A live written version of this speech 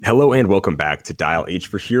Hello and welcome back to Dial H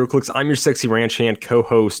for HeroClix. I'm your sexy ranch hand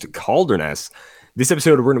co-host Calderness. This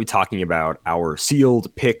episode, we're going to be talking about our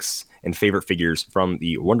sealed picks and favorite figures from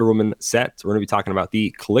the Wonder Woman set. We're going to be talking about the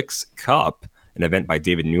Clicks Cup, an event by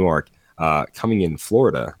David Newark coming in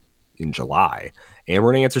Florida in July. And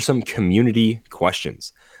we're going to answer some community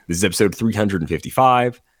questions. This is episode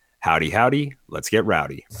 355. Howdy, howdy. Let's get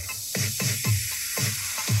rowdy.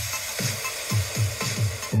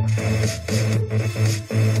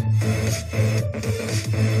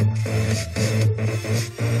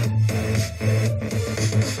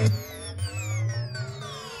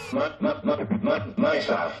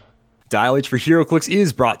 Dial H for HeroClix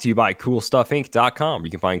is brought to you by CoolStuffInc.com.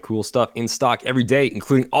 You can find cool stuff in stock every day,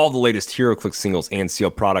 including all the latest HeroClix singles and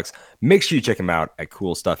sealed products. Make sure you check them out at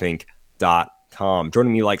CoolStuffInc.com.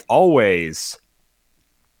 Joining me, like always,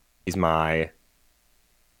 is I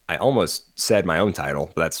almost said my own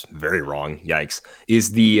title, but that's very wrong. Yikes.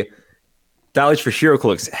 Is the Dial H for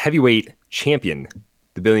HeroClix heavyweight champion,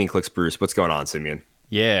 the Billion Clicks Bruce. What's going on, Simeon?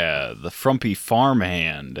 Yeah, the frumpy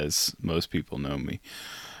farmhand, as most people know me.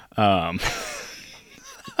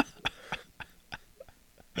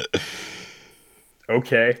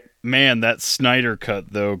 Okay. Man, that Snyder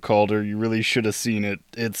cut, though, Calder, you really should have seen it.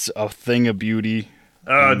 It's a thing of beauty.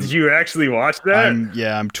 Did you actually watch that?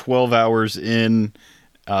 I'm 12 hours in.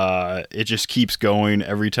 It just keeps going.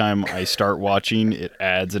 Every time I start watching, it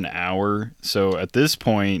adds an hour. So at this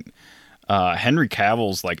point, Henry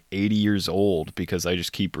Cavill's like 80 years old because I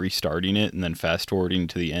just keep restarting it and then fast forwarding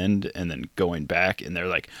to the end and then going back, and they're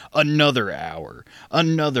like another hour.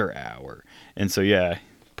 And so yeah,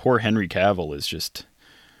 poor Henry Cavill is just,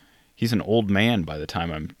 he's an old man by the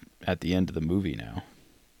time I'm at the end of the movie now.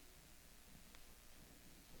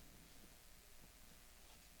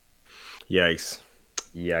 Yikes.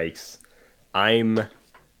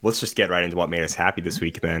 Let's just get right into what made us happy this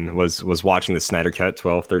week then. Was watching the Snyder Cut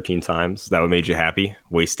 12, 13 times. That what made you happy?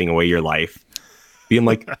 Wasting away your life. Being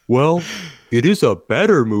like, well, it is a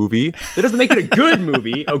better movie. That doesn't make it a good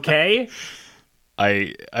movie, okay?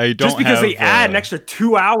 I don't just because have, they add an extra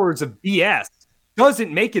 2 hours of BS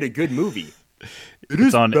doesn't make it a good movie.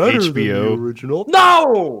 It's on HBO. Than the original.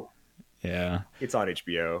 No! Yeah, it's on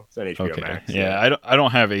HBO. It's on HBO okay. Max. Yeah, I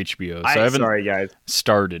don't have HBO, so I haven't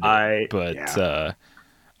started it. But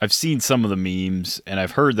I've seen some of the memes, and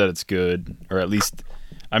I've heard that it's good, or at least,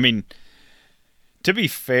 I mean, to be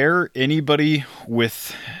fair, anybody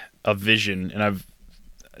with a vision,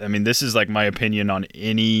 and this is like my opinion on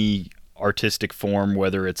any artistic form,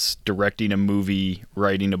 whether it's directing a movie,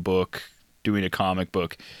 writing a book, doing a comic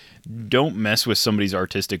book, don't mess with somebody's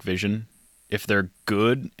artistic vision. If they're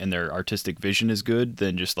good and their artistic vision is good,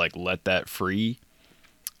 then just like let that free.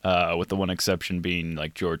 With the one exception being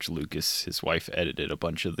like George Lucas. His wife edited a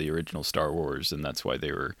bunch of the original Star Wars, and that's why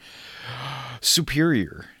they were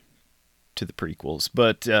superior to the prequels.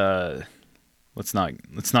 But let's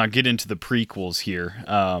not get into the prequels here.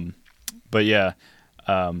 But yeah,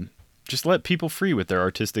 just let people free with their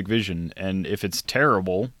artistic vision, and if it's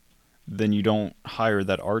terrible, then you don't hire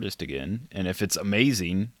that artist again. And if it's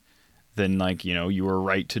amazing, then you were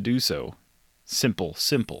right to do so. Simple.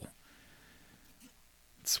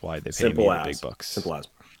 That's why they pay me the big bucks. Simple as.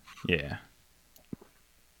 Yeah.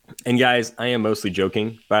 And guys, I am mostly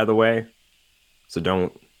joking, by the way. So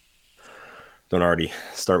don't already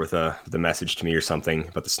start with the message to me or something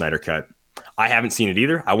about the Snyder Cut. I haven't seen it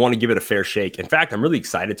either. I want to give it a fair shake. In fact, I'm really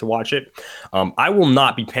excited to watch it. I will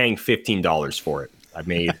not be paying $15 for it. I've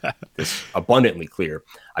made this abundantly clear.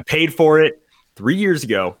 I paid for it 3 years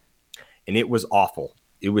ago, and it was awful.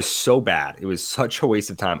 It was so bad. It was such a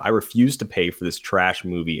waste of time. I refuse to pay for this trash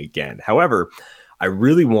movie again. However, I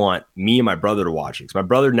really want me and my brother to watch it, because my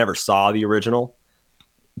brother never saw the original,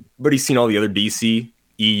 but he's seen all the other DC,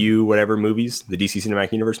 EU, whatever movies, the DC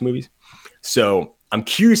Cinematic Universe movies. So I'm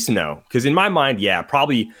curious to know, because in my mind, yeah,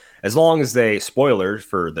 probably as long as they, spoiler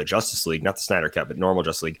for the Justice League, not the Snyder Cut, but normal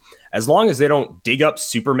Justice League, as long as they don't dig up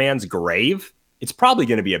Superman's grave, it's probably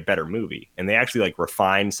going to be a better movie. And they actually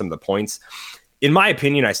refine some of the points. In my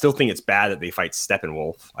opinion, I still think it's bad that they fight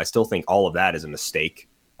Steppenwolf. I still think all of that is a mistake.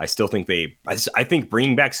 I still think I think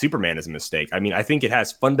bringing back Superman is a mistake. I mean, I think it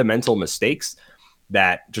has fundamental mistakes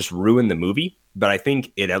that just ruin the movie, but I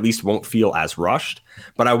think it at least won't feel as rushed.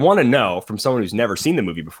 But I want to know from someone who's never seen the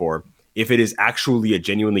movie before if it is actually a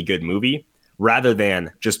genuinely good movie rather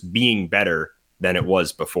than just being better than it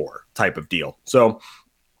was before type of deal. So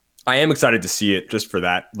I am excited to see it just for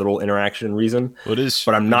that little interaction reason. But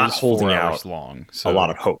I'm not holding out a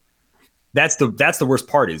lot of hope. That's the worst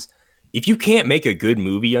part is if you can't make a good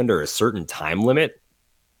movie under a certain time limit,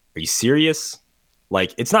 are you serious?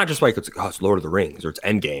 Like, it's not just like it's Lord of the Rings or it's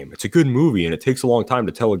Endgame. It's a good movie and it takes a long time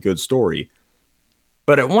to tell a good story.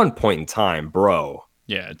 But at one point in time, bro.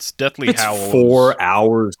 Yeah, it's Deathly Hallows. 4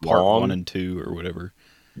 hours part long. 1 and 2 or whatever.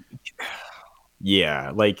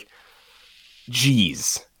 Yeah, like,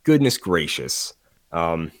 geez, goodness gracious.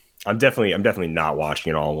 I'm definitely not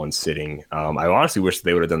watching it all in one sitting. I honestly wish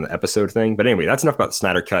they would have done the episode thing. But anyway, that's enough about the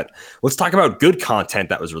Snyder Cut. Let's talk about good content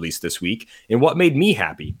that was released this week and what made me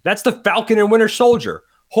happy. That's the Falcon and Winter Soldier.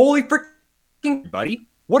 Holy freaking buddy.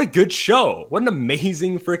 What a good show. What an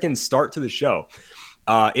amazing freaking start to the show.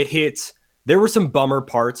 It hit. There were some bummer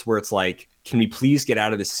parts where it's like, can we please get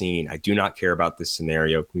out of this scene? I do not care about this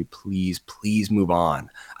scenario. Can we please move on?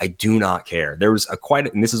 I do not care. There was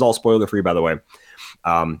and this is all spoiler free, by the way.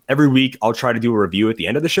 Every week I'll try to do a review at the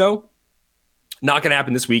end of the show. Not going to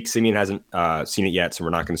happen this week. Simeon hasn't seen it yet, so we're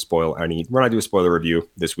not going to spoil any. We're not doing a spoiler review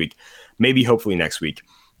this week. Maybe hopefully next week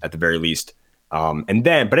at the very least.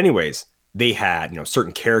 But anyways, they had,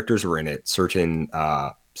 certain characters were in it, certain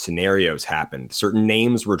scenarios happened, certain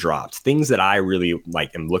names were dropped, things that I really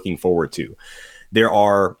am looking forward to.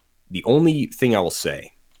 The only thing I will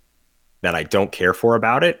say that I don't care for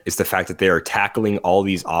about it is the fact that they are tackling all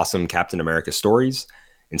these awesome Captain America stories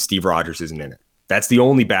and Steve Rogers isn't in it. That's the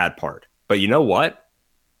only bad part. But you know what?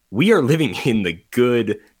 We are living in the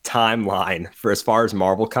good timeline for as far as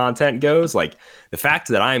Marvel content goes. Like, the fact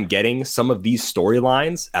that I am getting some of these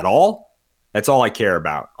storylines at all, that's all I care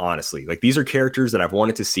about, honestly. Like, these are characters that I've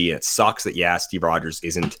wanted to see. And it sucks that, Steve Rogers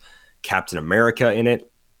isn't Captain America in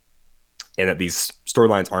it and that these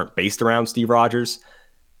storylines aren't based around Steve Rogers.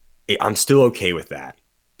 I'm still okay with that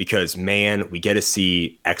because, man, we get to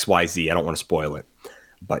see XYZ. I don't want to spoil it.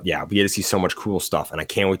 But, we get to see so much cool stuff, and I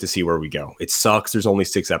can't wait to see where we go. It sucks there's only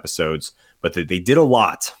 6 episodes, but they did a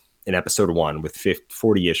lot in episode 1 with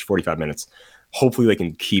 40-ish, 45 minutes. Hopefully they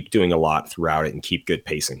can keep doing a lot throughout it and keep good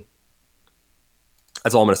pacing.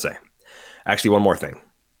 That's all I'm going to say. Actually, one more thing.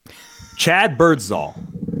 Chad Birdsall,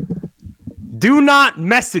 do not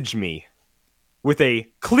message me with a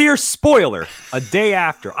clear spoiler a day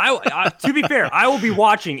after. To be fair, I will be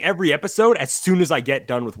watching every episode as soon as I get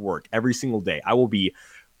done with work every single day. I will be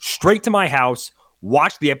straight to my house,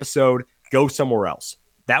 watch the episode, go somewhere else.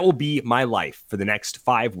 That will be my life for the next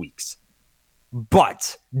 5 weeks.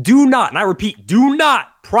 But do not, and I repeat, do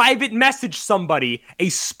not private message somebody a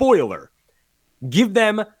spoiler. Give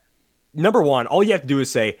them, number one, all you have to do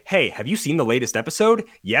is say, hey, have you seen the latest episode?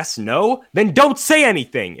 Yes, no? Then don't say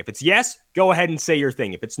anything. If it's yes, go ahead and say your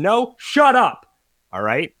thing. If it's no, shut up. All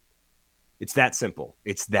right? It's that simple.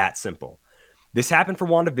 It's that simple. This happened for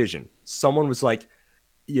WandaVision. Someone was like,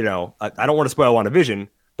 I don't want to spoil WandaVision,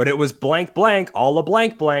 but it was blank, blank, all a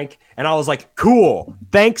blank, blank. And I was like, cool.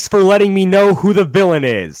 Thanks for letting me know who the villain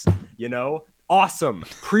is. Awesome.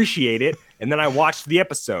 Appreciate it. And then I watched the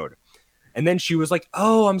episode. And then she was like,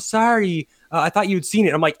 oh, I'm sorry. I thought you'd seen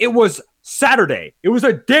it. I'm like, it was Saturday. It was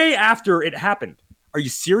a day after it happened. Are you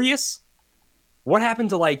serious? What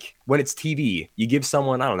happened to when it's TV? You give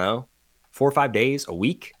someone, I don't know, 4 or 5 days, a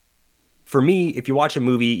week? For me, if you watch a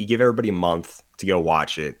movie, you give everybody a month to go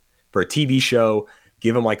watch it. For a TV show,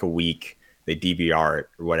 give them a week. They DVR it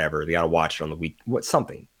or whatever. They got to watch it on the week.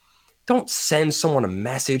 Something. Don't send someone a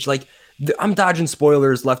message. I'm dodging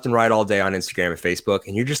spoilers left and right all day on Instagram and Facebook,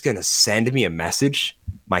 and you're just going to send me a message,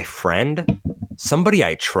 my friend, somebody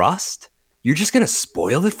I trust? You're just going to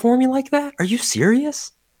spoil it for me like that? Are you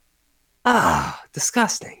serious?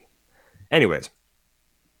 Disgusting. Anyways,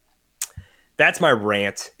 that's my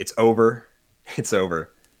rant. It's over. It's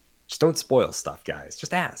over. Just don't spoil stuff, guys.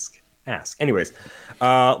 Just ask. Anyways,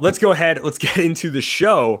 let's go ahead. Let's get into the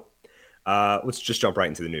show. Let's just jump right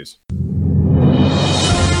into the news.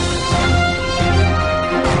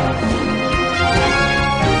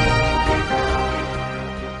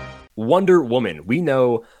 Wonder Woman. We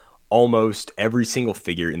know almost every single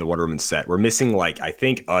figure in the Wonder Woman set. We're missing I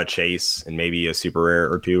think a Chase and maybe a super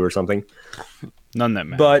rare or 2 or something. None that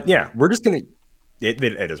matter. But we're just gonna. It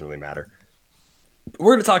doesn't really matter.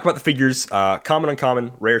 We're gonna talk about the figures, common,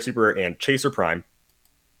 uncommon, rare, super rare, and Chase or Prime,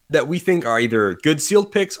 that we think are either good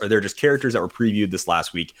sealed picks or they're just characters that were previewed this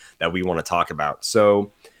last week that we want to talk about.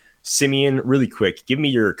 So, Simeon, really quick, give me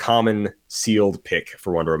your common sealed pick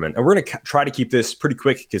for Wonder Woman. And we're going to try to keep this pretty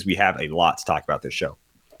quick because we have a lot to talk about this show.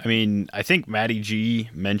 I mean, I think Matty G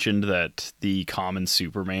mentioned that the common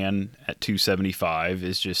Superman at 275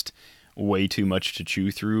 is just way too much to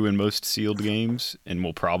chew through in most sealed games and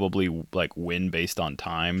will probably win based on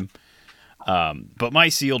time. But my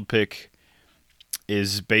sealed pick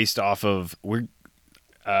is based off of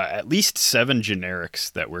at least 7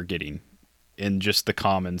 generics that we're getting in just the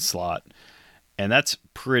common slot. And that's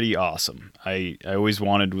pretty awesome. I always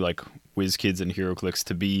wanted like WizKids and HeroClix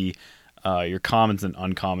to be your commons and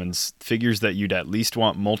uncommons, figures that you'd at least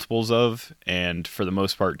want multiples of, and for the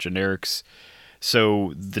most part, generics.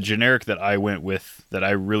 So the generic that I went with that I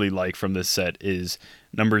really like from this set is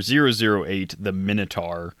number 008, the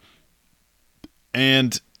Minotaur.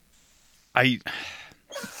 And I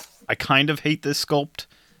kind of hate this sculpt.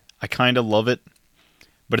 I kind of love it.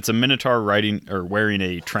 But it's a Minotaur wearing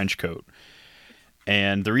a trench coat.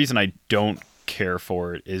 And the reason I don't care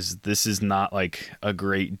for it is this is not like a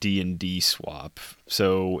great D&D swap.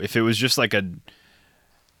 So if it was just like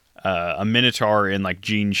a Minotaur in like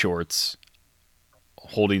jean shorts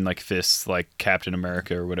holding like fists like Captain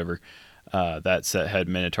America or whatever, that set had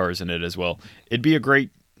Minotaurs in it as well. It'd be a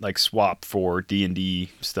great like swap for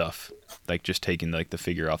D&D stuff, like just taking like the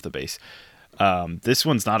figure off the base. This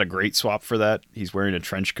one's not a great swap for that. He's wearing a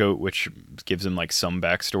trench coat, which gives him like some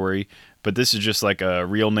backstory. But this is just like a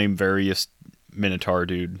real name Various Minotaur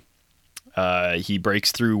dude. He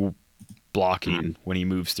breaks through blocking when he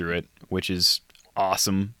moves through it, which is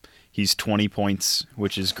awesome. He's 20 points,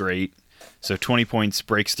 which is great. So 20 points,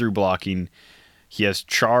 breaks through blocking. He has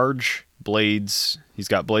charge, blades. He's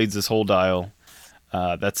got blades this whole dial.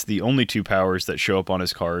 That's the only 2 powers that show up on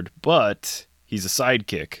his card. But he's a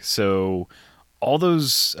sidekick. So all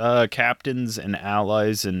those captains and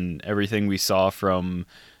allies and everything we saw from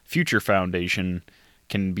Future Foundation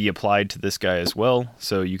can be applied to this guy as well.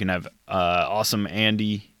 So you can have Awesome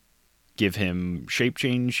Andy give him shape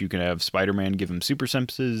change. You can have Spider-Man give him super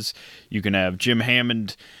senses. You can have Jim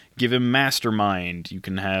Hammond give him mastermind. You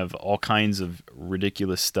can have all kinds of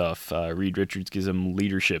ridiculous stuff. Reed Richards gives him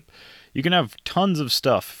leadership. You can have tons of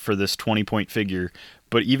stuff for this 20-point figure.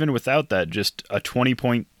 But even without that, just a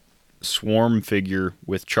 20-point swarm figure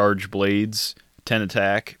with charge blades, 10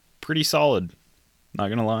 attack, pretty solid. Not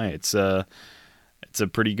gonna lie, it's a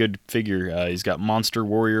pretty good figure. He's got monster,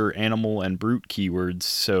 warrior, animal, and brute keywords,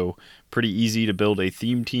 so pretty easy to build a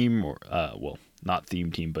theme team, or well, not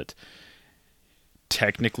theme team, but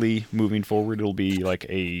technically moving forward, it'll be like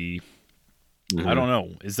a I don't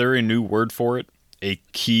know. Is there a new word for it? A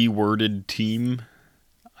keyworded team?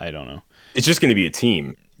 I don't know. It's just going to be a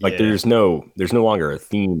team. Like there's no longer a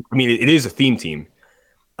theme. I mean, it is a theme team.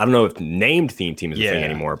 I don't know if named theme team is a thing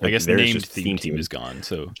anymore. But I guess named just theme team is gone.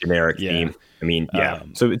 So generic theme. I mean,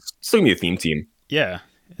 so it's still gonna be a theme team. Yeah,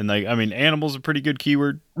 and like I mean, animals a pretty good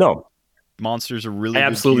keyword. No, monsters are really. I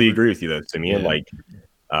absolutely agree with you though, Simeon. Like,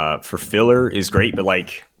 for filler is great, but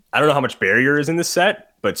like I don't know how much barrier is in this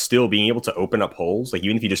set, but still being able to open up holes, like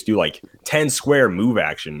even if you just do like 10 square move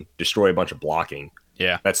action, destroy a bunch of blocking.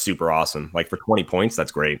 Yeah, that's super awesome. Like for 20 points,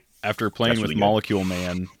 that's great. After playing with Molecule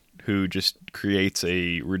Man, who just creates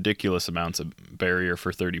a ridiculous amounts of barrier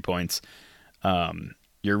for 30 points,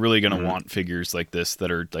 you're really going to want figures like this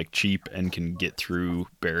that are like cheap and can get through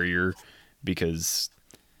barrier, because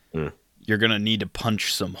you're going to need to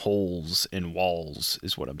punch some holes in walls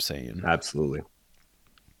is what I'm saying. Absolutely.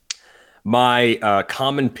 My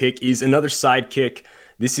common pick is another sidekick.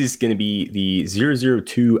 This is going to be the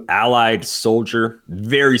 002 Allied Soldier.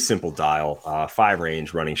 Very simple dial. 5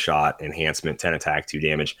 range, running shot, enhancement, 10 attack, 2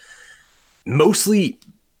 damage. Mostly,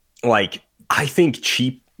 like, I think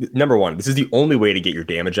cheap. Number one, this is the only way to get your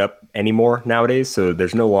damage up anymore nowadays. So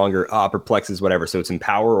there's no longer perplexes, whatever. So it's in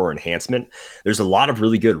power or enhancement. There's a lot of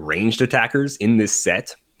really good ranged attackers in this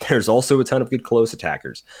set. There's also a ton of good close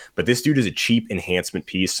attackers. But this dude is a cheap enhancement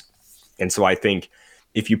piece. And so I think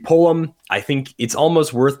if you pull them, I think it's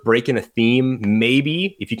almost worth breaking a theme.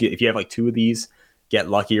 Maybe if you have like 2 of these, get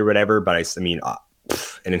lucky or whatever. But I mean,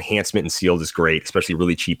 an enhancement and sealed is great, especially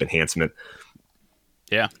really cheap enhancement.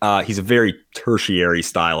 Yeah. He's a very tertiary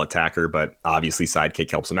style attacker, but obviously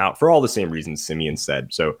sidekick helps him out for all the same reasons Simeon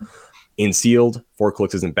said. So in sealed, 4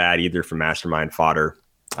 clicks isn't bad either for mastermind fodder.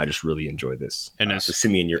 I just really enjoy this. And so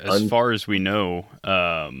Simeon, as far as we know,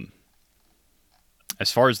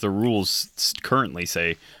 as far as the rules currently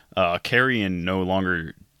say, carrying no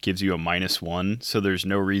longer gives you a -1, so there's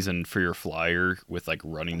no reason for your flyer with like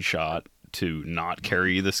running shot to not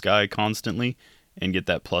carry this guy constantly and get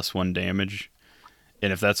that +1 damage.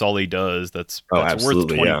 And if that's all he does, that's worth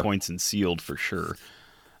 20 points in sealed for sure.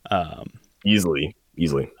 Easily.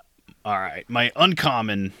 All right, my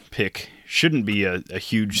uncommon pick shouldn't be a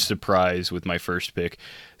huge surprise with my first pick.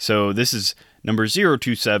 So this is number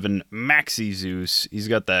 027, Maxi Zeus. He's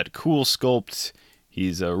got that cool sculpt.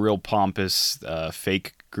 He's a real pompous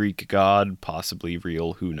fake Greek god, possibly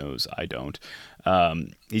real. Who knows? I don't.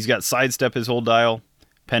 He's got sidestep his whole dial,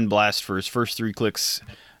 pen blast for his first 3 clicks,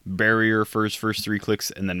 barrier for his first 3 clicks,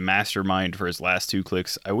 and then mastermind for his last 2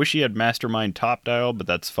 clicks. I wish he had mastermind top dial, but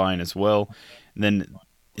that's fine as well. And then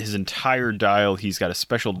his entire dial, he's got a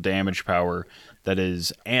special damage power that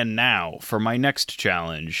is, and now for my next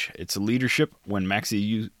challenge. It's a leadership. When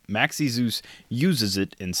Maxi Zeus uses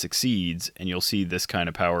it and succeeds, and you'll see this kind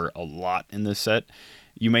of power a lot in this set,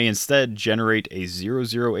 you may instead generate a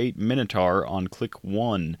 008 Minotaur on click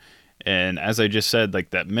 1. And as I just said, like,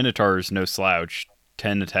 that Minotaur is no slouch.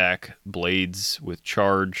 10 attack, blades with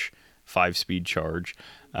charge, 5 speed charge.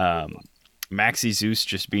 Maxi Zeus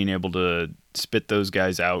just being able to spit those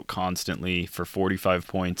guys out constantly for 45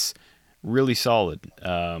 points, really solid.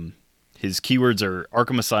 His keywords are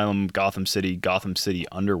Arkham Asylum, Gotham City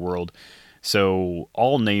Underworld, so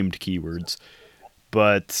all named keywords.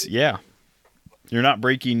 But yeah, you're not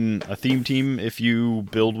breaking a theme team if you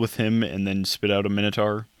build with him and then spit out a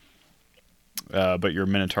Minotaur. But your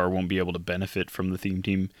Minotaur won't be able to benefit from the theme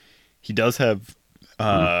team. He does have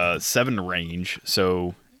 7 range,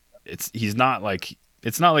 so it's not like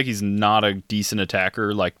he's not a decent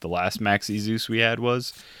attacker like the last Maxi Zeus we had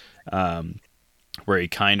was, where he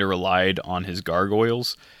kind of relied on his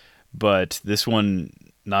gargoyles. But this one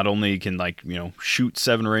not only can, like, you know, shoot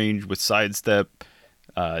 7 range with sidestep,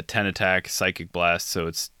 10 attack, psychic blast, so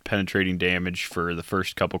it's penetrating damage for the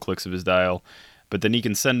first couple clicks of his dial, but then he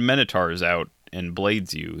can send Minotaurs out and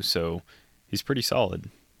blades you, so he's pretty solid.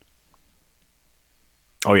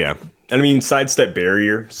 Oh yeah, and I mean, sidestep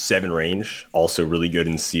barrier, 7 range, also really good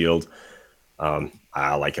in sealed.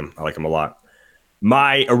 I like him a lot.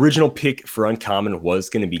 My original pick for uncommon was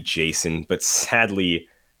going to be Jason, but sadly,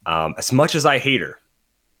 as much as I hate her,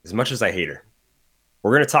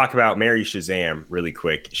 we're going to talk about Mary Shazam really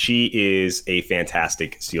quick. She is a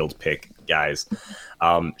fantastic sealed pick, guys.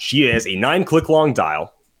 She has a 9 click long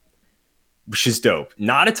dial, which is dope.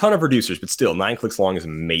 Not a ton of reducers, but still, 9 clicks long is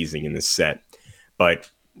amazing in this set. But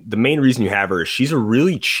the main reason you have her is she's a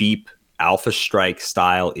really cheap Alpha Strike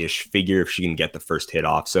style-ish figure if she can get the first hit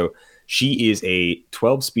off. So she is a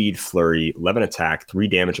 12 speed flurry, 11 attack, 3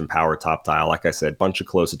 damage and power top dial. Like I said, bunch of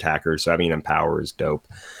close attackers, so having an power is dope.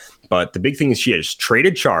 But the big thing is she has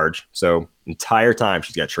traded charge. So entire time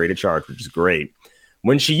she's got traded charge, which is great.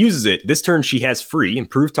 When she uses it, this turn she has free,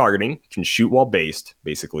 improved targeting, can shoot while based,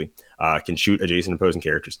 basically, can shoot adjacent opposing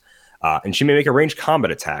characters. And she may make a ranged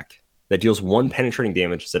combat attack that deals 1 penetrating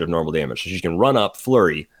damage instead of normal damage. So she can run up,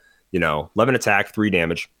 flurry, 11 attack, 3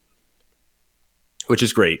 damage, which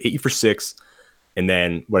is great. Hit you for 6, and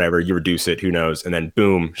then whatever, you reduce it, who knows, and then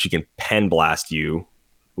boom, she can pen blast you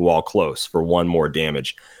while close for 1 more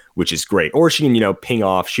damage, which is great. Or she can, ping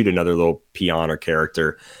off, shoot another little peon or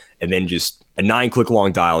character, and then just a 9 click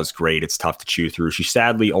long dial is great. It's tough to chew through. She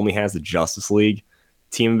sadly only has the Justice League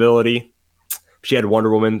team ability. If she had Wonder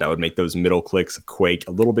Woman, that would make those middle clicks of Quake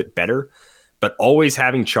a little bit better, but always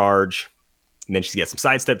having charge. And then she's got some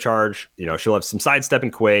sidestep charge. She'll have some sidestep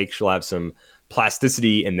and Quake. She'll have some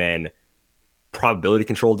plasticity and then probability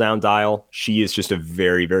control down dial. She is just a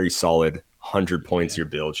very, very solid 100 points your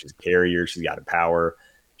build. She's a carrier. She's got a power.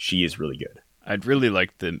 She is really good. I'd really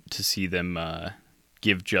like to see them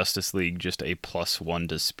give Justice League just a +1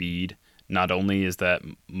 to speed. Not only is that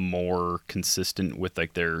more consistent with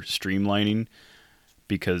like their streamlining,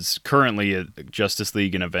 because currently Justice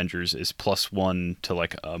League and Avengers is +1 to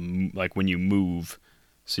like when you move,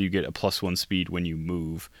 so you get a +1 speed when you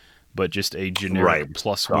move, but just a generic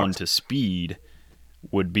 +1 to speed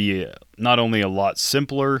would be not only a lot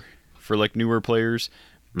simpler for like newer players,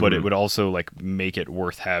 but it would also like make it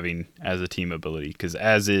worth having as a team ability, because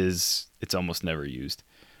as is, it's almost never used,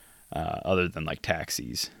 other than like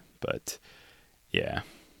taxis. But yeah,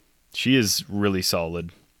 she is really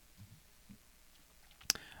solid.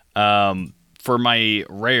 For my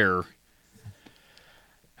rare, I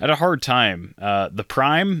had a hard time. The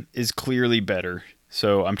Prime is clearly better.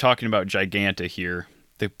 So I'm talking about Giganta here.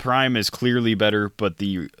 The Prime is clearly better, but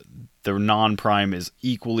the non-Prime is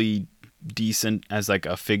equally decent as like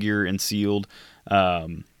a figure and sealed.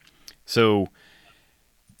 So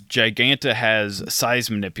Giganta has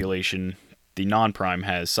size manipulation. The non-Prime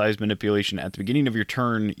has size manipulation. At the beginning of your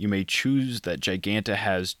turn, you may choose that Giganta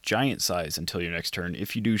has giant size until your next turn.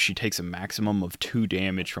 If you do, she takes a maximum of 2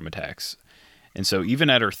 damage from attacks. And so even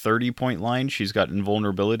at her 30-point line, she's got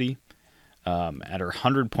invulnerability. At her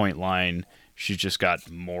 100-point line, she's just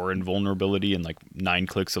got more invulnerability and like 9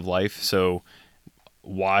 clicks of life. So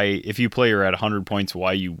why, if you play her at 100 points,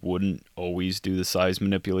 why you wouldn't always do the size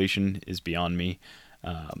manipulation is beyond me.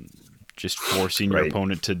 Just forcing your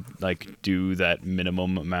opponent to like do that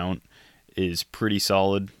minimum amount is pretty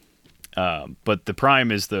solid. But the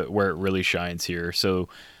Prime is where it really shines here. So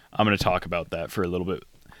I'm going to talk about that for a little bit.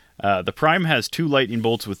 The Prime has 2 lightning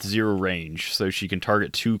bolts with 0 range, so she can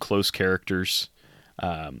target 2 close characters.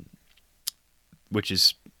 which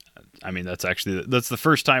is, I mean, that's the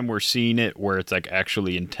first time we're seeing it where it's like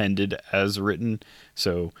actually intended as written.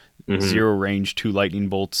 So 0 range, 2 lightning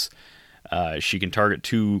bolts. She can target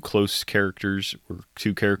 2 close characters or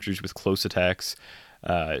 2 characters with close attacks.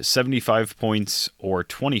 75 points or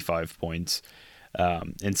 25 points.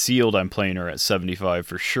 And Sealed, I'm playing her at 75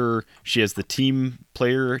 for sure. She has the team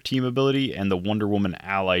player team ability and the Wonder Woman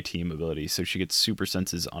ally team ability, so she gets super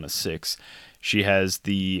senses on a 6. She has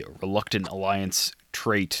the Reluctant Alliance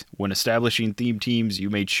trait. When establishing theme teams, you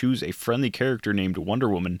may choose a friendly character named Wonder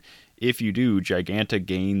Woman. If you do, Giganta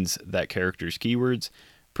gains that character's keywords.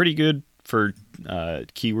 Pretty good for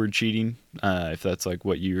keyword cheating, if that's like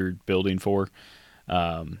what you're building for.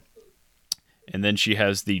 And then she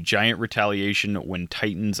has the Giant Retaliation when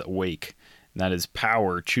Titans awake. And that is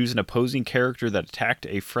power. Choose an opposing character that attacked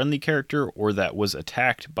a friendly character or that was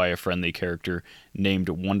attacked by a friendly character named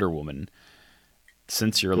Wonder Woman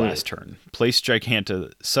since your last turn. Place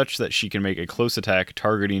Giganta such that she can make a close attack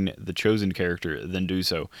targeting the chosen character, then do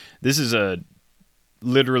so. This is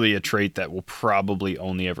literally a trait that will probably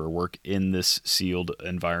only ever work in this sealed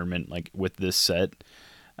environment, like with this set.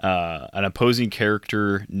 An opposing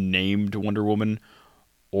character named Wonder Woman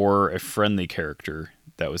or a friendly character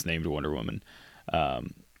that was named Wonder Woman.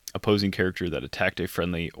 Opposing character that attacked a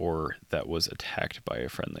friendly or that was attacked by a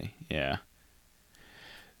friendly. Yeah.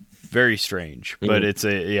 Very strange, but it's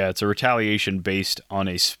a retaliation based on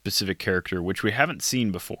a specific character, which we haven't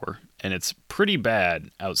seen before, and it's pretty bad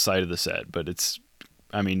outside of the set, but it's,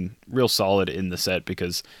 I mean, real solid in the set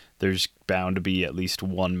because there's bound to be at least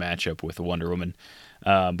one matchup with Wonder Woman.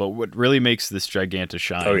 But what really makes this Giganta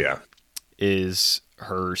shine is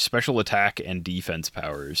her special attack and defense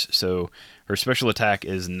powers. So her special attack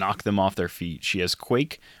is knock them off their feet. She has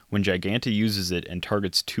Quake. When Giganta uses it and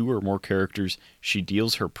targets 2 or more characters, she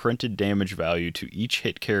deals her printed damage value to each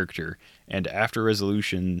hit character, and after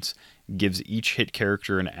resolutions, gives each hit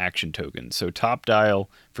character an action token. So top dial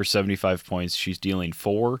for 75 points, she's dealing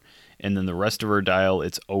 4, and then the rest of her dial,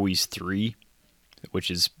 it's always 3, which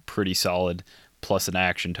is pretty solid, plus an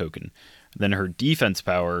action token. Then her defense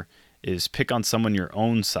power is pick on someone your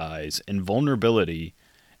own size, invulnerability,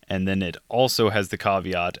 and then it also has the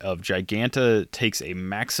caveat of Giganta takes a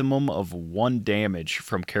maximum of 1 damage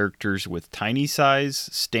from characters with tiny size,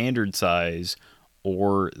 standard size,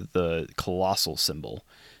 or the colossal symbol.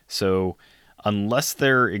 So unless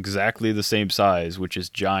they're exactly the same size, which is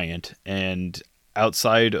giant, and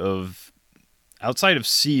outside of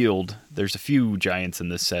Sealed, there's a few giants in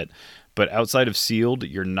this set, but outside of Sealed,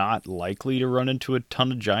 you're not likely to run into a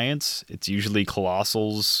ton of giants. It's usually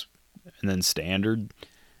colossals and then standard.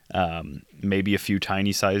 Maybe a few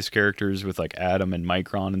tiny sized characters with like Atom and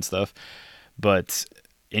Micron and stuff. But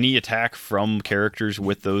any attack from characters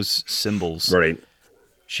with those symbols,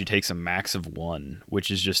 she takes a max of 1,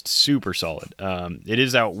 which is just super solid. It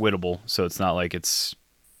is outwittable, so it's not like it's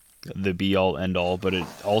the be all end all, but it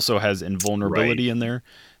also has invulnerability in there.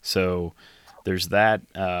 So there's that.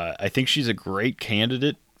 I think she's a great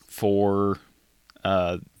candidate for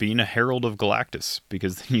being a Herald of Galactus,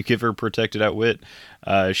 because then you give her protected outwit.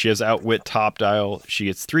 She has outwit top dial. She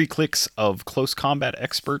gets 3 clicks of close combat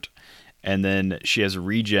expert, and then she has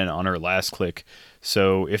regen on her last click.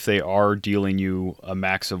 So if they are dealing you a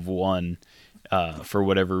max of 1, for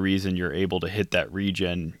whatever reason you're able to hit that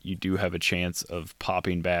regen, you do have a chance of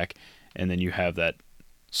popping back, and then you have that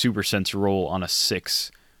super sense roll on a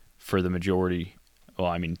 6 for the majority. Well,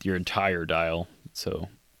 I mean, your entire dial. So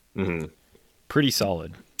pretty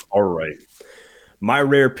solid. All right. My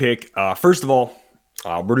rare pick. First of all,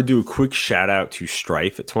 we're going to do a quick shout out to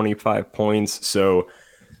Strife at 25 points. So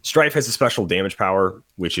Strife has a special damage power,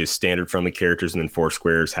 which is standard friendly characters, and then 4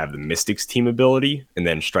 squares have the Mystics team ability, and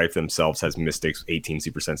then Strife themselves has Mystics, 18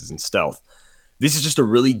 super senses, and stealth. This is just a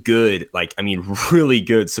really good, really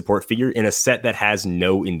good support figure in a set that has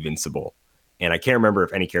no invincible. And I can't remember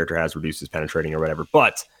if any character has reduces penetrating or whatever,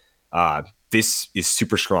 but this is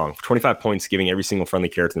super strong. 25 points, giving every single friendly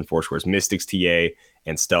character in 4 squares Mystics, TA,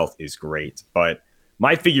 and stealth is great. But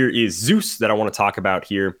my figure is Zeus that I want to talk about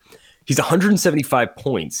here. He's 175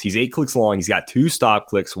 points. He's 8 clicks long. He's got 2 stop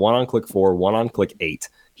clicks, 1 on click 4, 1 on click 8.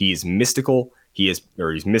 He is mystical. He's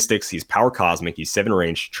Mystics. He's power cosmic. He's 7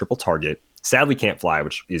 range, triple target. Sadly can't fly,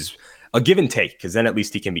 which is a give and take, because then at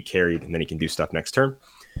least he can be carried and then he can do stuff next turn.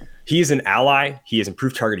 He is an ally. He has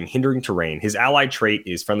improved targeting, hindering terrain. His allied trait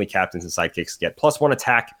is friendly captains and sidekicks get +1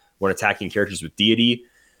 attack when attacking characters with deity.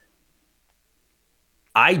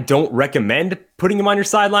 I don't recommend putting him on your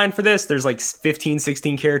sideline for this. There's like 15,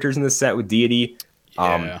 16 characters in this set with deity.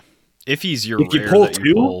 If he's your if rare you pull that 2,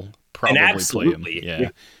 you pull, probably absolutely play him. Yeah.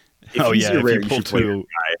 If he's your rare, you pull 2.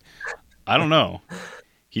 I don't know.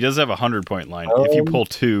 He does have a 100-point line. If you pull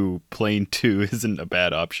 2, playing 2 isn't a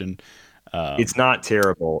bad option. It's not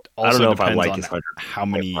terrible. I don't know if I like his 100. How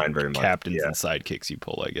many captains and sidekicks you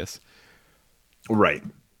pull, I guess. Right.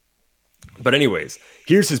 But anyways,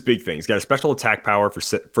 here's his big thing. He's got a special attack power for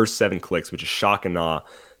first 7 clicks, which is Shock and Awe.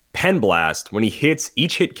 Pen Blast, when he hits,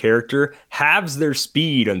 each hit character halves their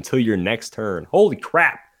speed until your next turn. Holy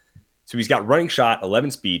crap. So he's got Running Shot,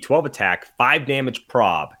 11 speed, 12 attack, 5 damage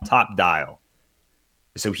prob, top dial.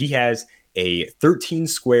 So he has a 13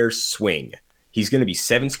 square swing. He's going to be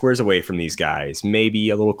 7 squares away from these guys, maybe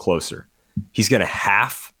a little closer. He's going to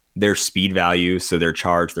half their speed value, so their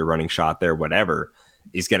charge, their running shot, their whatever,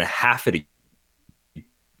 is going to half it.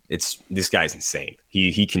 This guy's insane.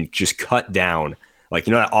 He can just cut down, like,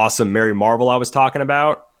 you know that awesome Mary Marvel I was talking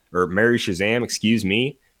about, or Mary Shazam, excuse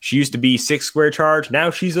me. She used to be 6 square charge.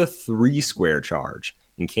 Now she's a 3 square charge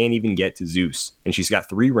and can't even get to Zeus. And she's got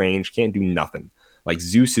 3 range, can't do nothing. Like,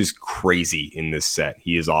 Zeus is crazy in this set.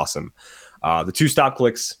 He is awesome. The 2 stop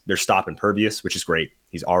clicks, they're stop impervious, which is great.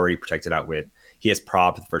 He's already protected outwit. He has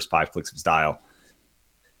prob for the first 5 clicks of his dial.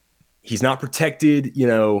 He's not protected,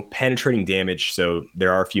 penetrating damage. So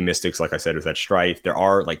there are a few mystics, like I said, with that Strife. There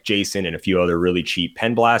are like Jason and a few other really cheap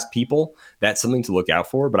Pen Blast people. That's something to look out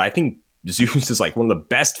for. But I think Zeus is like one of the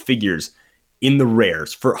best figures in the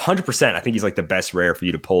rares. For 100%, I think he's like the best rare for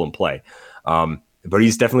you to pull and play. But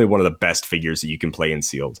he's definitely one of the best figures that you can play in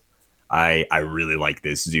sealed. I really like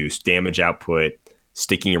this Zeus. Damage output,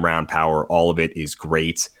 sticking around power, all of it is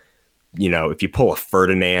great. If you pull a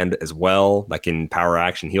Ferdinand as well, that can power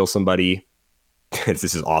action heal somebody, this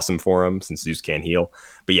is awesome for him since Zeus can't heal.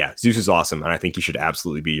 But yeah, Zeus is awesome, and I think he should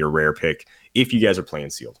absolutely be your rare pick if you guys are playing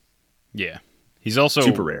sealed. Yeah. He's also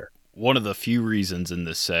super rare. One of the few reasons in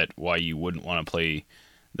this set why you wouldn't want to play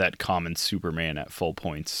that common Superman at full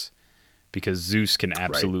points, because Zeus can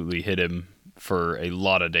absolutely hit him for a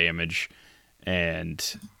lot of damage. And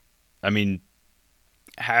I mean,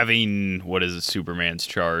 having, what is a Superman's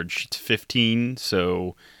charge? It's 15,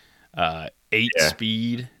 so 8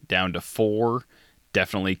 speed down to 4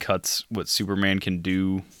 definitely cuts what Superman can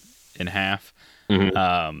do in half.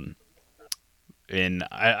 Mm-hmm. And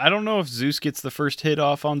I don't know if Zeus gets the first hit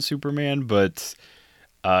off on Superman, but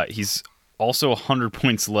he's also 100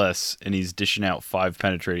 points less, and he's dishing out 5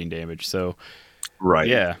 penetrating damage. So,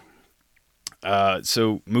 yeah.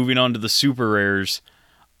 So moving on to the super rares,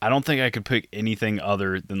 I don't think I could pick anything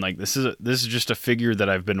other than, like, this is just a figure that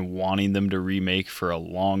I've been wanting them to remake for a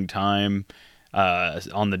long time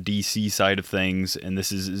on the DC side of things, and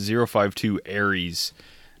this is 052 Ares.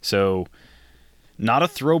 So not a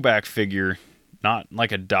throwback figure, not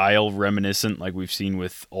like a dial reminiscent like we've seen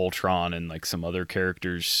with Ultron and like some other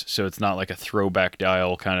characters. So it's not like a throwback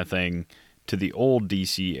dial kind of thing to the old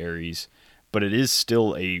DC Ares, but it is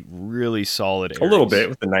still a really solid Ares. A little bit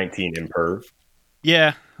with the 19 imperv.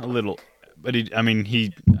 Yeah, a little. But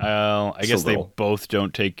I guess they both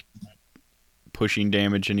don't take pushing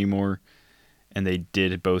damage anymore, and they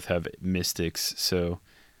did both have mystics, so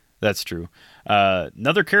that's true.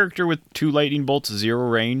 Another character with 2 lightning bolts, 0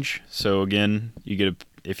 range. So again,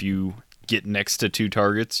 if you get next to 2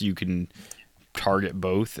 targets, you can target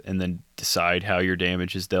both and then decide how your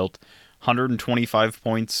damage is dealt. 125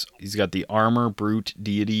 points. He's got the armor, brute,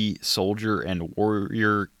 deity, soldier, and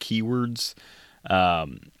warrior keywords.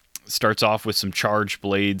 Starts off with some charge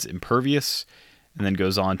blades, impervious, and then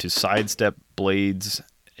goes on to sidestep blades,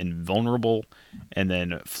 invulnerable, and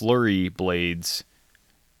then flurry blades,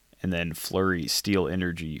 and then flurry steel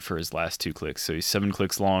energy for his last 2 clicks. So he's 7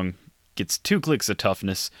 clicks long, gets 2 clicks of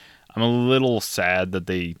toughness. I'm a little sad that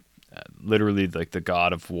they literally, like, the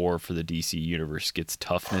God of War for the DC universe gets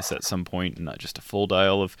toughness at some point and not just a full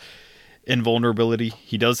dial of invulnerability.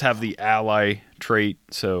 He does have the ally trait,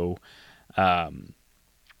 so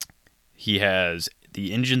he has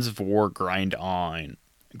the Engines of War grind on,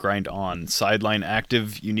 sideline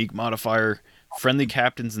active, unique modifier. Friendly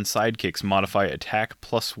captains and sidekicks modify attack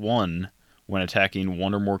 +1 when attacking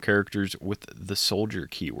 1 or more characters with the soldier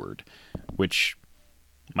keyword, which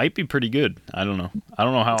might be pretty good. I don't know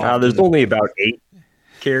how. There's only about 8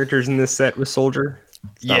 characters in this set with soldier.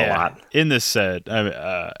 It's not a lot. In this set,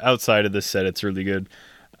 outside of this set, it's really good.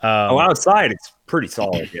 Outside, it's pretty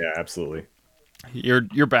solid. Yeah, absolutely.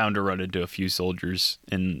 You're bound to run into a few soldiers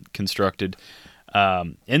in constructed.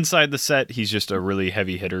 Inside the set, he's just a really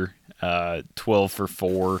heavy hitter. 12 for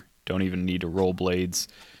 4. Don't even need to roll blades,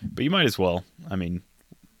 but you might as well. I mean,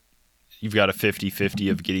 you've got a 50-50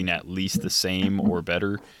 of getting at least the same or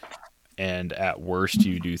better, and at worst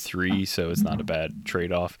you do 3, so it's not a bad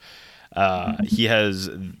trade-off. He has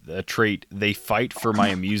a trait, they fight for my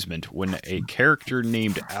amusement. When a character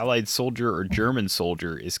named Allied Soldier or German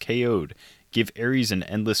Soldier is KO'd, give Ares an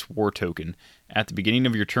Endless War token. At the beginning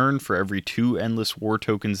of your turn, for every 2 Endless War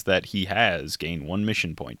tokens that he has, gain 1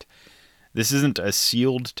 mission point. This isn't a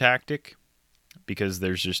sealed tactic, because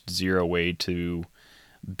there's just zero way to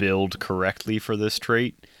build correctly for this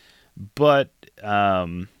trait. But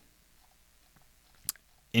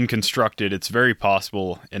in Constructed, it's very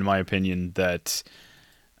possible, in my opinion, that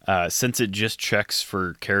since it just checks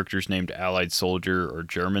for characters named Allied Soldier or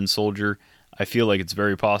German Soldier, I feel like it's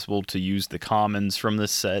very possible to use the commons from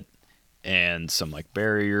this set and some like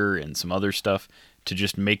Barrier and some other stuff to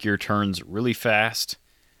just make your turns really fast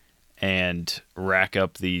and rack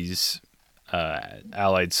up these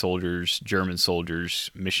Allied Soldiers, German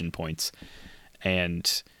Soldiers mission points.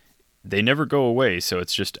 And they never go away, so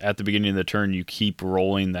it's just at the beginning of the turn you keep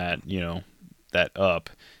rolling that, that up.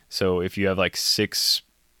 So if you have like six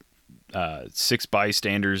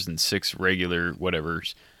bystanders and 6 regular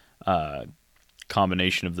whatever's,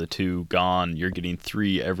 combination of the 2 gone, you're getting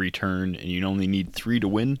 3 every turn, and you only need 3 to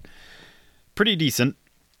win. Pretty decent.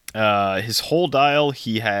 His whole dial,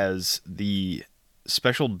 he has the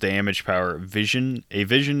special damage power, a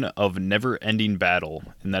vision of never-ending battle,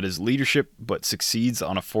 and that is leadership, but succeeds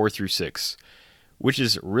on a 4-6, which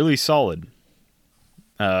is really solid.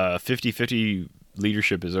 50-50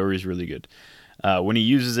 leadership is always really good. When he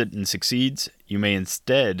uses it and succeeds, you may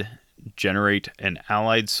instead generate an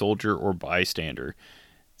allied soldier or bystander. It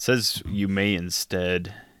says you may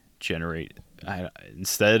instead generate,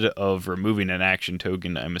 instead of removing an action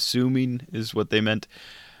token, I'm assuming is what they meant.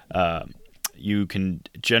 You can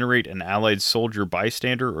generate an allied soldier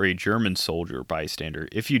bystander or a German soldier bystander.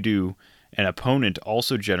 If you do, an opponent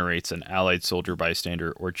also generates an allied soldier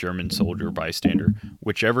bystander or German soldier bystander,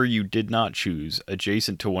 whichever you did not choose,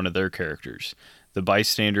 adjacent to one of their characters. The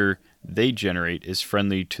bystander they generate is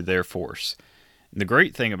friendly to their force. And the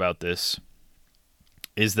great thing about this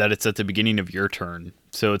is that it's at the beginning of your turn.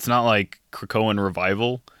 So it's not like Krakoan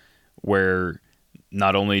Revival, where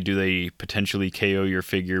not only do they potentially KO your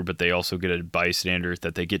figure, but they also get a bystander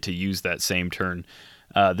that they get to use that same turn.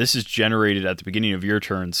 This is generated at the beginning of your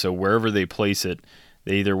turn, so wherever they place it,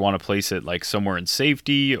 they either want to place it like somewhere in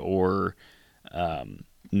safety or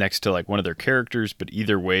next to like one of their characters, but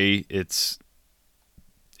either way, it's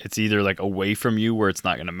either like away from you where it's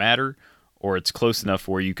not going to matter, or it's close enough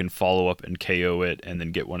where you can follow up and KO it and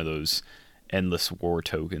then get one of those Endless War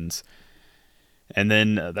tokens. And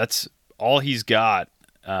then that's all he's got.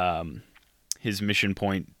 His mission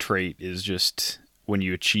point trait is just when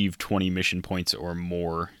you achieve 20 mission points or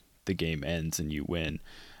more, the game ends and you win.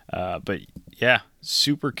 But yeah,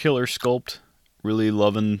 super killer sculpt. Really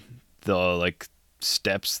loving the like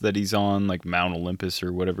steps that he's on, like Mount Olympus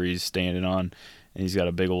or whatever he's standing on. And he's got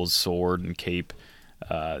a big old sword and cape.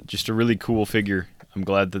 Just a really cool figure. I'm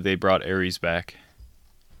glad that they brought Ares back.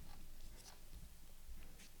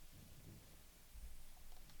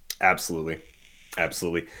 Absolutely.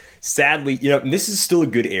 Sadly, this is still a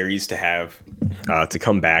good Ares to have to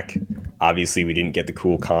come back. Obviously, we didn't get the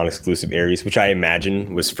cool con exclusive Ares, which I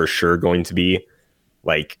imagine was for sure going to be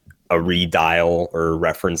like a redial or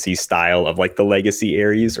referencey style of like the Legacy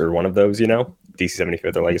Ares or one of those, DC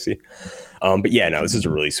 75 or Legacy. But yeah, no, this is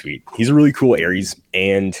really sweet. He's a really cool Ares,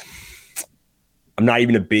 and I'm not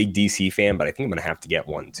even a big DC fan, but I think I'm gonna have to get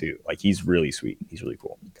one too. Like, he's really sweet. He's really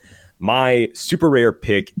cool. My super rare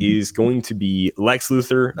pick is going to be Lex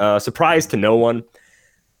Luthor. Surprise to no one.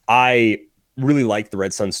 I really like the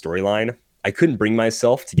Red Sun storyline. I couldn't bring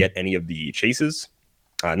myself to get any of the chases.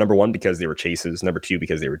 Number 1, because they were chases. Number 2,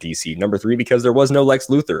 because they were DC. Number 3, because there was no Lex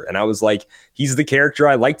Luthor. And I was like, he's the character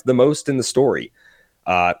I liked the most in the story.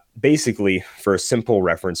 Basically, for a simple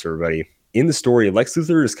reference for everybody, in the story, Lex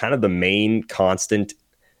Luthor is kind of the main constant,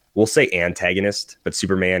 we'll say antagonist, but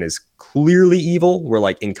Superman is clearly evil, where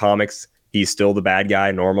like in comics, he's still the bad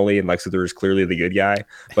guy normally, and Lex Luthor is clearly the good guy.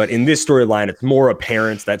 But in this storyline, it's more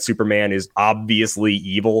apparent that Superman is obviously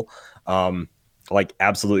evil, like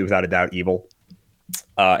absolutely without a doubt evil.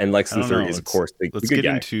 And Lex Luthor is, of course, the good guy. Let's get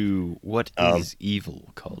into what is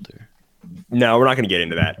evil, Calder. No, we're not going to get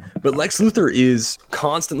into that. But Lex Luthor is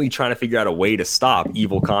constantly trying to figure out a way to stop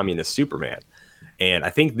evil communist Superman. And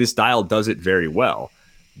I think this dial does it very well.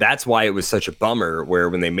 That's why it was such a bummer where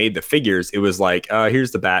when they made the figures, it was like,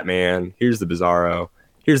 here's the Batman, here's the Bizarro,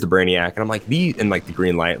 here's the Brainiac. And I'm like, and like the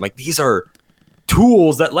Green Light, like these are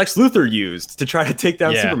tools that Lex Luthor used to try to take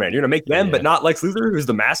down Superman. You're going to make them, but not Lex Luthor, who's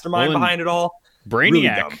the mastermind behind it all.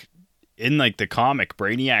 Brainiac, really in like the comic,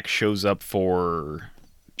 Brainiac shows up for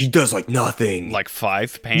he does like nothing. Like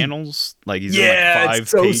 5 panels. Like he's in like 5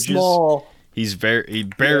 it's so pages. Small. He's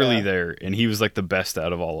barely there, and he was like the best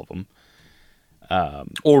out of all of them.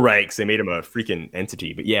 Right, because they made him a freaking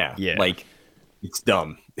entity. But yeah, like it's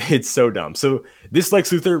dumb. It's so dumb. So this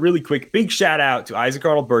Lex Luthor, really quick, big shout out to Isaac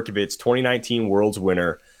Arnold Berkovitz, 2019 World's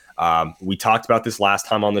winner. We talked about this last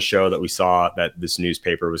time on the show that we saw that this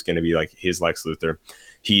newspaper was going to be like his Lex Luthor.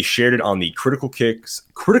 He shared it on the Critical Clicks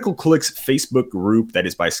Facebook group that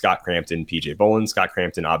is by Scott Crampton, PJ Bolin. Scott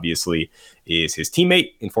Crampton obviously is his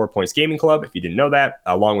teammate in 4 Points Gaming Club, if you didn't know that,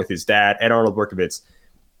 along with his dad, Ed Arnold Berkovitz,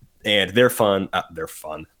 and their friend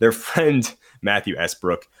Matthew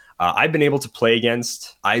Esbrook. I've been able to play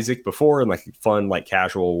against Isaac before in like fun, like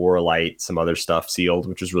casual Warlight, some other stuff sealed,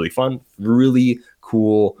 which was really fun, really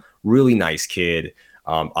cool, really nice kid.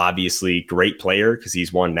 Obviously great player because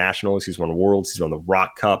he's won nationals, he's won worlds, he's won the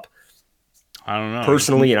Rock Cup. I don't know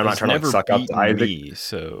personally, and I'm not trying to like suck up to Isaac.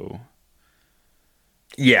 So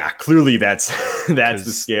yeah, clearly that's the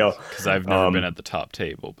scale. Because I've never been at the top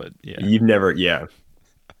table, but yeah, you've never, yeah.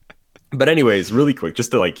 But anyways, really quick,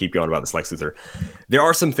 just to like keep going about this Lex Luthor, there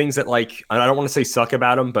are some things that like, I don't want to say suck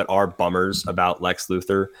about him, but are bummers about Lex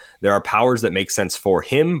Luthor. There are powers that make sense for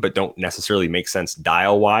him, but don't necessarily make sense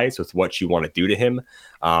dial wise with what you want to do to him,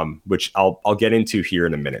 which I'll get into here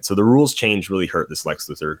in a minute. So the rules change really hurt this Lex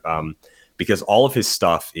Luthor because all of his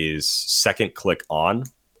stuff is second click on,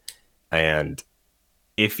 and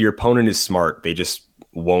if your opponent is smart, they just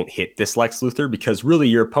won't hit this Lex Luthor because really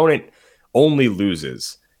your opponent only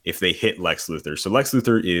loses if they hit Lex Luthor. So Lex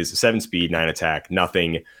Luthor is 7 speed, 9 attack,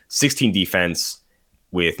 nothing, 16 defense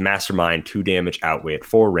with Mastermind, 2 damage, outwit,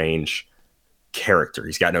 4 range, character.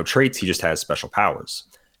 He's got no traits. He just has special powers.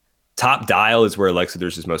 Top dial is where Lex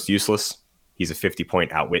Luthor is most useless. He's a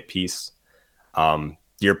 50-point outwit piece.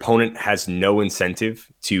 Your opponent has no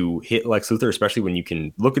incentive to hit Lex Luthor, especially when you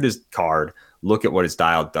can look at his card, look at what his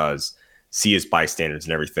dial does, see his bystanders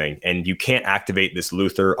and everything. And you can't activate this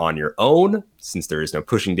Luthor on your own since there is no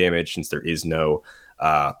pushing damage, since there is no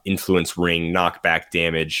influence ring, knockback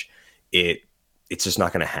damage. It's just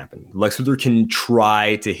not going to happen. Lex Luthor can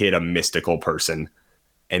try to hit a mystical person,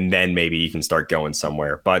 and then maybe you can start going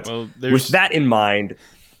somewhere. But with that in mind,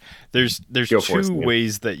 there's 2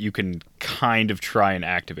 ways that you can kind of try and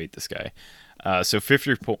activate this guy. So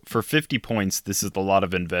for 50 points, this is a lot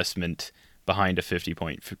of investment behind a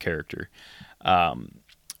 50-point character.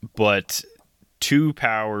 But 2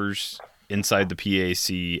 powers inside the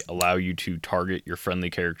PAC allow you to target your friendly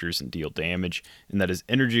characters and deal damage, and that is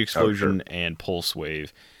Energy Explosion and Pulse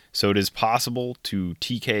Wave. So it is possible to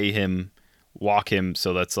TK him, walk him,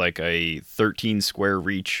 so that's like a 13 square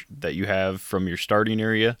reach that you have from your starting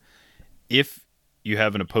area. If you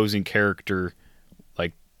have an opposing character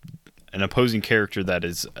that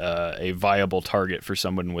is a viable target for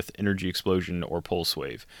someone with Energy Explosion or Pulse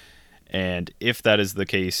Wave. And if that is the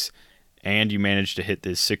case, and you manage to hit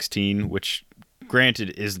this 16, which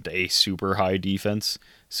granted isn't a super high defense,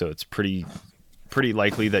 so it's pretty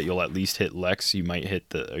likely that you'll at least hit Lex. You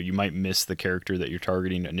might miss the character that you're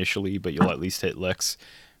targeting initially, but you'll at least hit Lex.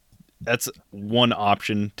 That's one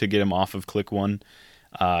option to get him off of click 1.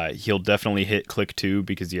 He'll definitely hit click 2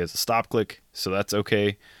 because he has a stop click, so that's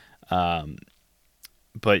okay.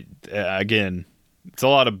 But again, it's a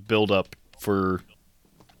lot of build up for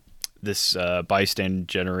this bystand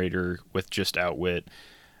generator with just outwit.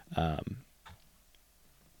 I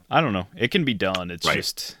don't know. It can be done. It's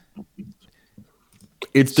just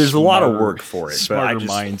there's a lot of work for it. Smarter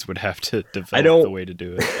minds would have to develop the way to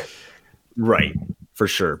do it. Right, for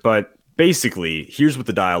sure. But basically, here's what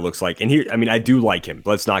the dial looks like. And here, I mean, I do like him.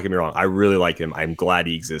 Let's not get me wrong. I really like him. I'm glad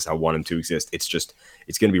he exists. I want him to exist. It's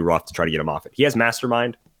going to be rough to try to get him off it. He has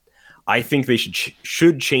Mastermind. I think they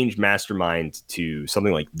should change Mastermind to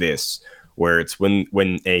something like this, where it's when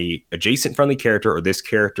a adjacent friendly character or this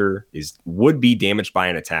character would be damaged by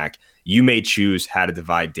an attack, you may choose how to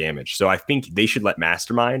divide damage. So I think they should let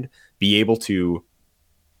Mastermind be able to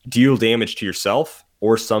deal damage to yourself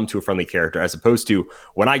or some to a friendly character, as opposed to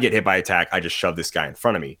when I get hit by attack, I just shove this guy in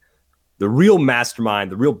front of me. The real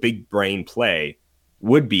Mastermind, the real big brain play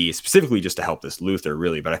would be specifically just to help this Luthor,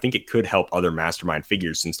 really, but I think it could help other Mastermind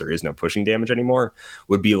figures since there is no pushing damage anymore,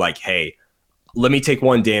 would be like, hey, let me take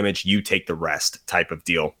 1 damage, you take the rest type of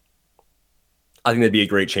deal. I think that'd be a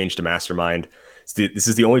great change to Mastermind. This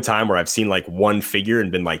is the only time where I've seen like one figure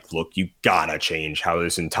and been like, look, you gotta change how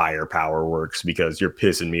this entire power works because you're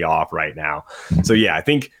pissing me off right now. So yeah, I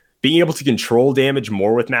think being able to control damage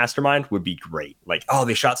more with Mastermind would be great. Like, oh,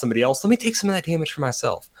 they shot somebody else. Let me take some of that damage for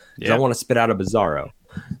myself. Yeah. I want to spit out a Bizarro.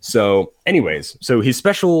 So, anyways, his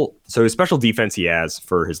special defense he has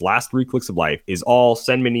for his last 3 clicks of life is all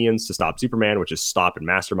send minions to stop Superman, which is stop and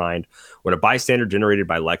mastermind. When a bystander generated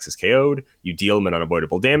by Lex is KO'd, you deal him an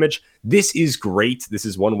unavoidable damage. This is great. This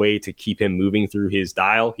is one way to keep him moving through his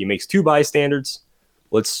dial. He makes 2 bystanders.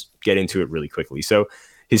 Let's get into it really quickly. So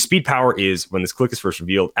his speed power is when this click is first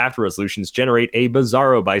revealed, after resolutions generate a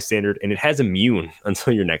Bizarro bystander, and it has immune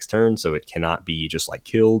until your next turn, so it cannot be just like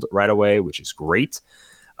killed right away, which is great.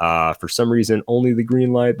 For some reason, only the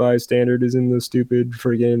green light bystander is in the stupid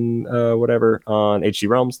friggin' whatever on HD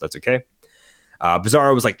Realms. That's okay.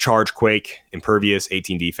 Bizarro was like charge, quake, impervious,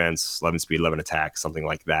 18 defense, 11 speed, 11 attack, something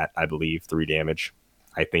like that, I believe, 3 damage.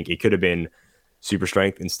 I think it could have been super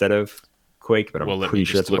strength instead of quake, but I'm pretty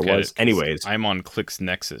sure that's what it was. Anyways, I'm on Click's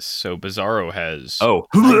Nexus, so Bizarro has 9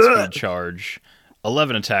 speed charge,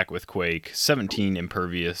 11 attack with quake, 17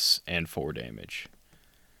 impervious, and 4 damage.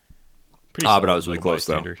 But I was really close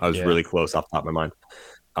though. I was really close off the top of my mind.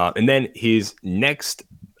 And then his next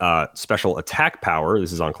special attack power,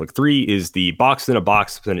 this is on Click 3, is the box in a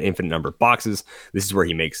box with an infinite number of boxes. This is where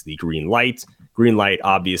he makes the green light. Green light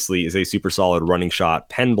obviously is a super solid running shot,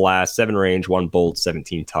 pen blast, 7 range, 1 bolt,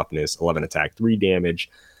 17 toughness, 11 attack, 3 damage,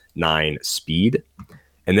 9 speed.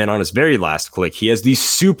 And then on his very last click, he has the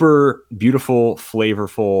super beautiful,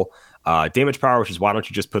 flavorful damage power, which is why don't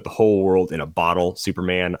you just put the whole world in a bottle,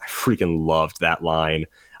 Superman. I freaking loved that line.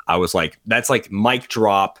 I was like, that's like mic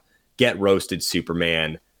drop, get roasted,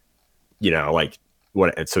 Superman. You know, like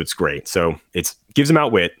what? So it's great. So it gives him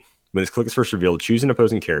outwit. When this click is first revealed, choose an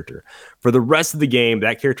opposing character. For the rest of the game,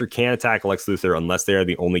 that character can't attack Lex Luthor unless they are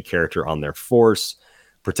the only character on their force.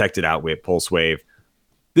 Protected outwit, pulse wave.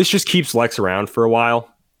 This just keeps Lex around for a while.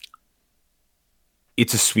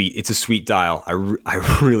 It's a sweet dial. I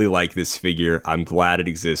really like this figure. I'm glad it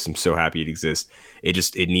exists. I'm so happy it exists.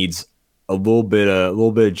 It needs a little bit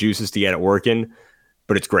of juices to get it working,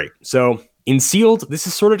 but it's great. So in sealed, this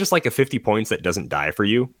is sort of just like a 50 points that doesn't die for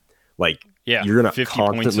you. Like, you're gonna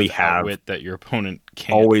constantly have outwit that your opponent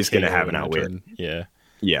can't always gonna have an outwit.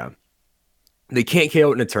 Yeah. They can't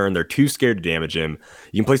KO it in a turn. They're too scared to damage him.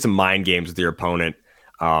 You can play some mind games with your opponent.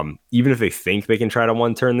 Even if they think they can try to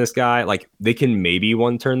one turn this guy, like they can maybe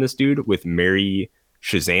one turn this dude with Mary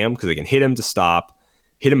Shazam because they can hit him to stop,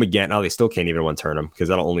 hit him again. Oh, they still can't even one turn him because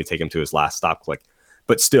that'll only take him to his last stop click.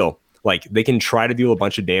 But still, like they can try to deal a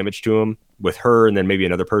bunch of damage to him with her and then maybe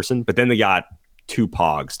another person. But then they got 2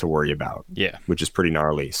 pogs to worry about. Yeah, which is pretty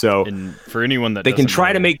gnarly. So and for anyone that they can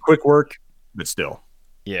try to make quick work, but still.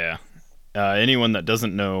 Yeah. Anyone that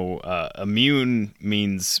doesn't know, immune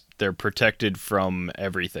means they're protected from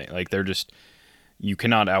everything. Like you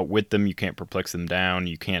cannot outwit them, you can't perplex them down,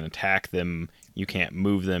 you can't attack them, you can't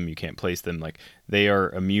move them, you can't place them. Like they are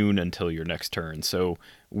immune until your next turn. So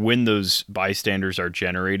when those bystanders are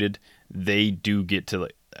generated, they do get to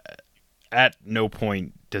at no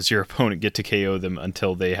point does your opponent get to KO them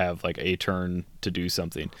until they have like a turn to do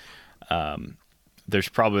something. There's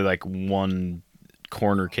probably like one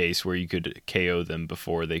corner case where you could KO them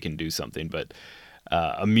before they can do something, but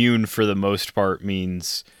immune for the most part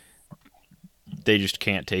means they just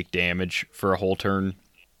can't take damage for a whole turn.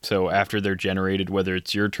 So after they're generated, whether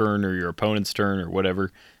it's your turn or your opponent's turn or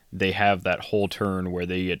whatever, they have that whole turn where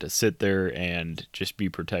they get to sit there and just be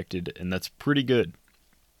protected, and that's pretty good.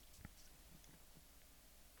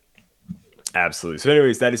 Absolutely. So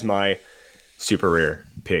anyways, that is my super rare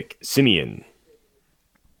pick, Simeon.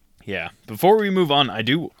 Yeah. Before we move on, I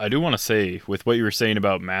do want to say, with what you were saying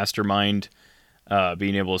about Mastermind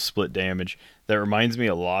being able to split damage, that reminds me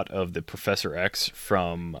a lot of the Professor X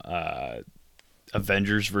from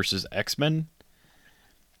Avengers versus X-Men.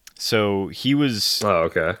 So he was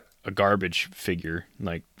a garbage figure,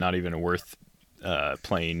 like not even worth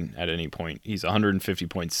playing at any point. He's 150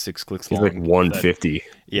 points, 6 clicks long. He's like 150.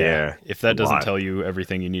 Yeah, if that doesn't tell you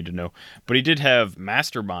everything you need to know. But he did have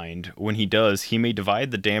Mastermind. When he does, he may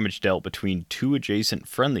divide the damage dealt between 2 adjacent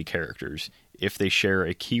friendly characters if they share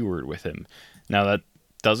a keyword with him. Now that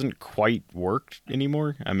doesn't quite work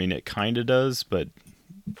anymore. I mean, it kind of does, but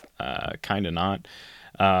kind of not.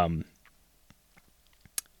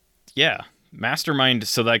 Yeah. Mastermind,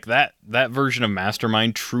 so like that version of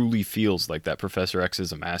Mastermind truly feels like that Professor X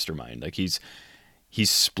is a mastermind. Like he's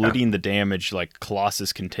splitting the damage. Like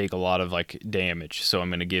Colossus can take a lot of like damage, so I'm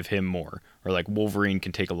going to give him more. Or like Wolverine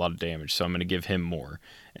can take a lot of damage, so I'm going to give him more.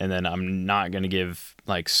 And then I'm not going to give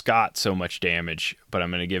like Scott so much damage, but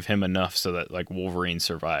I'm going to give him enough so that like Wolverine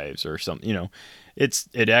survives or something. You know,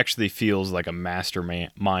 it actually feels like a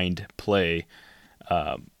mastermind play.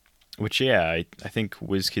 Which I think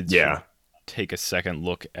WizKids. Yeah. Take a second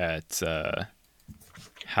look at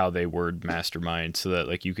how they word Mastermind so that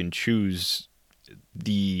like you can choose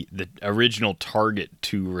the original target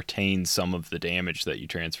to retain some of the damage that you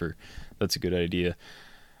transfer. That's a good idea.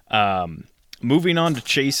 Moving on to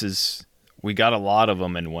chases, we got a lot of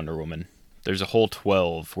them in Wonder Woman. There's a whole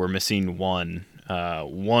 12. We're missing one.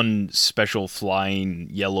 One special flying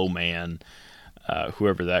yellow man,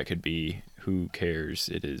 whoever that could be. Who cares?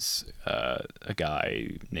 It is a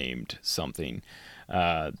guy named something.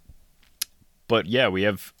 But yeah, we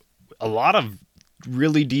have a lot of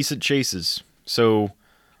really decent chases. So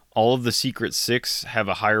all of the Secret Six have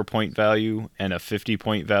a higher point value and a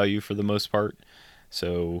 50-point value for the most part.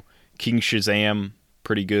 So King Shazam,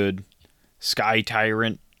 pretty good. Sky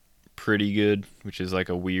Tyrant, pretty good, which is like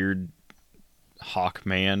a weird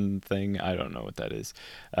Hawkman thing. I don't know what that is.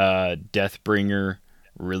 Deathbringer,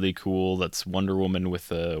 really cool. That's Wonder Woman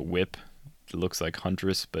with a whip. It looks like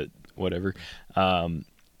Huntress, but whatever.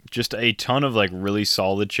 Just a ton of like really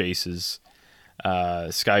solid chases.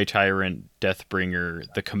 Sky Tyrant,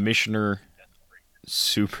 Deathbringer, the Commissioner,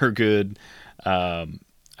 super good. I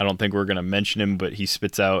don't think we're going to mention him, but he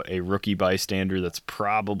spits out a rookie bystander that's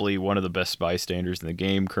probably one of the best bystanders in the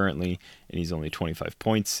game currently, and he's only 25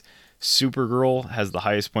 points. Supergirl has the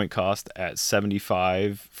highest point cost at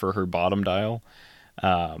 75 for her bottom dial.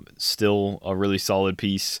 Still a really solid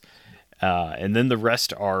piece. And then the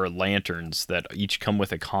rest are lanterns that each come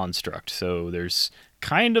with a construct. So there's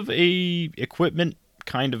kind of a equipment,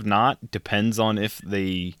 kind of not. Depends on if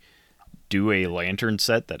they do a lantern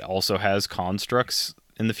set that also has constructs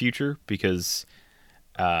in the future, because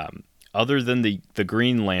other than the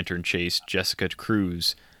Green Lantern chase, Jessica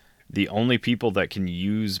Cruz, the only people that can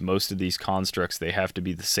use most of these constructs, they have to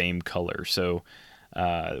be the same color. So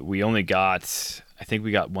we only got, I think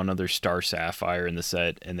we got one other Star Sapphire in the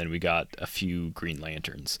set, and then we got a few Green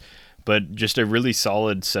Lanterns. But just a really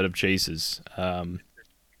solid set of chases. I'm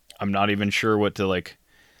not even sure what to like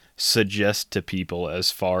suggest to people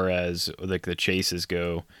as far as like the chases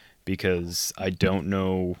go, because I don't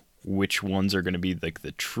know which ones are going to be like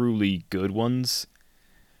the truly good ones.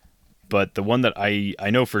 But the one that I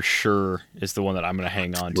know for sure is the one that I'm going to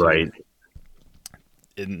hang on to. Right.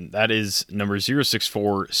 And that is number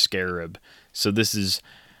 064, Scarab. So this is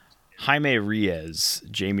Jaime Reyes,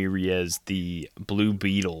 Jamie Reyes, the Blue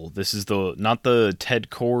Beetle. This is not the Ted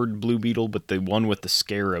Kord Blue Beetle, but the one with the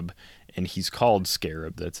Scarab. And he's called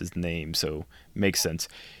Scarab. That's his name, so makes sense.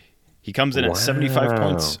 He comes in at 75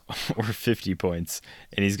 points or 50 points,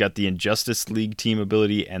 and he's got the Injustice League team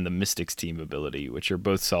ability and the Mystics team ability, which are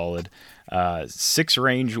both solid. 6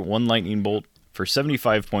 range, 1 lightning bolt. For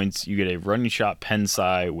 75 points, you get a running shot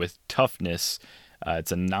Pensai with toughness.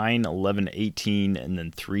 It's a 9, 11, 18, and then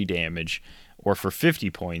 3 damage. Or for 50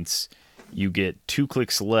 points, you get 2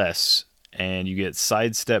 clicks less, and you get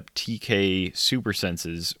sidestep TK super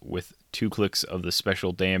senses with 2 clicks of the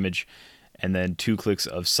special damage, and then 2 clicks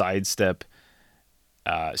of sidestep,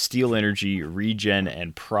 steel energy, regen,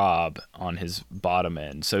 and prob on his bottom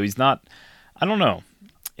end. So he's not, I don't know.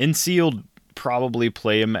 In sealed, probably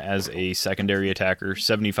play him as a secondary attacker.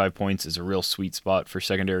 75 points is a real sweet spot for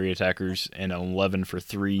secondary attackers, and an 11 for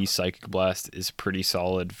 3 Psychic Blast is pretty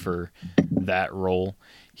solid for that role.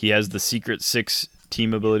 He has the Secret Six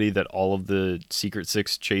team ability that all of the Secret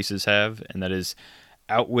Six chases have, and that is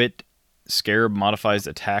Outwit. Scarab modifies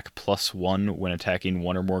attack +1 when attacking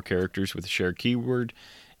 1 or more characters with a shared keyword.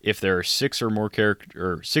 If there are 6 or more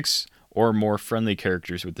friendly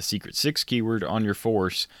characters with the Secret Six keyword on your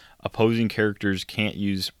force, opposing characters can't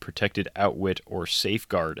use Protected Outwit or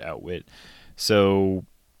Safeguard Outwit. So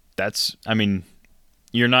that's, I mean,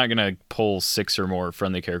 you're not going to pull 6 or more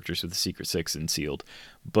friendly characters with the Secret Six in sealed,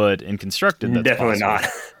 but in constructed, that's definitely possible.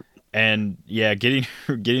 Not. And yeah, getting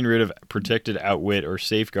rid of Protected Outwit or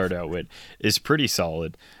Safeguard Outwit is pretty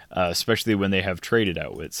solid, especially when they have traded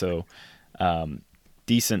Outwit. So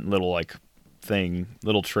decent little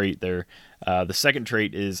little trait there. The second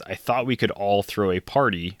trait is I thought we could all throw a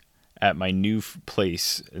party at my new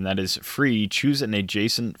place, and that is free. Choose an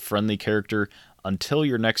adjacent friendly character until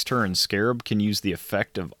your next turn. Scarab can use the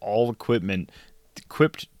effect of all equipment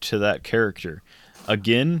equipped to that character.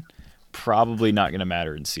 Again, probably not going to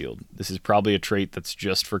matter in sealed. This is probably a trait that's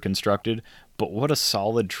just for constructed, but what a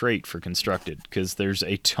solid trait for constructed, because there's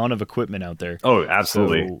a ton of equipment out there. Oh,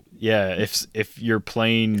 absolutely. So, yeah, if you're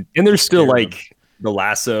playing, and there's still like the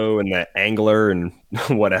lasso and the angler and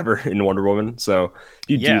whatever in Wonder Woman. So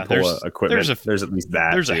you do pull equipment. There's at least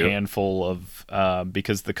that. There's a handful of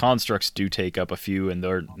because the constructs do take up a few, and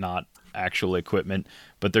they're not actual equipment.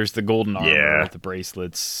 But there's the golden armor, the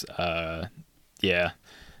bracelets.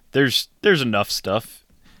 There's enough stuff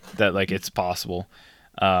that like it's possible.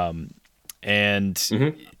 And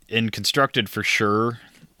in Constructed, for sure,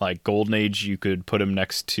 like Golden Age, you could put him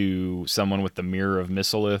next to someone with the Mirror of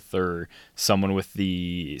Missilith or someone with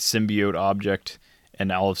the Symbiote object,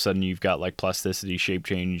 and all of a sudden you've got like plasticity, shape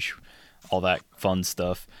change, all that fun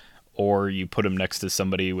stuff. Or you put him next to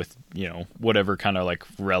somebody with, you know, whatever kind of like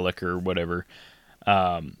relic or whatever.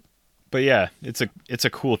 But yeah, it's a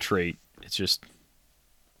cool trait. It's just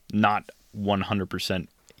not 100%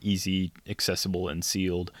 easy, accessible, and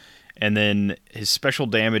sealed. And then his special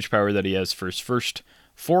damage power that he has for his first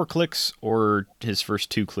 4 clicks or his first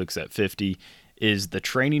 2 clicks at 50 is the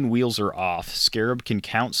training wheels are off. Scarab can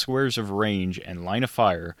count squares of range and line of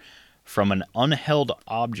fire from an unheld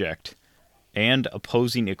object and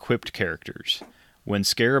opposing equipped characters. When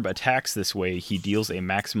Scarab attacks this way, he deals a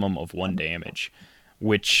maximum of 1 damage,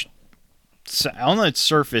 which on the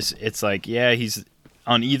surface, it's like, yeah, he's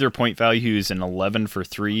on either point value, he's an 11 for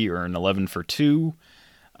 3 or an 11 for 2.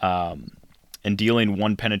 And dealing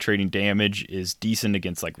 1 penetrating damage is decent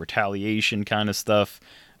against like retaliation kind of stuff.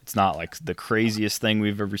 It's not like the craziest thing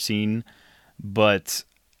we've ever seen, but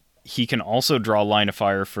he can also draw line of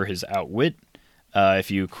fire for his outwit.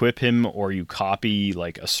 If you equip him or you copy,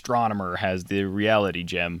 like Astronomer has the reality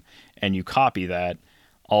gem, and you copy that,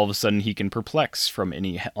 all of a sudden he can perplex from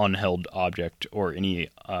any unheld object or any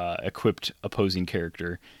equipped opposing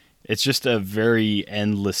character. It's just a very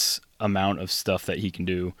endless amount of stuff that he can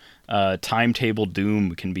do. Timetable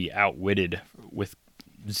Doom can be outwitted with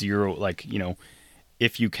 0, like, you know,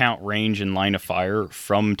 if you count range and line of fire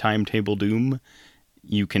from Timetable Doom,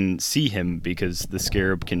 you can see him because the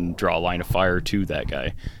Scarab can draw a line of fire to that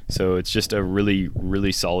guy. So it's just a really,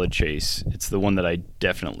 really solid chase. It's the one that I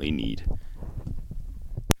definitely need.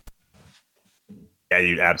 Yeah,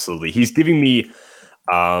 dude, absolutely. He's giving me,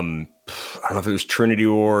 I don't know if it was Trinity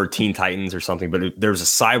or Teen Titans or something, but there was a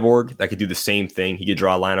cyborg that could do the same thing. He could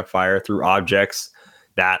draw a line of fire through objects.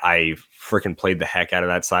 That I freaking played the heck out of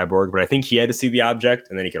that cyborg, but I think he had to see the object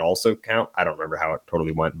and then he could also count. I don't remember how it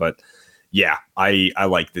totally went, but yeah, I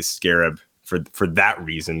like this Scarab for that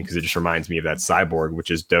reason, because it just reminds me of that cyborg,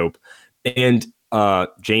 which is dope. And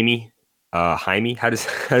Jaime, how does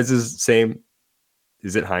his same?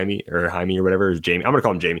 Is it Jaime or whatever? Is Jamie? I'm gonna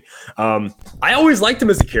call him Jamie. I always liked him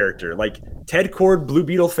as a character. Like Ted Kord, Blue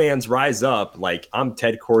Beetle fans rise up. Like I'm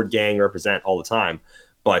Ted Kord gang represent all the time.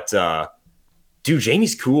 But dude,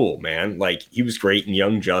 Jamie's cool, man. Like he was great in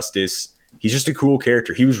Young Justice. He's just a cool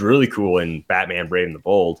character. He was really cool in Batman: Brave and the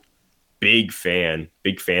Bold. Big fan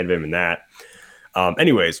of him in that.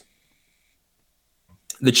 Anyways,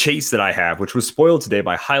 the chase that I have, which was spoiled today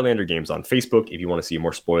by Highlander Games on Facebook. If you want to see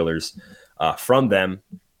more spoilers from them,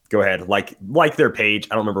 go ahead, like their page.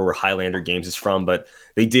 I don't remember where Highlander Games is from, but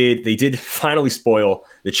they did finally spoil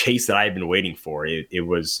the chase that I had been waiting for. It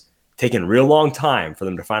was taking a real long time for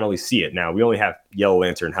them to finally see it. Now we only have Yellow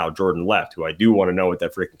Lantern Hal Jordan left, who I do want to know what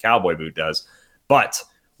that freaking cowboy boot does. But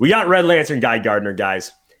we got Red Lantern Guy Gardner,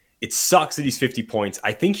 guys. It sucks that he's 50 points.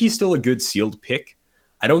 I think he's still a good sealed pick.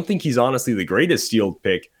 I don't think he's honestly the greatest sealed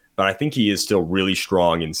pick, but I think he is still really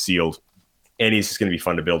strong in sealed, and he's just going to be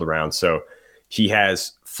fun to build around. So he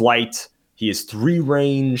has flight. He has 3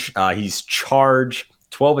 range. He's charge,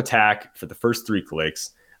 12 attack for the first 3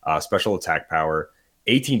 clicks, special attack power,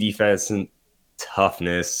 18 defense and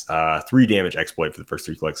toughness, 3 damage exploit for the first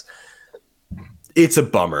 3 clicks. It's a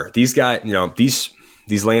bummer. These guys, you know, these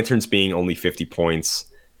lanterns being only 50 points.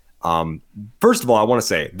 First of all, I want to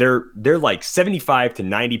say they're like 75 to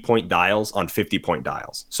 90 point dials on 50 point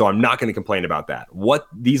dials. So I'm not going to complain about that. What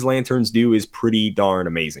these lanterns do is pretty darn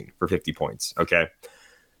amazing for 50 points. Okay.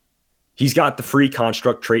 He's got the free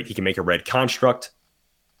construct trait. He can make a red construct.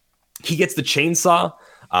 He gets the chainsaw.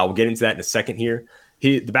 We'll get into that in a second here.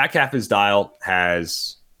 The back half of his dial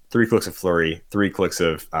has 3 clicks of flurry, 3 clicks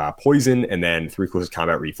of poison, and then 3 clicks of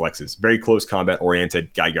combat reflexes. Very close combat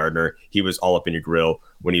oriented Guy Gardner. He was all up in your grill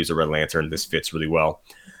when he was a Red Lantern. This fits really well.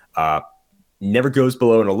 Never goes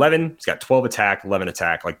below an 11. He's got 12 attack, 11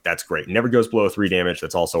 attack. Like that's great. Never goes below 3 damage.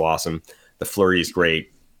 That's also awesome. The flurry is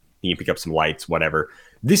great. He can pick up some lights, whatever.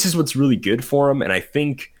 This is what's really good for him, and I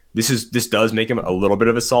think this does make him a little bit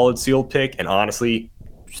of a solid sealed pick. And honestly,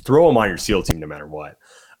 just throw him on your sealed team no matter what.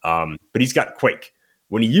 But he's got Quake.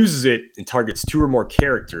 When he uses it and targets 2 or more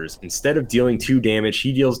characters, instead of dealing 2 damage,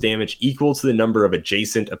 he deals damage equal to the number of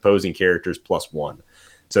adjacent opposing characters plus 1.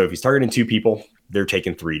 So if he's targeting 2 people, they're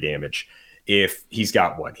taking 3 damage. If he's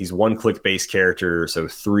got he's 1 click base character, so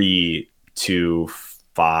 3, 2,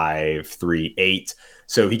 5, 3, 8.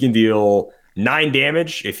 So he can deal 9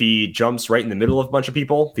 damage if he jumps right in the middle of a bunch of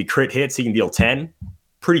people. If he crit hits, he can deal 10.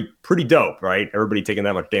 Pretty dope, right? Everybody taking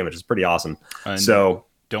that much damage is pretty awesome. So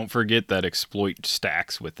don't forget that exploit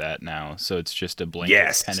stacks with that now, so it's just a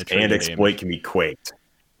blanket penetrating and exploit damage. Can be quaked,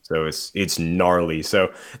 so it's gnarly.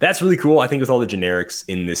 So that's really cool. I think with all the generics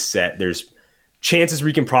in this set, there's chances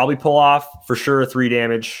we can probably pull off for sure a 3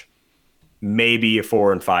 damage, maybe a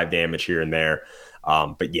 4 and 5 damage here and there.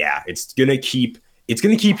 But yeah, it's gonna keep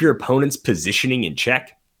your opponent's positioning in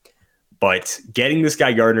check. But getting this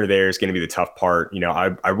guy Gardner there is going to be the tough part.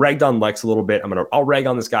 I ragged on Lex a little bit. I'll rag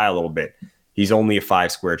on this guy a little bit. He's only a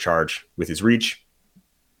 5 square charge with his reach.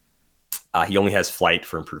 He only has flight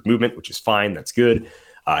for improved movement, which is fine. That's good.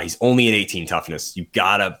 He's only an 18 toughness. You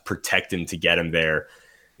gotta protect him to get him there.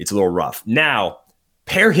 It's a little rough. Now,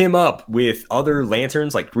 pair him up with other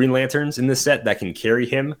lanterns, like green lanterns in this set that can carry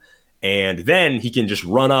him. And then he can just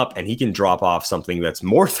run up and he can drop off something that's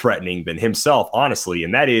more threatening than himself, honestly.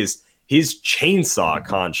 And that is his chainsaw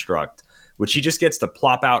construct, which he just gets to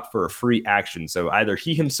plop out for a free action. So either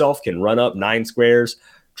he himself can run up 9 squares,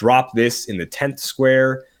 drop this in the 10th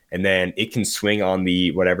square, and then it can swing on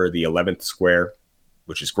the 11th square,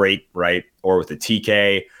 which is great, right? Or with the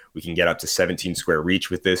TK, we can get up to 17 square reach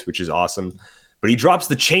with this, which is awesome. But he drops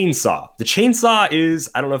the chainsaw. The chainsaw is,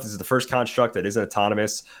 I don't know if this is the first construct that isn't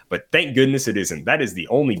autonomous, but thank goodness it isn't. That is the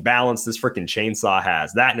only balance this freaking chainsaw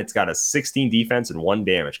has. That, and it's got a 16 defense and 1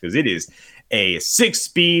 damage, because it is a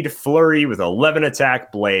 6-speed flurry with 11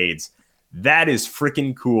 attack blades. That is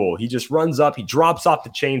freaking cool. He just runs up, he drops off the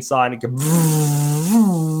chainsaw, and it goes.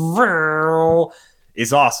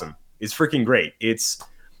 It's awesome. It's freaking great. It's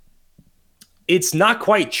not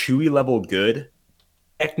quite Chewy level good.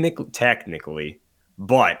 Technically,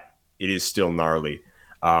 but it is still gnarly.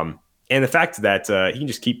 And the fact that he can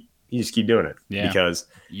just keep doing it, because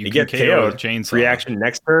you get KO'd, chainsaw reaction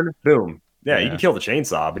next turn, boom. Yeah, you can kill the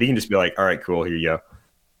chainsaw, but he can just be like, all right, cool, here you go.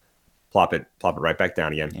 Plop it right back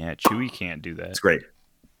down again. Yeah, Chewy can't do that. It's great.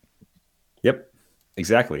 Yep,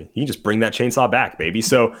 exactly. You can just bring that chainsaw back, baby.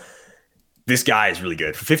 So this guy is really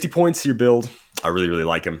good. For 50 points to your build, I really, really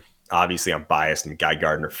like him. Obviously, I'm biased. I'm a Guy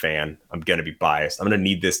Gardner fan. I'm going to be biased. I'm going to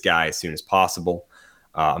need this guy as soon as possible.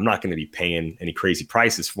 I'm not going to be paying any crazy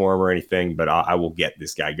prices for him or anything, but I will get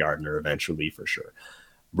this Guy Gardner eventually for sure.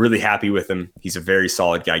 Really happy with him. He's a very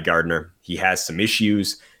solid Guy Gardner. He has some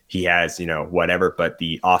issues. He has, whatever, but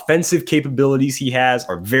the offensive capabilities he has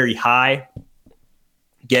are very high.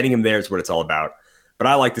 Getting him there is what it's all about. But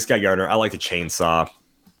I like this Guy Gardner. I like the chainsaw.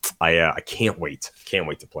 I can't wait. Can't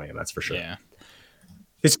wait to play him. That's for sure. Yeah.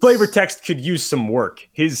 His flavor text could use some work.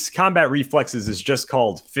 His combat reflexes is just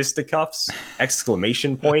called fisticuffs! ! That's a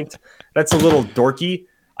little dorky.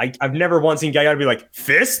 I've never once seen Guy Gardner be like,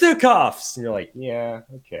 fisticuffs! And you're like, yeah,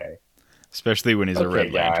 okay. Especially when he's a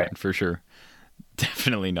Red Lantern, for sure.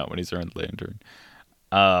 Definitely not when he's a Red Lantern.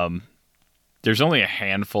 There's only a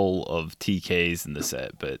handful of TKs in the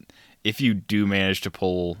set, but if you do manage to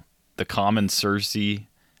pull the common Cersei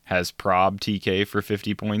has prob TK for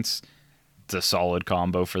 50 points, it's a solid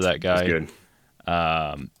combo for that guy. That's good.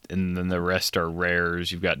 And then the rest are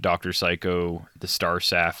rares. You've got Dr. Psycho, the Star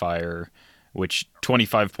Sapphire, which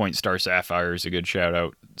 25-point Star Sapphire is a good shout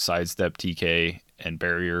out. Sidestep, TK, and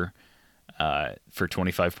Barrier for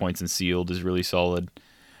 25 points, and Sealed is really solid.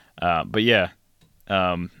 But yeah,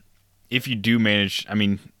 if you do manage,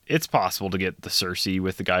 it's possible to get the Cersei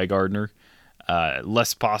with the Guy Gardner.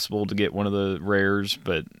 Less possible to get one of the rares,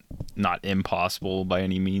 but not impossible by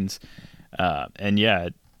any means. And yeah,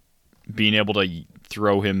 being able to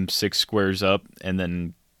throw him 6 squares up and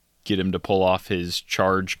then get him to pull off his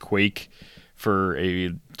charge quake for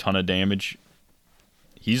a ton of damage.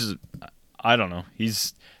 He's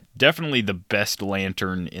definitely the best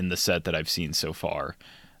lantern in the set that I've seen so far.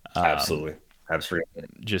 Absolutely.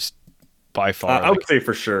 Just by far. I would say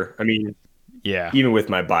for sure. Yeah. Even with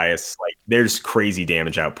my bias, there's crazy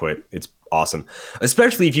damage output. It's awesome.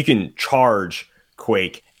 Especially if you can charge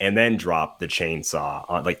quake and then drop the chainsaw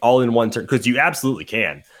on all in one turn, because you absolutely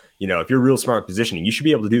can. If you're real smart positioning, you should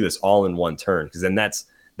be able to do this all in one turn, because then that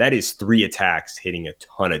is 3 attacks hitting a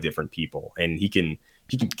ton of different people, and he can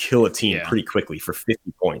kill a team pretty quickly for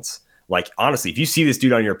 50 points. Honestly, if you see this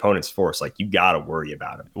dude on your opponent's force, you gotta worry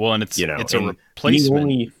about him. Well, and it's a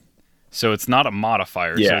replacement, so it's not a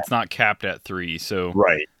modifier, so it's not capped at 3. So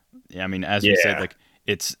right, as we said,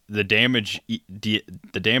 it's the damage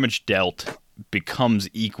dealt becomes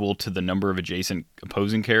equal to the number of adjacent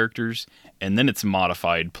opposing characters, and then it's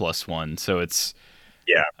modified +1. So it's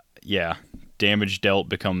damage dealt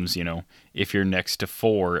becomes, if you're next to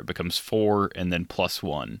 4, it becomes 4 and then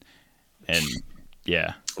 +1. And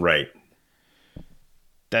right,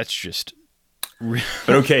 that's just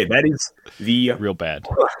but okay, that is the real bad.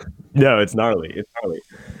 No, it's gnarly.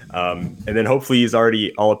 And then hopefully he's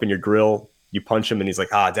already all up in your grill. you punch him and he's like,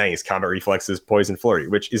 dang, his combat reflexes poison flurry,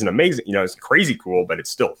 which isn't amazing. It's crazy cool, but it's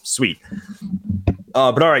still sweet.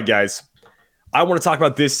 But all right, guys, I want to talk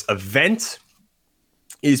about this event.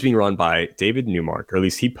 It is being run by David Newmark, or at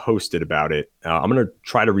least he posted about it. I'm going to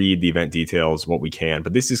try to read the event details, what we can,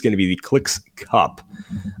 but this is going to be the Clicks Cup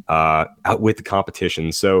out with the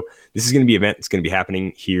competition. So this is going to be an event that's going to be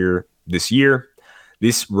happening here this year.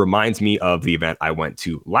 This reminds me of the event I went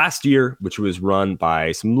to last year, which was run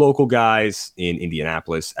by some local guys in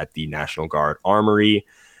Indianapolis at the National Guard Armory.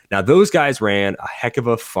 Now, those guys ran a heck of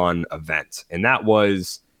a fun event, and that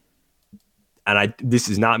was, and this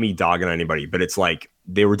is not me dogging on anybody, but it's like,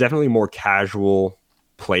 they were definitely more casual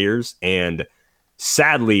players, and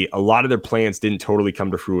sadly, a lot of their plans didn't totally come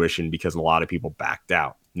to fruition because a lot of people backed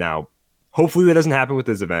out. Now, hopefully that doesn't happen with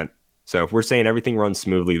this event. So if we're saying everything runs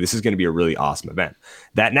smoothly, this is going to be a really awesome event.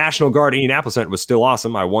 That National Guard Indianapolis event was still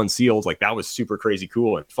awesome. I won seals. Like, that was super crazy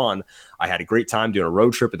cool and fun. I had a great time doing a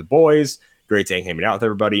road trip with the boys. Great day hanging out with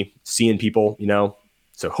everybody, seeing people,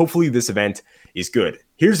 So hopefully this event is good.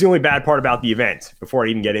 Here's the only bad part about the event before I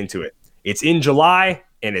even get into it. It's in July,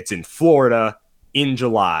 and it's in Florida in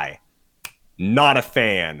July. Not a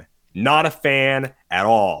fan. Not a fan at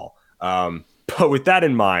all. But with that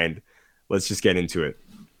in mind, let's just get into it.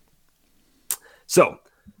 So,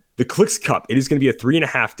 the Clicks Cup, it is going to be a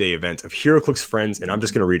 3.5-day event of HeroClix friends, and I'm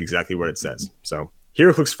just going to read exactly what it says. So,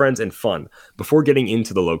 HeroClix friends and fun. Before getting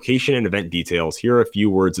into the location and event details, here are a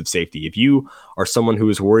few words of safety. If you are someone who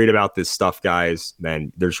is worried about this stuff, guys,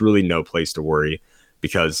 then there's really no place to worry,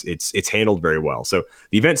 because it's handled very well. So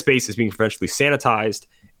the event space is being professionally sanitized,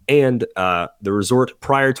 and the resort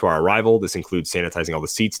prior to our arrival, this includes sanitizing all the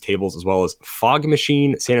seats, tables, as well as fog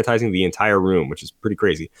machine sanitizing the entire room, which is pretty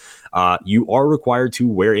crazy. You are required to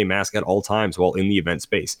wear a mask at all times while in the event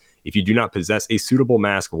space. If you do not possess a suitable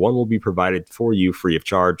mask, one will be provided for you free of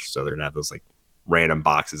charge. So they're going to have those like random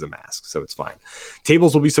boxes of masks, so it's fine.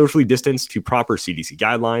 Tables will be socially distanced to proper CDC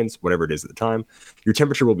guidelines, whatever it is at the time. Your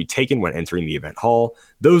temperature will be taken when entering the event hall.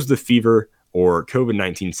 Those with fever or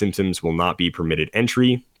COVID-19 symptoms will not be permitted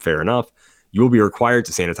entry. Fair enough. You will be required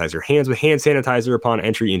to sanitize your hands with hand sanitizer upon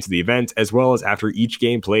entry into the event, as well as after each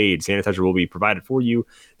game played. Sanitizer will be provided for you.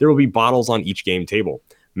 There will be bottles on each game table.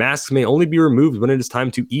 Masks may only be removed when it is time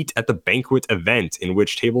to eat at the banquet event, in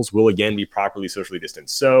which tables will again be properly socially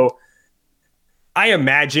distanced. So I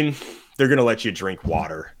imagine they're going to let you drink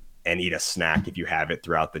water and eat a snack if you have it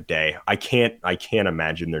throughout the day. I can't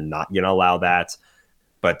imagine they're not going to allow that,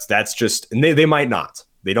 but that's just, and they might not.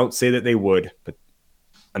 They don't say that they would, but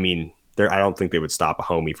I mean, I don't think they would stop a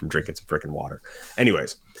homie from drinking some freaking water.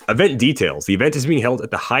 Anyways, event details. The event is being held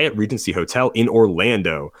at the Hyatt Regency Hotel in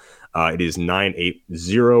Orlando. It is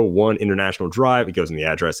 9801 International Drive. It goes in the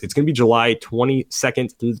address. It's going to be July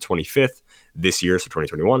 22nd through the 25th. This year, so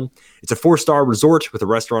 2021. It's a 4-star resort with a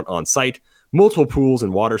restaurant on site, multiple pools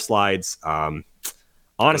and water slides.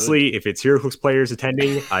 Honestly, if it's HeroClix players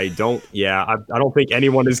attending, I don't think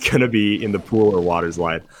anyone is going to be in the pool or water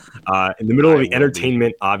slide. In the middle of the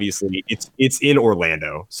entertainment, obviously, it's in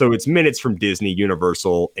Orlando, so it's minutes from Disney,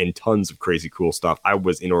 Universal, and tons of crazy cool stuff. I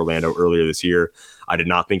was in Orlando earlier this year. I did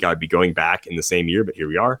not think I'd be going back in the same year, but here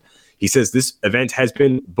we are. He says this event has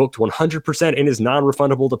been booked 100% and his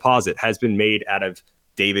non-refundable deposit has been made out of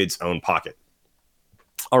David's own pocket.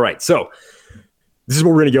 All right, so this is what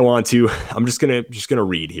we're going to go on to. I'm just going to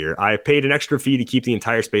read here. I paid an extra fee to keep the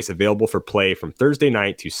entire space available for play from Thursday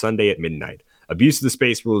night to Sunday at midnight. Abuse of the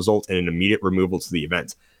space will result in an immediate removal to the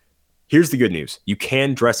event. Here's the good news. You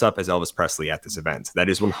can dress up as Elvis Presley at this event. That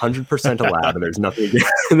is 100% allowed, and there's nothing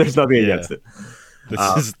against it. This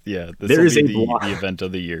is the event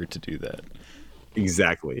of the year to do that.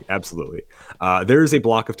 Exactly. Absolutely. There is a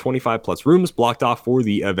block of 25 plus rooms blocked off for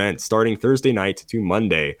the event starting Thursday night to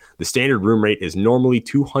Monday. The standard room rate is normally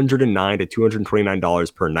 $209 to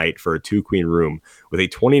 $229 per night for a 2-queen room, with a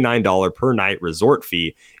 $29 per night resort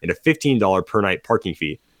fee and a $15 per night parking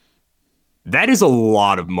fee. That is a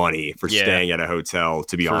lot of money for staying at a hotel,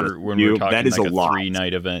 to be honest with you. That is like a lot.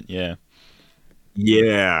 3-night event, yeah.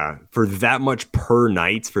 Yeah, for that much per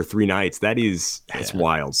night for 3 nights, that's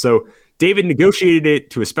wild. So David negotiated it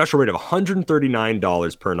to a special rate of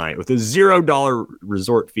 $139 per night with a $0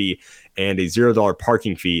 resort fee and a $0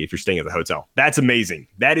 parking fee if you're staying at the hotel. That's amazing.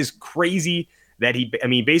 That is crazy that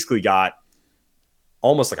he basically got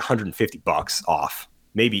almost like $150 off.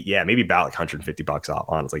 Maybe about like $150 off,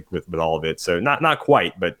 honestly, with all of it. So not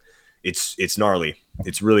quite, but it's gnarly.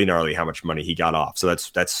 It's really gnarly how much money he got off. So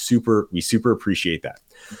that's super. We super appreciate that.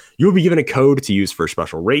 You will be given a code to use for a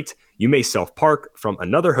special rate. You may self-park from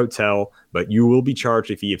another hotel, but you will be charged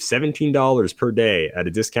a fee of $17 per day at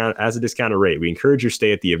a discounted rate. We encourage your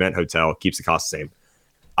stay at the event hotel. Keeps the cost the same.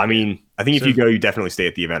 I mean, I think if you go, you definitely stay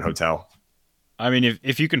at the event hotel. I mean,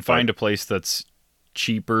 if you can find a place that's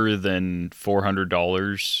cheaper than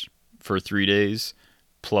 $400 for 3 days,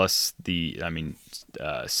 plus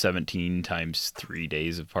 17 times 3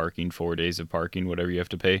 days of parking, 4 days of parking, whatever you have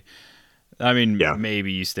to pay. I mean,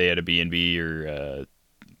 maybe you stay at a B&B or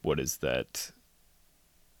what is that?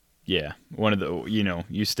 Yeah, one of the,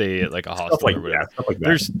 you stay at like a hostel or whatever. Like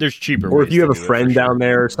there's cheaper ways. Or if you have a friend down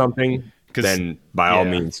there or something, then by all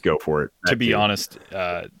means go for it. To be honest,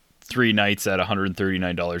 3 nights at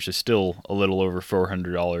 $139 is still a little over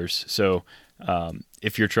 $400. So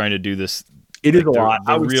if you're trying to do this, it is a lot.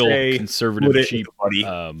 The real conservative, cheap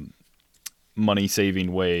money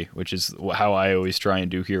saving way, which is how I always try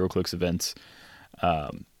and do HeroClix events.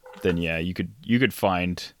 Then you could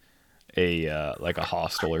find a like a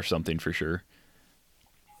hostel or something for sure.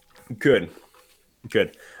 Good.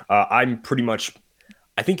 I'm pretty much.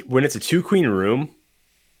 I think when it's a 2-queen room,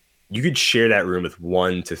 you could share that room with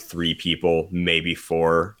 1 to 3 people, maybe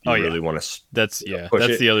 4. You really want to. That's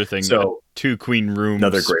the other thing. So 2-queen room,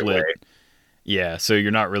 another split. Great way. Yeah, so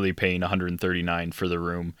you're not really paying $139 for the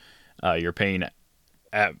room. You're paying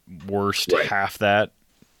at worst half that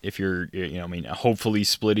if you're, hopefully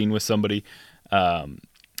splitting with somebody. And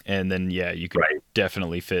then you could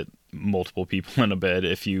definitely fit multiple people in a bed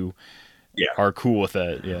if you are cool with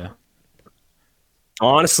that. Yeah.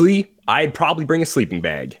 Honestly, I'd probably bring a sleeping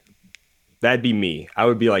bag. That'd be me. I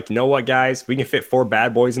would be like, you know what, guys? We can fit 4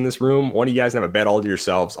 bad boys in this room. One of you guys have a bed all to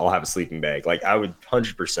yourselves. I'll have a sleeping bag. Like, I would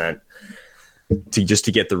 100%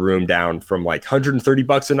 to get the room down from like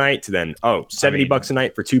 $130 a night to then $70 a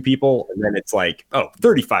night for 2 people, and then it's like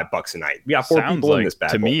 $35 a night. We got 4 people in this bad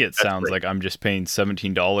boy. To me, it sounds like I'm just paying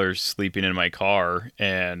 $17 sleeping in my car,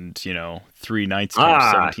 and 3 nights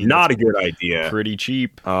times 17. Not a good idea. Pretty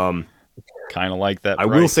cheap. Kind of like that. I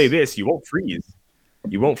will say this: you won't freeze.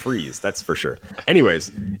 You won't freeze, that's for sure.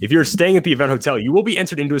 Anyways, if you're staying at the event hotel, you will be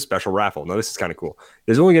entered into a special raffle. Now, this is kind of cool.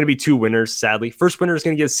 There's only going to be 2 winners, sadly. First winner is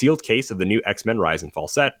going to get a sealed case of the new X-Men Rise and Fall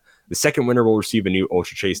set. The second winner will receive a new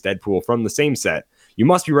Ultra Chase Deadpool from the same set. You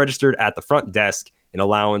must be registered at the front desk, an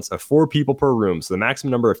allowance of 4 people per room. So the maximum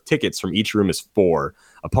number of tickets from each room is 4.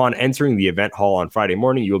 Upon entering the event hall on Friday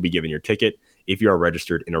morning, you will be given your ticket if you are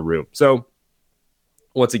registered in a room. So,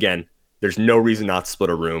 once again, there's no reason not to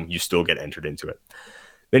split a room. You still get entered into it.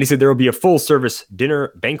 Then he said there will be a full-service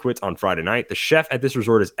dinner banquet on Friday night. The chef at this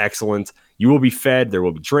resort is excellent. You will be fed. There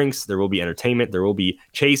will be drinks. There will be entertainment. There will be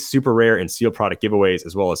Chase, Super Rare, and Seal product giveaways,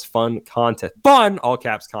 as well as fun, all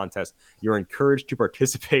caps contest. You're encouraged to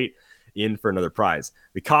participate in for another prize.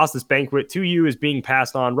 The cost of this banquet to you is being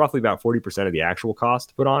passed on roughly about 40% of the actual cost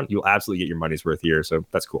to put on. You'll absolutely get your money's worth here, so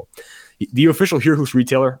that's cool. The official HeroClix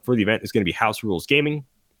retailer for the event is going to be House Rules Gaming.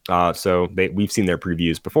 We've seen their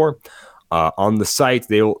previews before. On the site,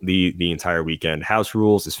 the entire weekend. House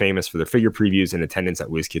Rules is famous for their figure previews and attendance at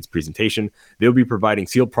WizKids presentation. They'll be providing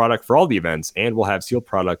sealed product for all the events, and will have sealed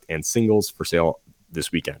product and singles for sale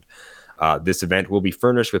this weekend. This event will be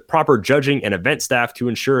furnished with proper judging and event staff to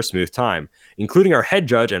ensure a smooth time, including our head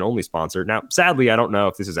judge and only sponsor. Now, sadly, I don't know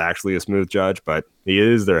if this is actually a smooth judge, but he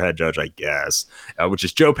is their head judge, I guess, which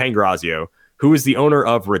is Joe Pangrazio, who is the owner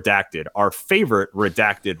of Redacted, our favorite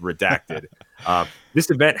Redacted.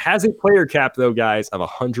 This event has a player cap, though, guys, of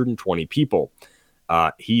 120 people.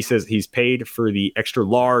 He says he's paid for the extra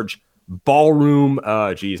large ballroom. Now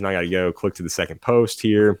I got to go click to the second post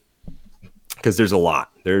here because there's a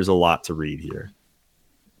lot. There's a lot to read here.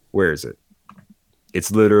 Where is it?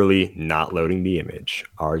 It's literally not loading the image.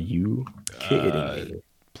 Are you kidding me?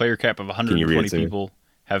 Player cap of 120 people.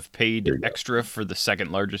 Have paid extra for the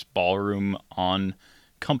second largest ballroom on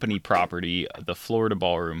company property, the Florida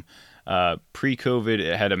Ballroom. Pre-COVID,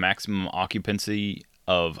 it had a maximum occupancy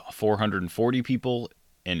of 440 people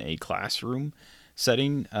in a classroom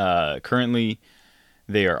setting. Currently,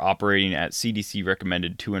 they are operating at CDC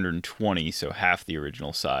recommended 220, so half the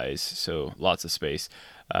original size, so lots of space.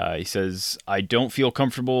 He says, I don't feel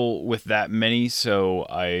comfortable with that many, so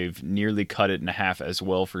I've nearly cut it in half as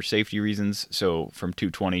well for safety reasons, so from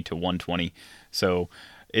 220 to 120. So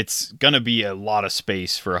it's going to be a lot of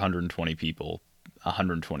space for 120 people,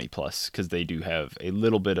 120 plus, because they do have a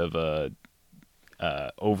little bit of a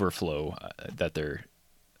overflow that they're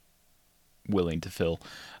willing to fill.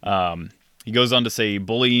 He goes on to say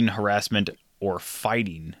bullying, harassment, or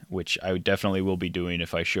fighting, which I definitely will be doing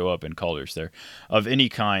if I show up in Calder's there, of any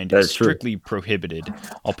kind is strictly prohibited.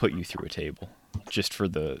 I'll put you through a table. Just for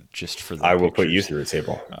the I will put you through a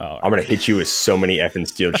table. I'm going to hit you with so many effing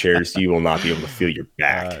steel chairs you will not be able to feel your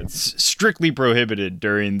back. It's strictly prohibited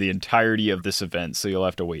during the entirety of this event, so you'll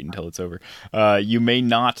have to wait until it's over. You may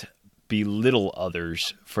not belittle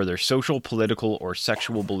others for their social, political, or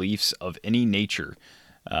sexual beliefs of any nature.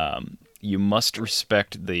 You must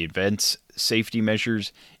respect the event's safety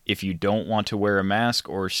measures. If you don't want to wear a mask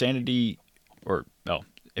or sanitize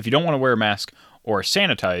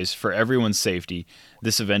for everyone's safety,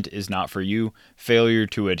 this event is not for you. Failure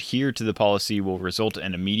to adhere to the policy will result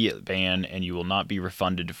in immediate ban, and you will not be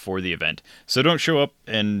refunded for the event. So don't show up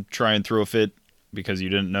and try and throw a fit because you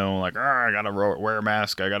didn't know, like, I gotta wear a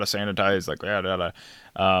mask, I gotta sanitize, like,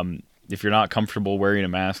 if you're not comfortable wearing a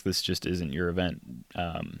mask, this just isn't your event.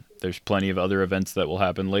 There's plenty of other events that will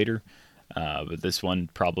happen later, but this one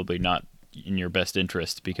probably not in your best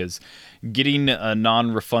interest, because getting a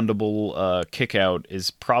non-refundable kick out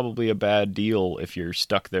is probably a bad deal if you're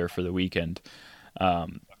stuck there for the weekend.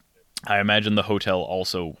 I imagine the hotel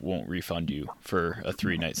also won't refund you for a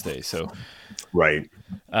 3-night stay. So, right.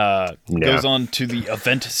 Goes on to the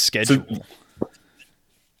event schedule. So,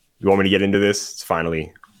 you want me to get into this? It's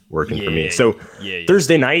finally working for me. So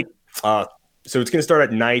Thursday night, so it's going to start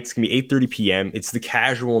at night. It's going to be 8:30 p.m. It's the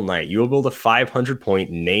casual night. You will build a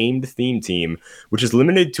 500-point named theme team, which is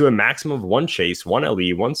limited to a maximum of 1 chase, 1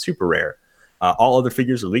 LE, 1 super rare. All other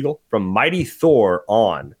figures are legal. From Mighty Thor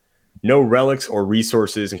on, no relics or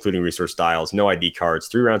resources, including resource styles, no ID cards,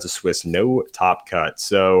 3 rounds of Swiss, no top cut.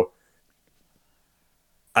 So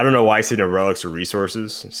I don't know why I say no relics or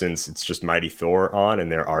resources, since it's just Mighty Thor on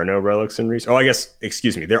and there are no relics and resources. Oh, I guess,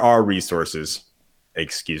 excuse me, there are resources.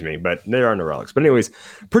 But there are no relics. But anyways,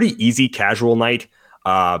 pretty easy casual night.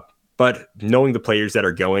 But knowing the players that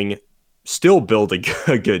are going, still build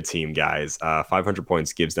a good team, guys. 500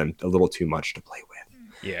 points gives them a little too much to play with.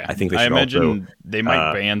 Yeah, I think I imagine they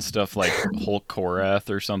might ban stuff like Hulk Korath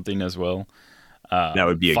or something as well. That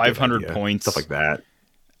would be a 500 points, stuff like that.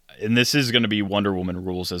 And this is going to be Wonder Woman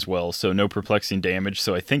rules as well, so no perplexing damage.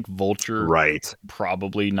 So I think Vulture,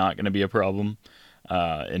 probably not going to be a problem.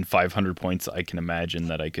 In 500 points, I can imagine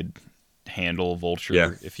that I could handle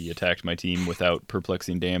Vulture if he attacked my team without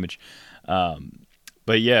perplexing damage.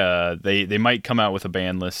 But yeah, they might come out with a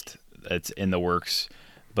ban list that's in the works.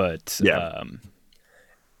 But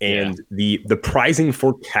the prizing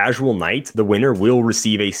for casual night, the winner will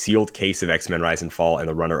receive a sealed case of X-Men Rise and Fall, and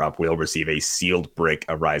the runner-up will receive a sealed brick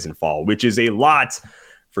of Rise and Fall, which is a lot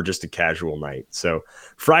for just a casual night. So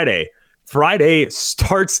Friday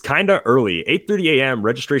starts kind of early. 8:30 a.m.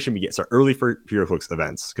 registration begins. So early for HeroClix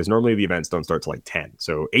events, because normally the events don't start till like 10.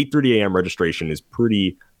 So 8:30 a.m. registration is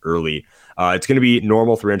pretty early. It's going to be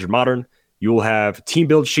normal 300 modern. You will have team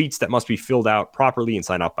build sheets that must be filled out properly and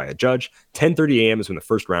signed off by a judge. 10:30 a.m. is when the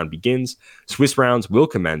first round begins. Swiss rounds will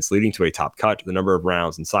commence, leading to a top cut. The number of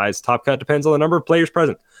rounds and size top cut depends on the number of players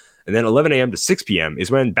present. And then 11 a.m. to 6 p.m. is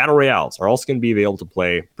when battle royales are also going to be available to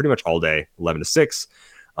play pretty much all day, 11 to 6.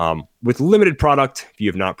 With limited product if you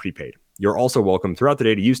have not prepaid. You're also welcome throughout the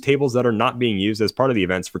day to use tables that are not being used as part of the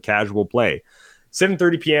events for casual play.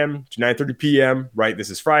 7:30 p.m. to 9:30 p.m. Right, this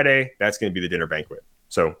is Friday. That's going to be the dinner banquet.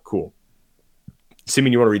 So cool.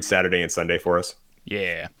 Assuming you want to read Saturday and Sunday for us.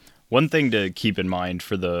 Yeah. One thing to keep in mind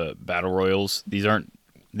for the battle royals, these aren't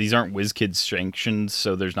WizKids sanctioned,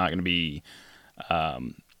 so there's not going to be,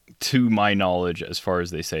 to my knowledge, as far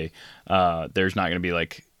as they say, there's not going to be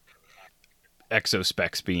like exo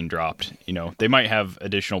specs being dropped. You know, they might have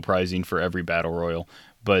additional prizing for every battle royal,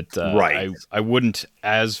 but I wouldn't,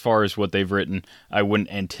 as far as what they've written, I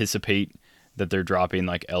wouldn't anticipate that they're dropping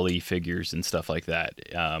like LE figures and stuff like that.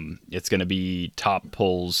 It's going to be top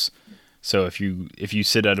pulls. So if you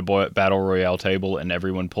sit at a battle royale table and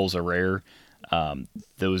everyone pulls a rare,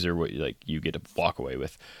 those are what you get to walk away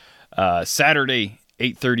with. Saturday,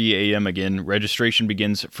 8:30 a.m. again. Registration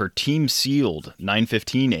begins for Team Sealed.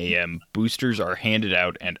 9:15 a.m. Boosters are handed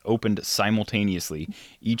out and opened simultaneously.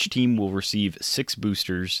 Each team will receive 6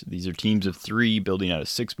 boosters. These are teams of 3 building out of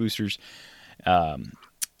 6 boosters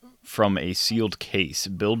from a sealed case.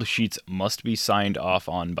 Build sheets must be signed off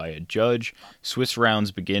on by a judge. Swiss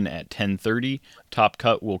rounds begin at 10:30. Top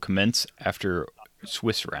cut will commence after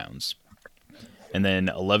Swiss rounds. And then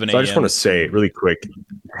 11 a.m. So I just want to say really quick,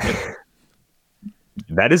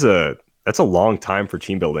 that's a long time for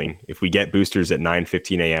team building. If we get boosters at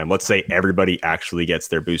 9:15 a.m., let's say everybody actually gets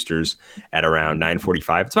their boosters at around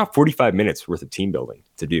 9:45. It's about 45 minutes worth of team building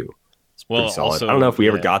to do. It's pretty solid. Also, I don't know if we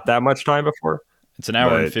ever got that much time before. It's an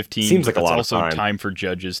hour and 15. Seems like a lot of time. Also time for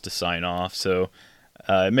judges to sign off. So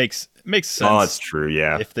it makes sense. Oh, that's true.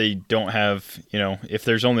 Yeah. If they don't have, if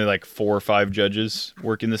there's only like 4 or 5 judges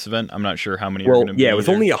working this event, I'm not sure how many are going to be. Yeah, with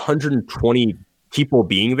only 120 people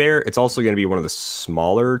being there, it's also going to be one of the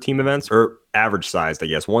smaller team events, or average sized, I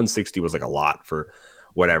guess. 160 was like a lot for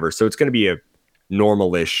whatever. So it's going to be a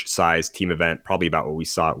normal-ish size team event, probably about what we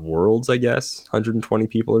saw at Worlds, I guess. 120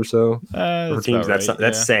 people or so for teams.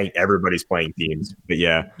 That's saying everybody's playing teams, but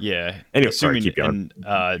yeah. Anyway, sorry, keep going.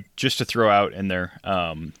 And just to throw out in there,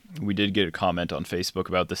 we did get a comment on Facebook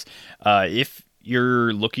about this. If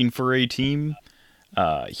you're looking for a team,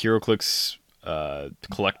 HeroClix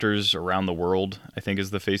collectors around the world, I think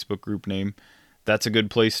is the Facebook group name. That's a good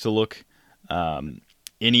place to look.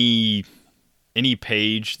 Any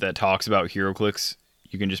page that talks about HeroClix,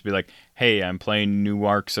 you can just be like, hey, I'm playing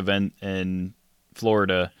Newark's event in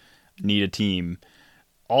Florida, need a team.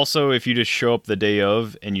 Also, if you just show up the day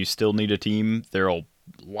of and you still need a team, there'll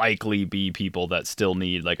likely be people that still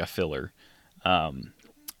need like a filler.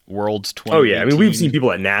 Worlds 2018. Oh yeah, I mean, we've seen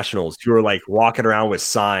people at Nationals who are like walking around with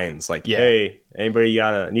signs like, hey, anybody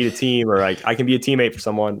need a team, or like, I can be a teammate for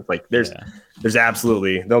someone. Like there's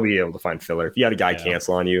absolutely, they'll be able to find filler. If you had a guy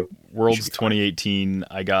cancel on you. Worlds 2018,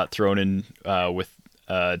 I got thrown in with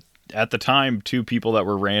at the time 2 people that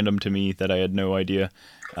were random to me that I had no idea,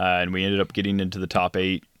 and we ended up getting into the top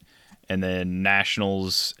 8. And then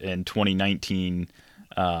Nationals in 2019,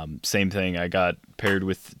 same thing. I got paired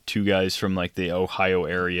with 2 guys from like the Ohio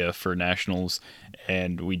area for Nationals,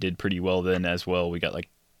 and we did pretty well then as well. We got like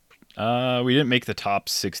we didn't make the top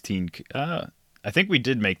 16. I think we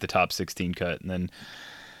did make the top 16 cut, and then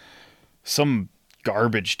some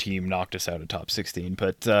garbage team knocked us out of top 16.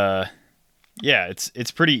 But yeah,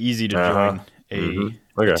 it's pretty easy to join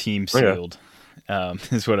a team sealed.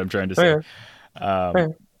 Is what I'm trying to say.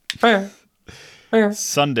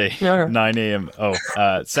 Sunday, 9 a.m.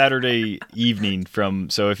 Saturday evening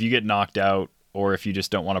so if you get knocked out, or if you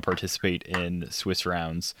just don't want to participate in Swiss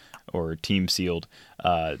rounds or team sealed,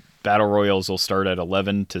 battle royals will start at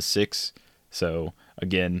 11 to 6. So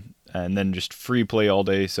again, and then just free play all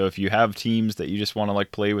day. So if you have teams that you just want to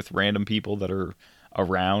like play with random people that are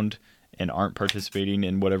around and aren't participating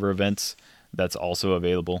in whatever events, that's also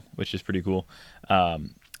available, which is pretty cool.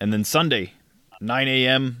 And then Sunday, 9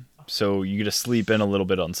 a.m., so you get to sleep in a little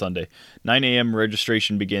bit on Sunday. 9 a.m.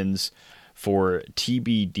 registration begins for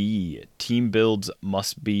TBD. Team builds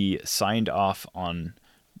must be signed off on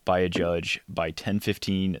by a judge by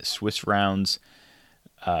 10:15. Swiss rounds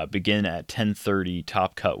begin at 10:30.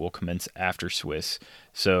 Top cut will commence after Swiss.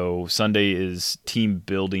 So Sunday is team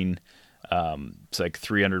building. It's like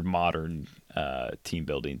 300 modern team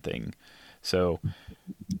building thing. So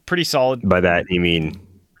pretty solid. By that you mean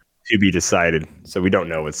to be decided. So we don't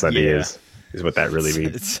know what Sunday is what that really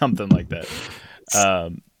means. It's something like that.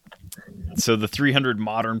 So the 300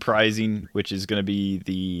 modern prizing, which is going to be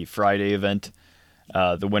the Friday event,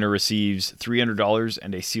 the winner receives $300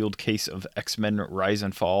 and a sealed case of X-Men Rise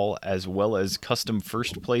and Fall, as well as custom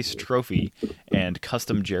first place trophy and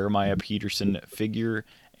custom Jeremiah Peterson figure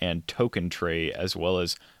and token tray, as well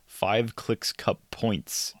as 5 Clicks Cup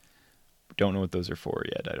points. Don't know what those are for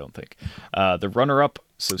yet, I don't think. The runner-up,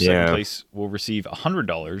 so second place, will receive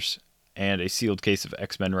 $100 and a sealed case of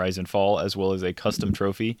X-Men Rise and Fall, as well as a custom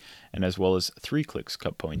trophy, and as well as 3 Clicks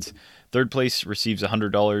Cup points. Third place receives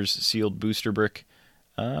 $100 sealed booster brick.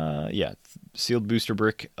 Sealed booster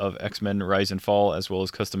brick of X-Men Rise and Fall, as well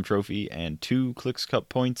as custom trophy, and 2 Clicks Cup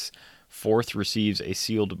points. Fourth receives a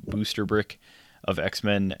sealed booster brick of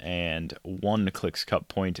X-Men and 1 Clicks Cup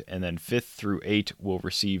point, and then 5th through 8 will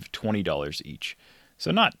receive $20 each.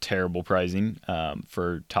 So not terrible prizing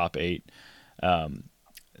for top 8.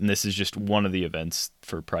 And this is just one of the events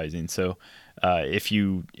for prizing. So if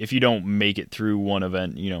you don't make it through one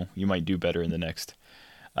event, you might do better in the next.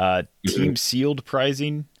 Team sealed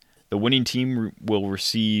prizing, the winning team will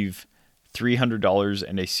receive $300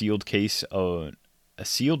 and a sealed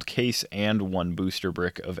case and 1 booster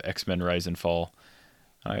brick of X-Men Rise and Fall.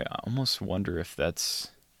 I almost wonder if that's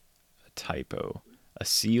a typo. A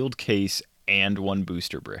sealed case and 1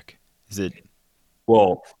 booster brick. Is it?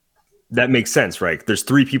 Well, that makes sense, right? There's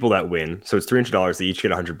 3 people that win, so it's $300. They each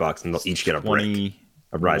get $100, and they'll each get a brick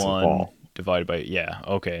of Rise and Fall divided by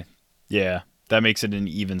okay, that makes it an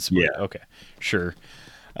even split. Yeah. Okay, sure.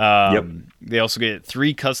 They also get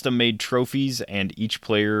 3 custom-made trophies, and each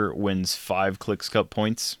player wins 5 Clicks Cup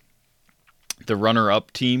points. The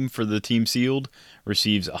runner-up team for the team sealed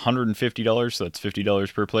receives $150, so that's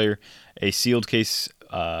 $50 per player, a sealed case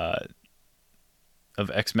of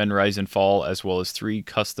X-Men Rise and Fall, as well as 3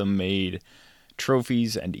 custom-made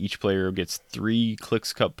trophies, and each player gets 3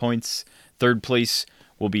 Clicks Cup points. Third place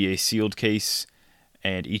will be a sealed case,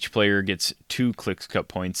 and each player gets 2 Clicks Cup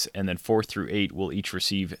points. And then 4 through 8 will each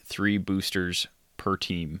receive 3 boosters per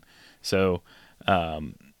team. So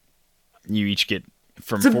you each get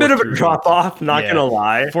from. It's a bit of a drop off, not gonna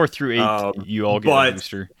lie. 4 through 8, you all get a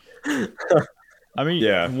booster. I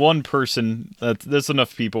mean, one person, that's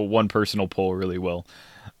enough people, one person will pull really well.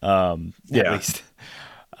 At least.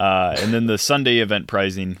 And then the Sunday event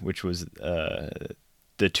pricing, which was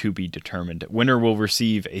the to be determined. Winner will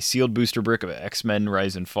receive a sealed booster brick of X-Men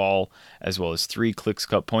Rise and Fall, as well as 3 Clicks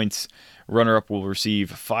Cup points. Runner-up will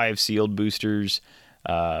receive 5 sealed boosters,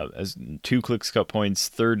 as 2 Clicks Cup points.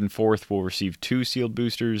 Third and fourth will receive 2 sealed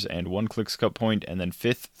boosters and 1 Clicks Cup point. And then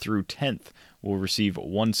 5th through 10th will receive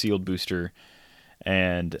 1 sealed booster.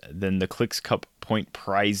 And then the Clicks Cup point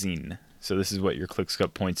pricing. So this is what your Clicks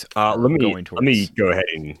Cup points are going towards. Let me go ahead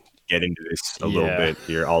and get into this a little bit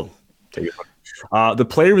here. I'll take it. The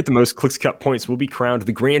player with the most Clicks Cup points will be crowned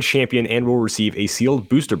the grand champion and will receive a sealed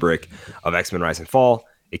booster brick of X-Men Rise and Fall,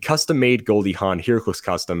 a custom-made Goldie Hawn HeroClix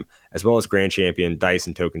custom, as well as grand champion dice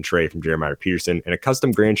and token tray from Jeremiah Peterson, and a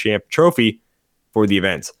custom grand champ trophy for the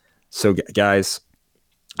event. So, guys,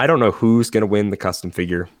 I don't know who's going to win the custom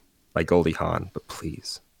figure like Goldie Hawn, but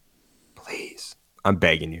please, I'm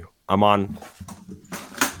begging you. I'm on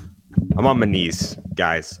my knees,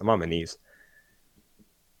 guys. I'm on my knees.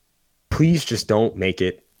 Please just don't make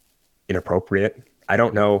it inappropriate. I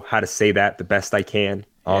don't know how to say that the best I can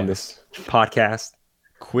on this podcast.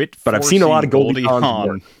 But I've seen a lot of Goldie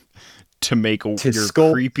Hawn to make your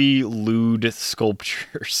creepy, lewd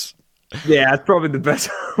sculptures. Yeah, that's probably the best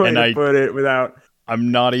way to put it without...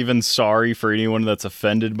 I'm not even sorry for anyone that's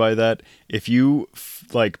offended by that. If you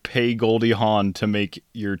pay Goldie Hawn to make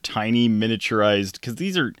your tiny miniaturized, because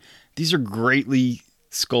these are greatly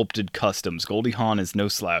sculpted customs. Goldie Hawn is no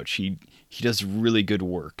slouch. He does really good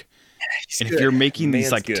work. And if you're making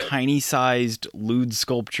these tiny sized lewd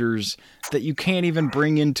sculptures that you can't even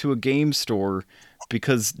bring into a game store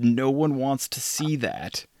because no one wants to see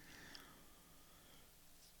that,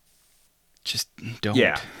 just don't.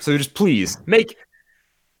 Yeah. So just please let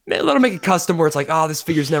them make a custom where it's like, oh, this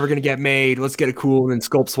figure's never going to get made. Let's get it cool. And then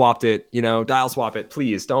sculpt swapped it, dial swap it.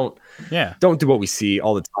 Please don't do what we see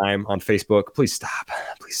all the time on Facebook. Please stop.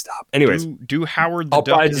 Anyways, do Howard the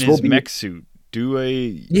Duck in his mech suit.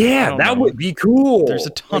 That would be cool. There's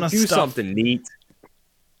a ton of do stuff. Do something neat.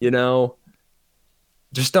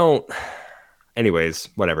 Just don't. Anyways,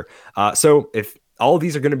 whatever. So if all of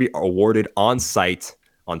these are going to be awarded on site,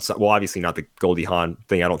 well, obviously not the Goldie Hawn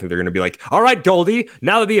thing. I don't think they're going to be like, all right, Goldie,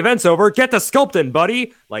 now that the event's over, get the sculpting,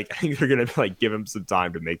 buddy. I think they're going to give him some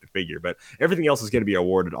time to make the figure, but everything else is going to be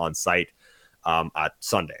awarded on site at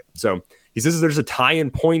Sunday. So he says there's a tie in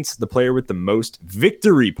points. The player with the most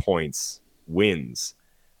victory points wins.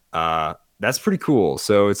 That's pretty cool.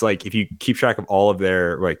 So it's if you keep track of all of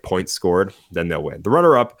their points scored, then they'll win. The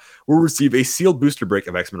runner-up will receive a sealed booster brick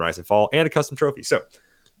of X-Men Rise and Fall and a custom trophy. So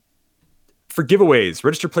for giveaways,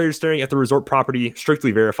 registered players staying at the resort property,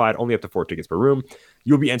 strictly verified, only up to 4 tickets per room.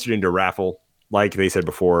 You'll be entered into a raffle. Like they said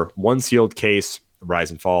before, 1 sealed case,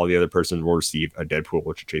 Rise and Fall. The other person will receive a Deadpool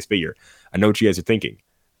Ultra Chase figure. I know what you guys are thinking.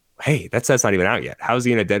 Hey, that set's not even out yet. How's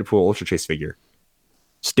he in a Deadpool Ultra Chase figure?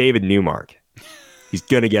 It's David Newmark. He's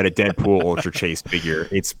going to get a Deadpool Ultra Chase figure.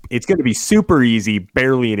 It's going to be super easy,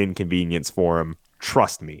 barely an inconvenience for him.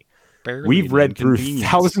 Trust me. We've read through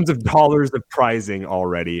thousands of dollars of pricing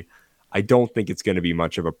already. I don't think it's going to be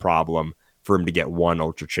much of a problem for him to get 1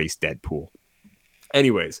 Ultra Chase Deadpool.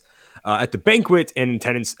 Anyways, at the banquet and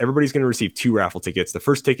attendance, everybody's going to receive 2 raffle tickets. The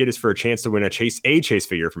first ticket is for a chance to win a Chase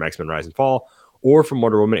figure from X-Men Rise and Fall or from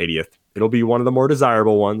Wonder Woman 80th. It'll be one of the more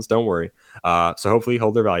desirable ones, don't worry. So hopefully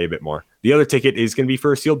hold their value a bit more. The other ticket is going to be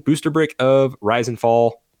for a sealed booster brick of Rise and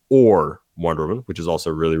Fall or Wonder Woman, which is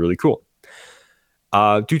also really, really cool.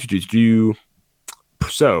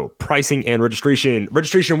 So pricing and registration.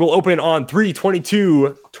 Registration will open on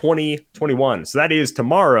 3/22/2021. So that is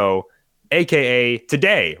tomorrow, aka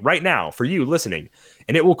today, right now, for you listening.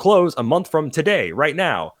 And it will close a month from today, right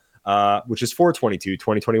now, which is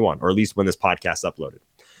 4/22/2021, or at least when this podcast is uploaded.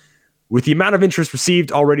 With the amount of interest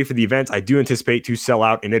received already for the event, I do anticipate to sell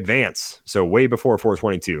out in advance. So way before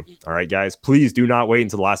 4/22. All right, guys, please do not wait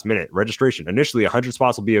until the last minute. Registration. Initially, 100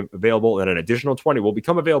 spots will be available, and an additional 20 will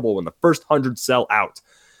become available when the first 100 sell out.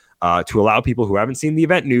 To allow people who haven't seen the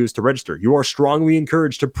event news to register. You are strongly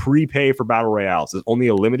encouraged to prepay for Battle Royales. There's only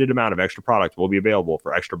a limited amount of extra product will be available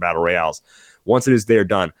for extra Battle Royales once it is there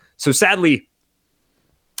done. So sadly,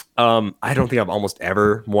 I don't think I've almost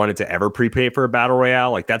ever wanted to ever prepay for a Battle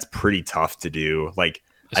Royale. That's pretty tough to do.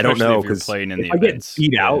 I don't know because playing in the I get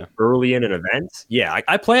beat out early in an event. Yeah,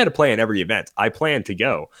 I plan to play in every event. I plan to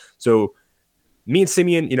go. So me and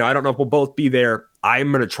Simeon, I don't know if we'll both be there.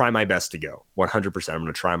 I'm going to try my best to go 100%. I'm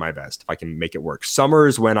going to try my best if I can make it work. Summer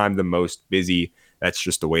is when I'm the most busy. That's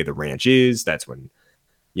just the way the ranch is. That's when,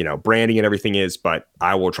 branding and everything is, but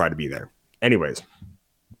I will try to be there. Anyways,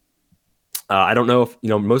 I don't know if,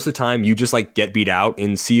 most of the time you just like get beat out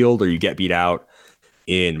in sealed or you get beat out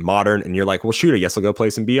in modern and you're like, well, shoot, I guess I'll go play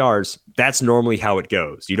some BRs. That's normally how it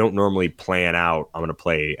goes. You don't normally plan out, I'm going to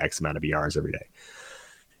play X amount of BRs every day.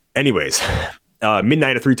 Anyways,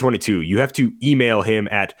 midnight at 3:22, you have to email him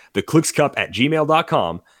at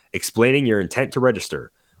theclickscup@gmail.com explaining your intent to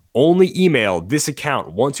register. Only email this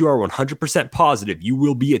account once you are 100% positive you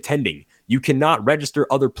will be attending. You cannot register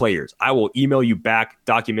other players. I will email you back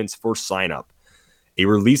documents for sign up. A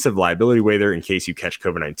release of liability waiver in case you catch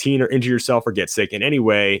COVID-19 or injure yourself or get sick in any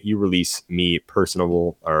way. You release me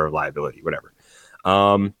personal or liability, whatever.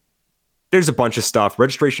 There's a bunch of stuff.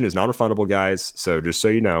 Registration is non-refundable, guys. So just so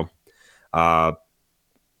you know,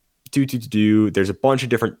 there's a bunch of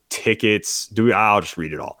different tickets. I'll just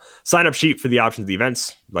read it all. Sign up sheet for the options of the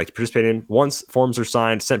events you'd like to participate in. Once forms are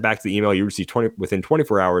signed, sent back to the email you receive within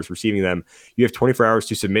 24 hours receiving them. You have 24 hours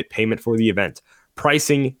to submit payment for the event.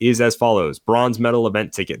 Pricing is as follows. Bronze medal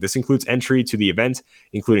event ticket. This includes entry to the event,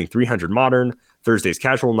 including 300 modern, Thursday's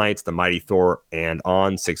casual nights, the Mighty Thor, and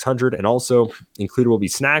on 600. And also included will be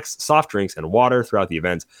snacks, soft drinks, and water throughout the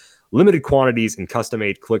event. Limited quantities and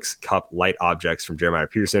custom-made Clicks Cup light objects from Jeremiah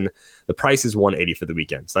Pearson. The price is $180 for the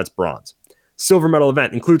weekend. So that's bronze. Silver medal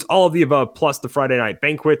event includes all of the above plus the Friday night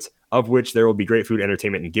banquet, of which there will be great food,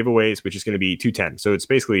 entertainment, and giveaways, which is going to be $210. So it's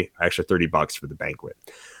basically extra $30 for the banquet.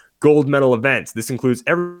 Gold medal event. This includes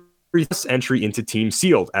every entry into Team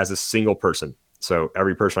Sealed as a single person. So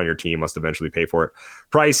every person on your team must eventually pay for it.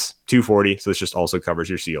 Price, $240. So this just also covers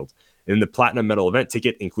your Sealed. And the platinum medal event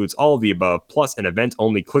ticket includes all of the above, plus an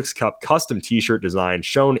event-only Clicks Cup custom t-shirt design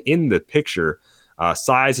shown in the picture.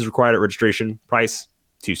 Size is required at registration. Price,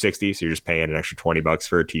 $260. So you're just paying an extra $20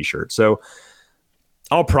 for a t-shirt. So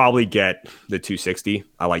I'll probably get the $260.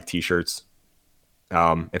 I like t-shirts.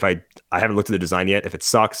 If I haven't looked at the design yet. If it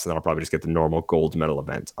sucks, then I'll probably just get the normal gold medal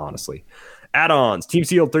event, honestly. Add-ons, Team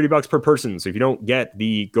Sealed, $30 per person. So if you don't get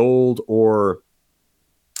the gold or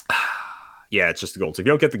yeah, it's just the gold. So if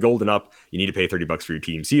you don't get the gold and up, you need to pay $30 for your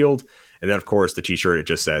Team Sealed. And then of course the t-shirt, it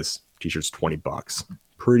just says t-shirt's $20.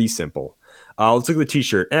 Pretty simple. Let's look at the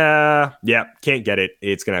t-shirt. Yeah, can't get it.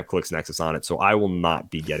 It's going to have Clicks Nexus on it. So I will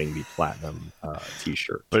not be getting the platinum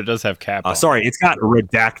t-shirt. But it does have cap on sorry, it's got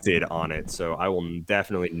redacted on it. So I will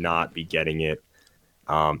definitely not be getting it.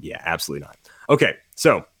 Yeah, absolutely not. Okay,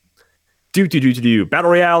 so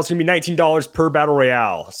Battle Royale is going to be $19 per Battle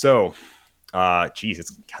Royale. So,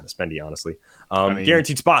 it's kind of spendy, honestly.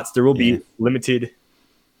 Guaranteed spots. There will be limited.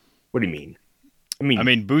 What do you mean? I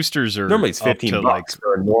mean, boosters are normally it's $15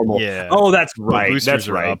 for a normal. Yeah. Oh, that's right. That's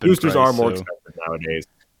right. Boosters are more expensive nowadays.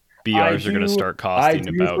 BRs are going to start costing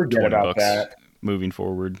about $20 moving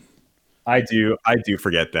forward. I do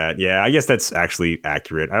forget that. Yeah, I guess that's actually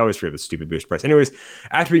accurate. I always forget the stupid boost price. Anyways,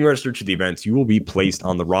 after being registered to the events, you will be placed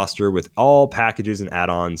on the roster with all packages and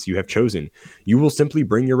add-ons you have chosen. You will simply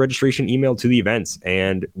bring your registration email to the events,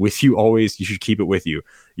 and with you always, you should keep it with you.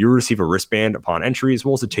 You will receive a wristband upon entry as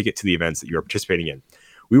well as a ticket to the events that you are participating in.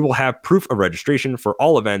 We will have proof of registration for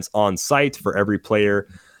all events on site for every player.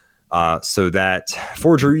 So that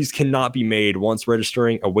forgeries cannot be made once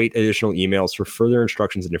registering. Await additional emails for further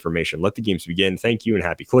instructions and information. Let the games begin. Thank you and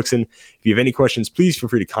happy Clicksin. If you have any questions, please feel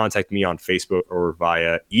free to contact me on Facebook or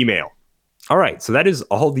via email. All right, so that is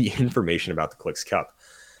all the information about the Clicks Cup.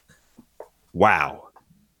 Wow,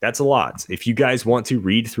 that's a lot. If you guys want to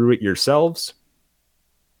read through it yourselves,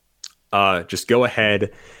 just go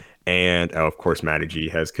ahead and, of course, Matty G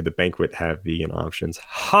has, could the banquet have vegan options?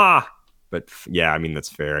 Ha! But yeah, I mean, that's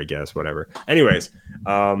fair, I guess, whatever. Anyways,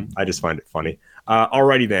 I just find it funny.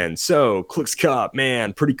 Alrighty then. So, Clicks Cup,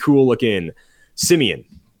 man, pretty cool looking. Simeon,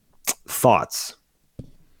 thoughts?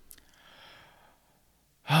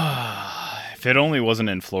 If it only wasn't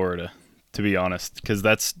in Florida, to be honest, because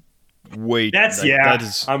that is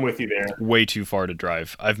I'm with you there. Way too far to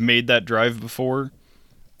drive. I've made that drive before,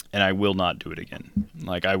 and I will not do it again.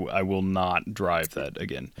 Like, I will not drive that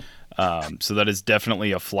again. So that is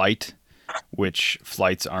definitely a flight, which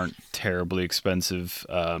flights aren't terribly expensive.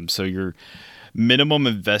 So your minimum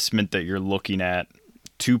investment that you're looking at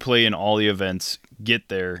to play in all the events, get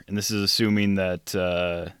there, and this is assuming that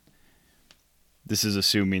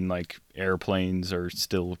like airplanes are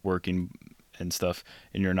still working and stuff,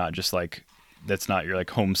 and you're not just like, that's not your like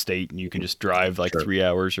home state and you can just drive like 3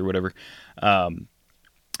 hours or whatever.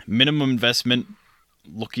 minimum investment,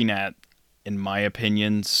 looking at, in my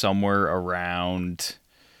opinion, somewhere around,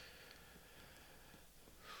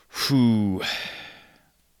 I'm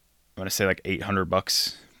going to say like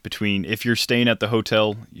 $800 between, if you're staying at the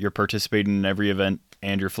hotel, you're participating in every event,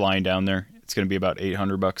 and you're flying down there, it's going to be about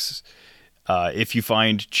 $800. If you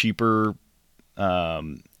find cheaper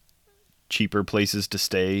places to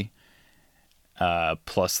stay,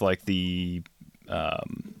 plus like the,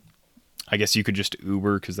 I guess you could just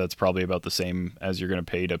Uber, because that's probably about the same as you're going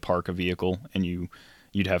to pay to park a vehicle, and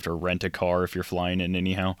you'd have to rent a car if you're flying in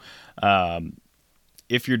anyhow.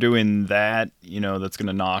 If you're doing that, that's going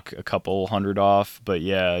to knock a couple hundred off. But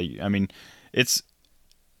yeah, I mean, it's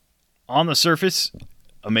on the surface,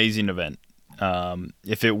 amazing event.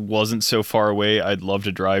 If it wasn't so far away, I'd love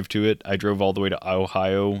to drive to it. I drove all the way to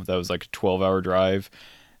Ohio. That was like a 12-hour drive.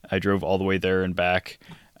 I drove all the way there and back.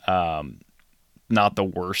 Not the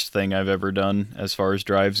worst thing I've ever done as far as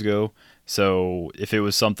drives go. So if it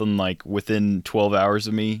was something like within 12 hours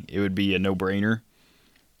of me, it would be a no-brainer.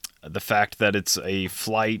 The fact that it's a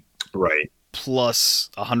flight right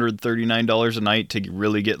plus $139 a night to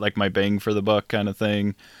really get like my bang for the buck kind of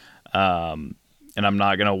thing. And I'm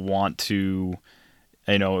not going to want to,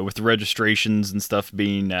 with registrations and stuff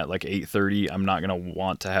being at like 8:30, I'm not going to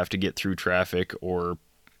want to have to get through traffic or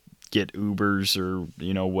get Ubers or,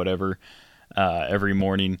 whatever, every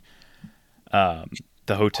morning. The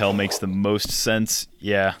hotel makes the most sense.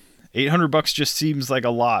 Yeah. $800 just seems like a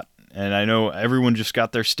lot. And I know everyone just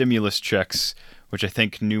got their stimulus checks, which I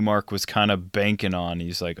think Newmark was kind of banking on.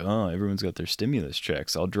 He's like, oh, everyone's got their stimulus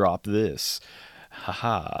checks. I'll drop this.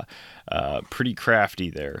 Haha. Pretty crafty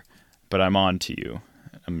there, but I'm on to you.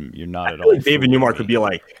 You're not at all. Like David Newmark would be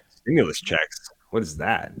like, stimulus checks? What is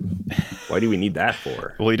that? Why do we need that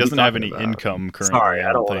for? Well, he doesn't have any income currently. Sorry,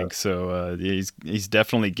 I don't think so. He's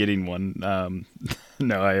definitely getting one.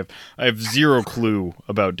 No, I have zero clue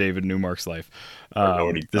about David Newmark's life.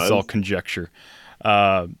 This is all conjecture.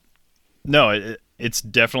 No, it's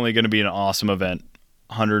definitely going to be an awesome event.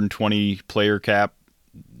 120 player cap.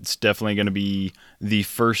 It's definitely going to be the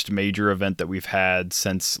first major event that we've had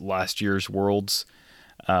since last year's Worlds.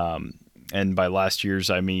 And by last year's,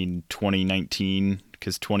 I mean 2019,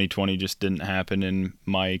 because 2020 just didn't happen in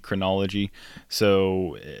my chronology.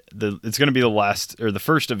 So it's going to be the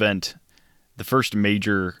first event, the first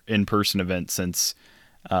major in-person event since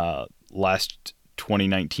last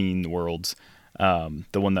 2019 Worlds. The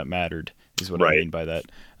one that mattered is what I mean by that.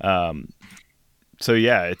 So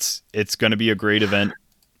yeah, it's going to be a great event.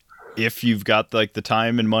 If you've got like the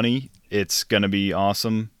time and money, it's going to be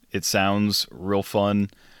awesome. It sounds real fun.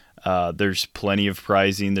 There's plenty of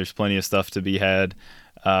prizing. There's plenty of stuff to be had.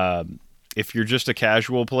 If you're just a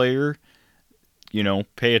casual player,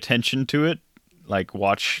 pay attention to it, like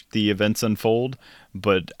watch the events unfold,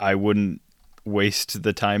 but I wouldn't waste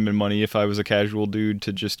the time and money if I was a casual dude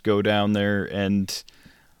to just go down there and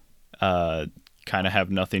kind of have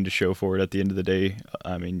nothing to show for it at the end of the day.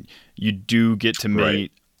 I mean, you do get to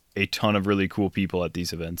meet a ton of really cool people at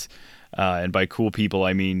these events. And by cool people,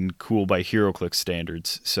 I mean cool by HeroClix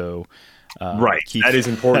standards. So, keep that is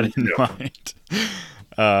important in mind.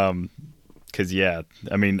 Because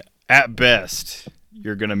I mean, at best,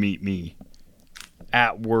 you're gonna meet me.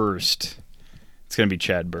 At worst, it's gonna be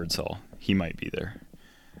Chad Birdsall. He might be there,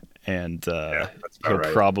 and he'll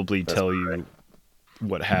probably tell you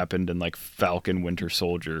what happened in like Falcon Winter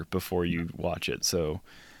Soldier before you watch it. So,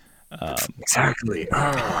 exactly.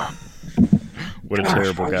 What a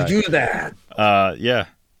terrible guy. Do that. Yeah.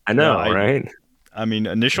 I know, right? I mean,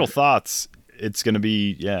 initial thoughts, it's going to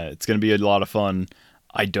be a lot of fun.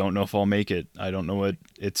 I don't know if I'll make it. I don't know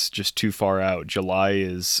it's just too far out. July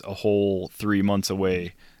is a whole 3 months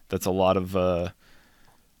away. That's a lot of, the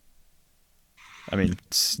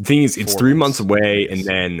thing is, it's 3 months away. And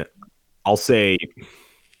then I'll say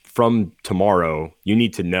from tomorrow, you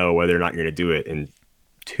need to know whether or not you're going to do it in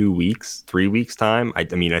 2 weeks, 3 weeks time. I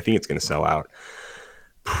think it's going to sell out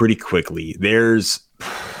pretty quickly.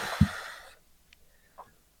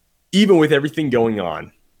 Even with everything going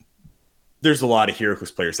on, there's a lot of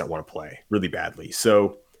HeroClix players that want to play really badly.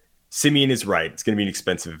 So Simeon is right. It's going to be an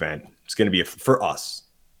expensive event. It's going to be for us,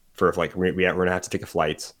 we're going to have to take a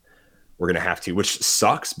flight. We're going to have to, which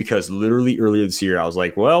sucks because literally earlier this year, I was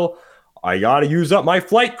like, well, I got to use up my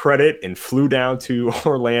flight credit, and flew down to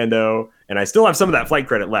Orlando. And I still have some of that flight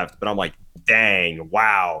credit left, but I'm like, dang,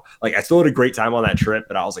 wow. Like, I still had a great time on that trip,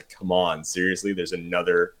 but I was like, come on, seriously, there's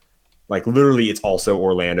another, like, literally, it's also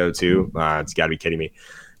Orlando too. It's got to be kidding me.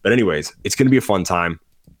 But anyways, it's going to be a fun time.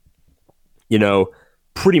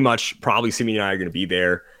 Pretty much probably Simeon and I are going to be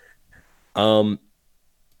there. To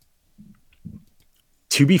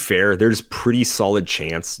to be fair, there's pretty solid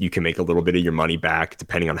chance you can make a little bit of your money back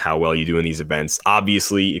depending on how well you do in these events.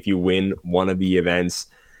 Obviously, if you win one of the events,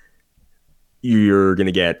 you're going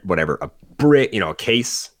to get whatever, a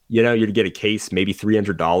case, you're going to get a case, maybe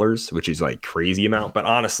 $300, which is like crazy amount. But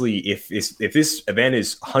honestly, if this event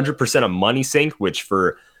is 100% a money sink, which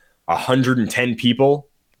for 110 people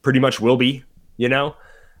pretty much will be,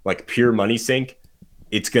 like pure money sink,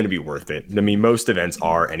 it's going to be worth it. I mean, most events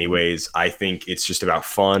are anyways. I think it's just about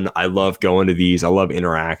fun. I love going to these. I love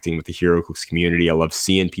interacting with the HeroClix community. I love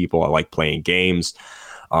seeing people. I like playing games.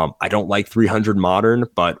 I don't like 300 Modern,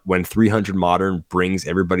 but when 300 Modern brings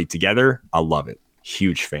everybody together, I love it.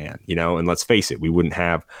 Huge fan, and let's face it, we wouldn't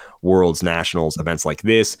have Worlds, Nationals, events like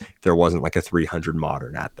this if there wasn't like a 300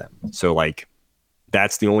 Modern at them. So like,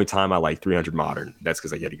 that's the only time I like 300 Modern. That's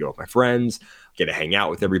because I get to go with my friends, get to hang out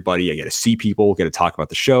with everybody. I get to see people, get to talk about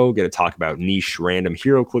the show, get to talk about niche, random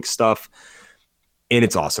HeroClix stuff. And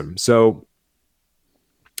it's awesome. So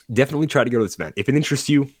definitely try to go to this event. If it interests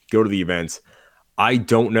you, go to the event. I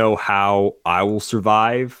don't know how I will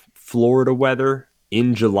survive Florida weather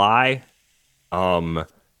in July. Probably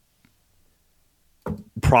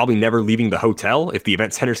never leaving the hotel. If the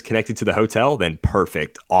event center is connected to the hotel, then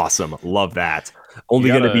perfect. Awesome. Love that. Only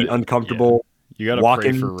going to be uncomfortable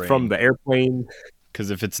walking from the airplane.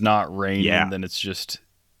 Because if it's not raining, then it's just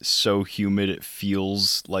so humid. It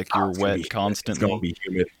feels like you're wet constantly. It's going to be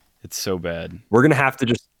humid. It's so bad. We're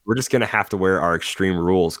just going to have to wear our Extreme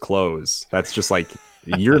Rules clothes. That's just like,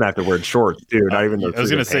 you're going to have to wear shorts, too. Not even I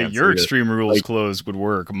was going to say, your Extreme Rules clothes would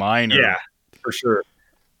work. Mine are. Yeah, for sure.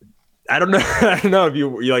 I don't know if you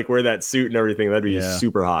like wear that suit and everything. That'd be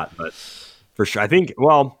super hot, but for sure. I think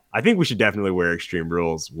we should definitely wear Extreme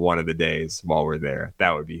Rules one of the days while we're there. That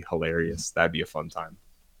would be hilarious. That'd be a fun time.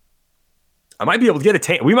 I might be able to get a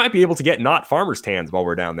tan. We might be able to get not farmers tans while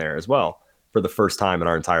we're down there as well for the first time in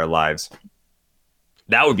our entire lives.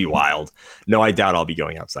 That would be wild. No, I doubt I'll be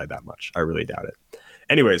going outside that much. I really doubt it.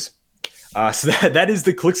 Anyways, so that is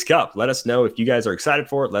the Clix Cup. Let us know if you guys are excited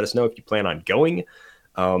for it. Let us know if you plan on going.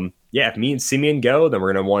 If me and Simeon go, then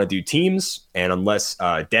we're going to want to do teams. And unless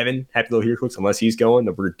Devin, Happy Little HeroClix, unless he's going,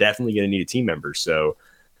 then we're definitely going to need a team member. So,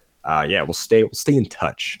 we'll stay in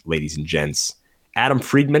touch, ladies and gents. Adam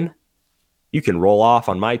Friedman, you can roll off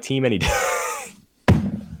on my team any day.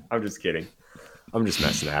 I'm just kidding. I'm just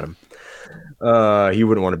messing at him. He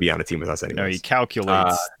wouldn't want to be on a team with us anyway. No, he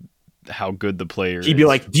calculates how good the player is. He'd be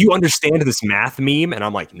like, "Do you understand this math meme?" And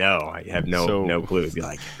I'm like, "No, I have no clue." He'd be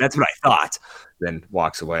like, "That's what I thought." Then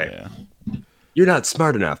walks away. Yeah. You're not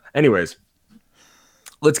smart enough. Anyways,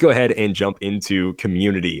 let's go ahead and jump into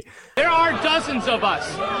community. There are dozens of us.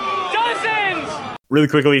 Dozens! Really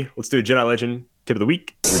quickly, let's do a Jedi Legend tip of the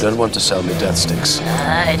week. You don't want to sell me death sticks.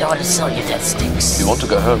 I don't want to sell you death sticks. You want to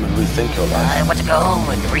go home and rethink your life. I want to go home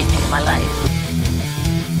and rethink my life.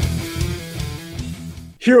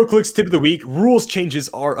 HeroClix tip of the week. Rules changes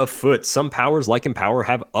are afoot. Some powers, like Empower,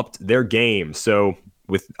 have upped their game. So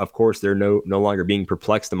with, of course, they're no longer being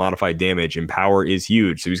perplexed to modify damage. Empower is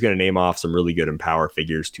huge. So he's going to name off some really good Empower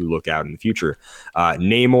figures to look out in the future.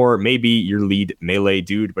 Namor may be your lead melee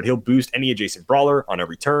dude, but he'll boost any adjacent brawler on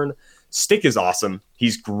every turn. Stick is awesome.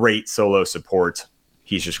 He's great solo support.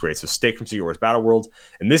 He's just great. So Stick from Secret Wars Battle World.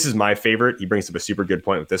 And this is my favorite. He brings up a super good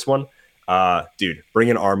point with this one. Dude,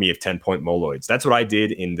 bring an army of 10-point Moloids. That's what I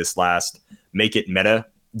did in this last Make It Meta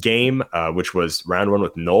game, which was round 1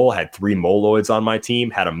 with Null. Had 3 Moloids on my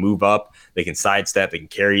team, had to move up. They can sidestep, they can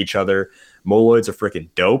carry each other. Moloids are freaking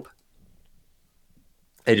dope.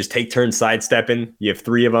 They just take turns sidestepping. You have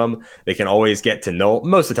 3 of them. They can always get to Null.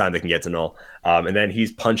 Most of the time they can get to Null. And then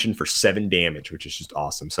he's punching for 7 damage, which is just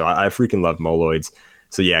awesome. So I freaking love Moloids.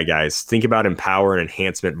 So yeah, guys, think about Empower and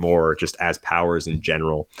Enhancement more just as powers in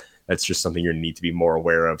general. That's just something you're going to need to be more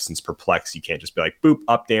aware of, since Perplex, you can't just be like, boop,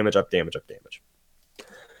 up damage, up damage, up damage.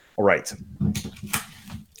 All right.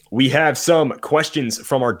 We have some questions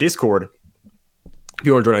from our Discord. If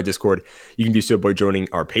you want to join our Discord, you can do so by joining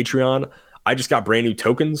our Patreon. I just got brand new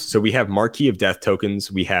tokens. So we have Marquee of Death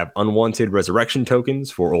tokens. We have Unwanted Resurrection tokens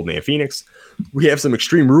for Old Man Phoenix. We have some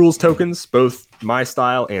Extreme Rules tokens, both my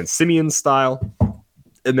style and Simeon's style.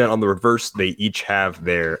 And then on the reverse, they each have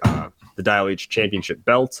their the Dial H Championship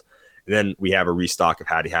belt. And then we have a restock of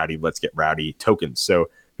Howdy Let's Get Rowdy tokens. So if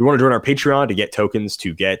you want to join our Patreon to get tokens,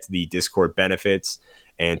 to get the Discord benefits,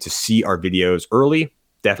 and to see our videos early,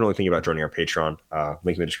 definitely think about joining our Patreon.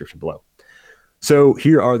 Link in the description below. So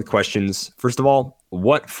here are the questions. First of all,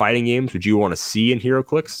 what fighting games would you want to see in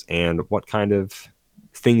HeroClix, and what kind of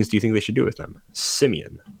things do you think they should do with them?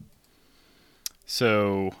 Simeon.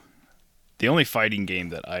 So the only fighting game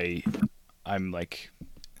that I'm like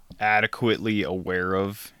adequately aware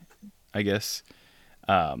of, I guess,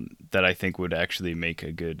 that I think would actually make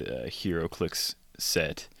a good HeroClix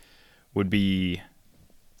set would be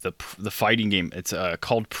the fighting game. It's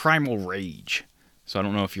called Primal Rage. So I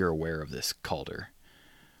don't know if you're aware of this, Calder,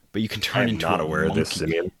 but you can turn into not aware monkey. of this,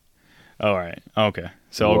 Simeon. All right. Okay.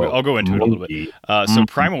 So I'll go into it a little bit. So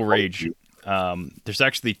Primal Rage, there's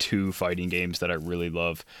actually 2 fighting games that I really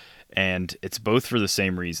love, and it's both for the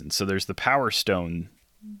same reason. So there's the Power Stone,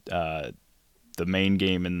 the main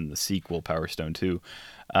game, and the sequel, Power Stone 2,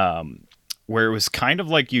 where it was kind of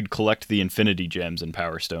like you'd collect the Infinity Gems in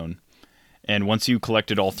Power Stone. And once you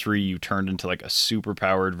collected all 3, you turned into like a super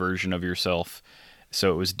powered version of yourself.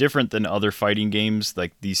 So it was different than other fighting games.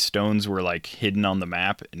 Like these stones were like hidden on the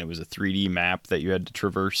map, and it was a 3D map that you had to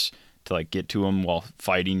traverse to like get to them while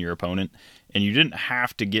fighting your opponent. And you didn't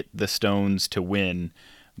have to get the stones to win,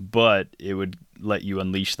 but it would let you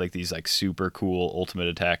unleash like these like super cool ultimate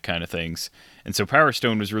attack kind of things. And so Power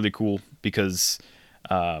Stone was really cool because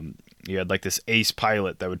you had like this ace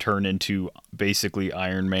pilot that would turn into basically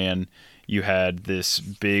Iron Man. You had this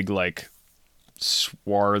big like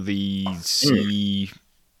swarthy sea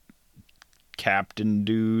captain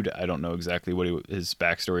dude. I don't know exactly what his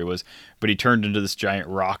backstory was, but he turned into this giant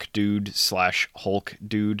rock dude / Hulk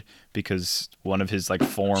dude because one of his like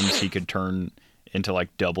forms he could turn into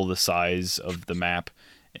like double the size of the map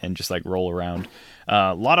and just like roll around.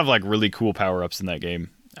 A lot of like really cool power-ups in that game.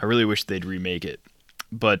 I really wish they'd remake it,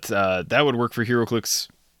 but that would work for HeroClix.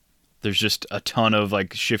 There's just a ton of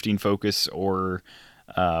like shifting focus or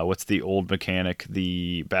what's the old mechanic,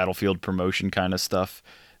 the battlefield promotion kind of stuff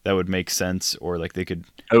that would make sense, or like they could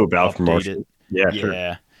battle promotion. Yeah.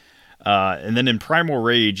 Sure. And then in Primal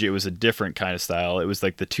Rage, it was a different kind of style. It was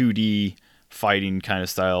like the 2D fighting kind of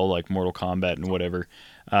style, like Mortal Kombat and whatever.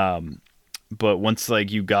 But once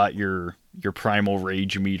like you got your Primal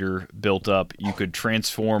Rage meter built up, you could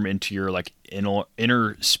transform into your like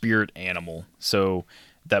inner spirit animal. So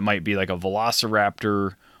that might be like a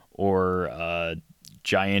velociraptor or a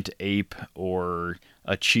giant ape or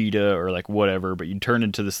a cheetah or like whatever, but you turn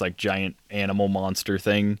into this like giant animal monster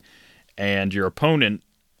thing, and your opponent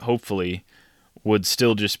hopefully would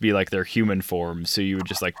still just be like their human form, so you would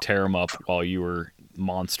just like tear them up while you were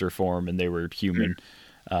monster form and they were human.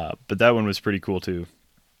 But that one was pretty cool too.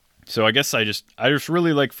 So I guess I just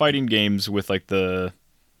really like fighting games with like the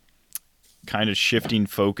kind of shifting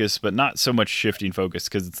focus, but not so much shifting focus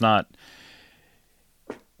because it's not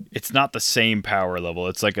the same power level.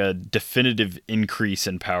 It's like a definitive increase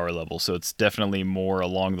in power level. So it's definitely more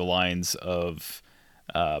along the lines of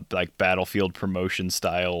like battlefield promotion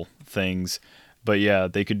style things. But yeah,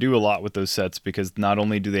 they could do a lot with those sets because not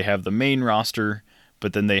only do they have the main roster,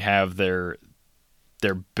 but then they have their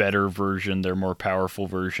better version, their more powerful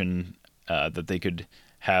version that they could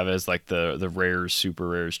have as like the rares, super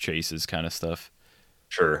rares, chases kind of stuff.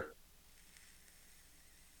 Sure.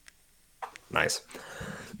 Nice.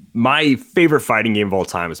 My favorite fighting game of all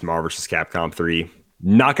time is Marvel vs. Capcom 3.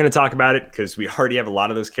 Not going to talk about it because we already have a lot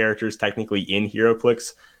of those characters technically in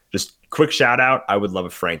HeroClix. Just quick shout out. I would love a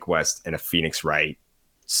Frank West and a Phoenix Wright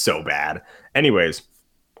so bad. Anyways,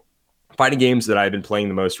 fighting games that I've been playing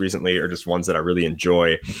the most recently are just ones that I really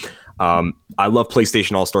enjoy. I love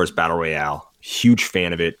PlayStation All-Stars Battle Royale. Huge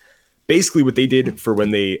fan of it. Basically, what they did for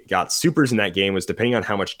when they got supers in that game was depending on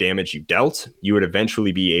how much damage you dealt, you would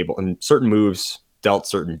eventually be able, and certain moves dealt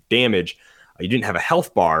certain damage. You didn't have a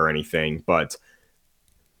health bar or anything, but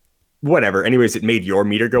whatever. Anyways, it made your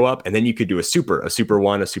meter go up, and then you could do a super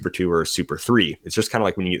 1, a super 2, or a super 3. It's just kind of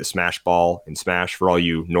like when you get the Smash Ball in Smash for all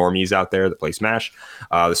you normies out there that play Smash.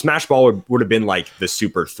 The Smash Ball would have been like the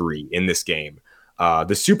super 3 in this game.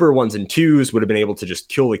 The super 1s and 2s would have been able to just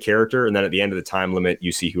kill the character, and then at the end of the time limit,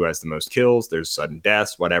 you see who has the most kills. There's sudden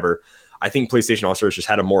deaths, whatever. I think PlayStation All-Stars just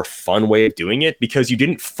had a more fun way of doing it because you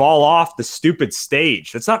didn't fall off the stupid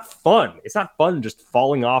stage. That's not fun. It's not fun just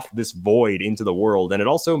falling off this void into the world, and it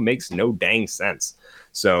also makes no dang sense.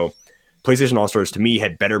 So PlayStation All-Stars, to me,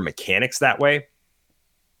 had better mechanics that way.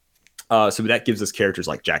 So that gives us characters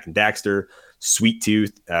like Jak and Daxter, Sweet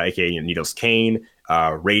Tooth, aka Needles Kane,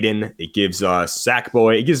 Raiden. It gives us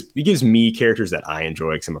Sackboy. It gives me characters that I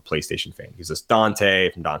enjoy because I'm a PlayStation fan. It gives us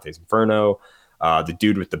Dante from Dante's Inferno. The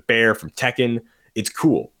dude with the bear from Tekken. It's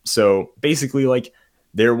cool. So basically, like,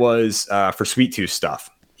 there was for Sweet Tooth stuff.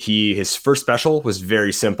 His first special was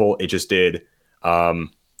very simple. It just did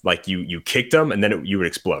like you kicked him and then you would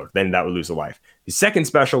explode. Then that would lose a life. His second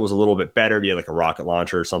special was a little bit better. He had like a rocket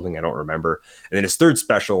launcher or something. I don't remember. And then his third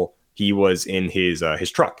special, he was in his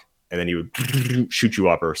truck, and then he would shoot you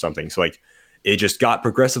up or something. So like it just got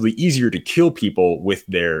progressively easier to kill people with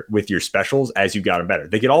your specials as you got them better.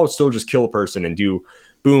 They could all still just kill a person and do,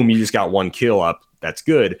 boom, you just got one kill up. That's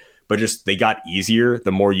good. But just they got easier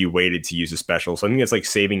the more you waited to use a special. So I think it's like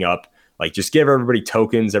saving up, like just give everybody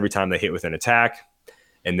tokens every time they hit with an attack.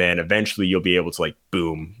 And then eventually you'll be able to like,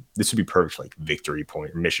 boom, this would be perfect for like victory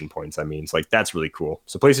point or mission points. I mean, it's like, that's really cool.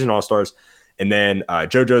 So PlayStation All-Stars. And then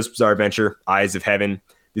JoJo's Bizarre Adventure, Eyes of Heaven.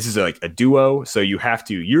 This is like a duo. So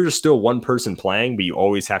you're just still one person playing, but you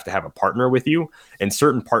always have to have a partner with you. And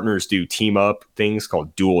certain partners do team up things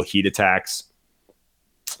called dual heat attacks.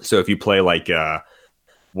 So if you play like Jotaro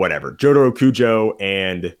Kujo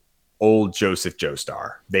and old Joseph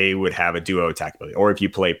Joestar, they would have a duo attack ability. Or if you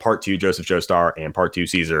play part 2 Joseph Joestar and part 2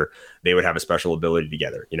 Caesar, they would have a special ability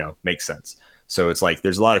together. Makes sense. So it's like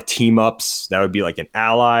there's a lot of team ups. That would be like an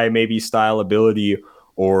ally maybe style ability,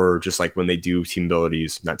 or just like when they do team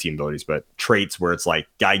abilities, not team abilities, but traits where it's like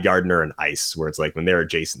Guy Gardner and Ice, where it's like when they're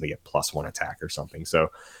adjacent, they get +1 attack or something. So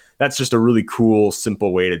that's just a really cool,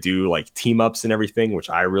 simple way to do like team ups and everything, which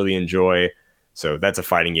I really enjoy. So that's a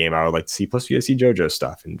fighting game I would like to see. Plus, you guys see JoJo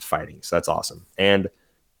stuff and fighting. So that's awesome. And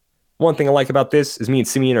one thing I like about this is me and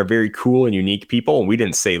Simeon are very cool and unique people. And we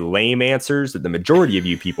didn't say lame answers that the majority of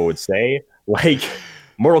you people would say, like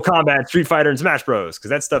Mortal Kombat, Street Fighter, and Smash Bros. Because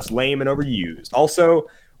that stuff's lame and overused. Also,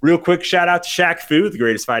 real quick shout out to Shaq Fu, the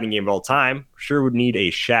greatest fighting game of all time. Sure would need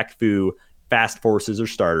a Shaq Fu Fast Forces or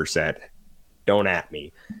starter set. Don't at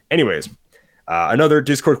me. Anyways. Another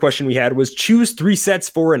Discord question we had was choose 3 sets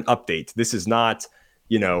for an update. This is not,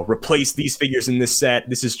 replace these figures in this set.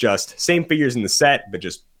 This is just same figures in the set, but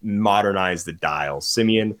just modernize the dials.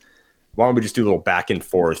 Simeon, why don't we just do a little back and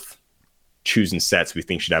forth choosing sets we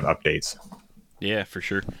think should have updates? Yeah, for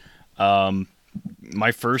sure.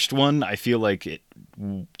 My first one, I feel like it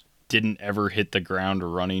didn't ever hit the ground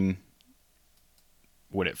running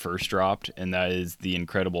when it first dropped, and that is the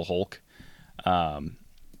Incredible Hulk.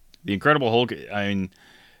 The Incredible Hulk, I mean,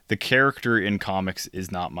 the character in comics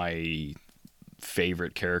is not my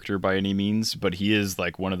favorite character by any means, but he is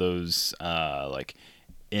like one of those like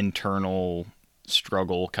internal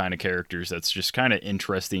struggle kind of characters that's just kind of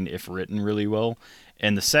interesting if written really well.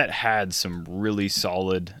 And the set had some really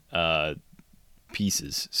solid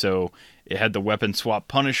pieces. So it had the weapon swap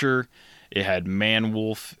Punisher, it had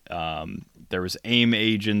Man-Wolf, there was AIM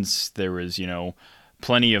agents, there was,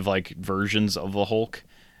 plenty of like versions of the Hulk.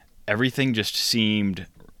 Everything just seemed,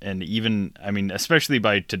 and even, I mean, especially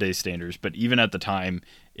by today's standards, but even at the time,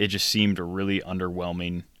 it just seemed really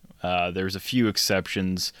underwhelming. There's a few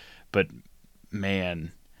exceptions, but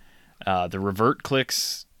man, the revert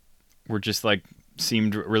clicks were just like,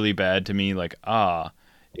 seemed really bad to me. Like,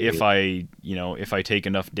 if I take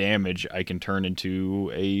enough damage, I can turn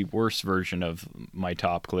into a worse version of my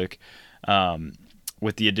top click.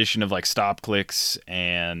 With the addition of like stop clicks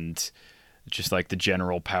and just like the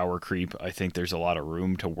general power creep, I think there's a lot of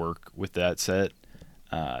room to work with that set.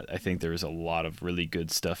 I think there's a lot of really good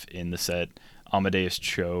stuff in the set. Amadeus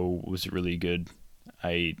Cho was really good.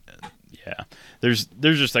 There's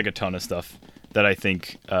just like a ton of stuff that I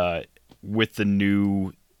think with the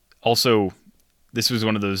new. Also, this was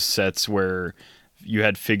one of those sets where you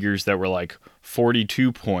had figures that were like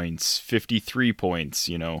 42 points, 53 points,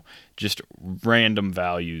 just random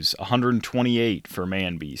values, 128 for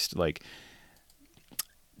Man Beast. Like,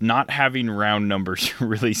 not having round numbers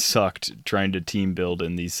really sucked trying to team build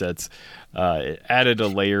in these sets. It added a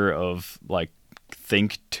layer of like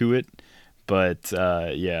think to it, but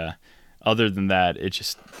other than that, it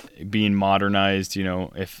just being modernized.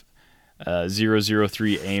 If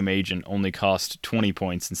 003 AIM agent only cost 20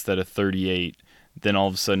 points instead of 38, then all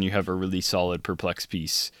of a sudden you have a really solid perplex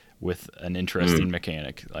piece with an interesting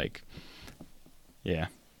mechanic. Like, yeah.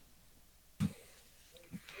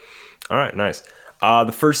 All right, nice.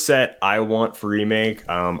 The first set I want for remake,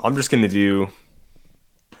 I'm just going to do,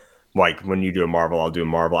 like, when you do a Marvel, I'll do a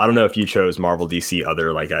Marvel. I don't know if you chose Marvel, DC,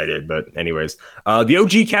 other like I did, but anyways. The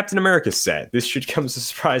OG Captain America set. This should come as a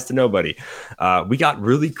surprise to nobody. We got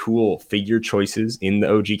really cool figure choices in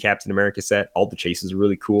the OG Captain America set. All the chases are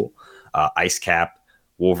really cool. Ice Cap,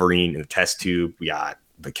 Wolverine in the test tube. We got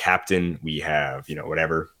the Captain. We have,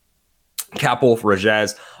 whatever. Capwolf,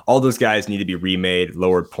 Rajaz, all those guys need to be remade,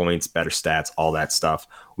 lowered points, better stats, all that stuff.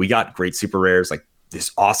 We got great super rares, like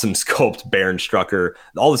this awesome sculpt, Baron Strucker.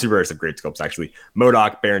 All the super rares have great sculpts, actually.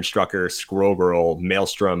 MODOK, Baron Strucker, Squirrel Girl,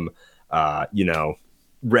 Maelstrom,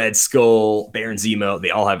 Red Skull, Baron Zemo.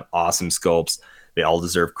 They all have awesome sculpts. They all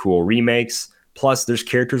deserve cool remakes. Plus, there's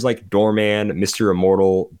characters like Doorman, Mr.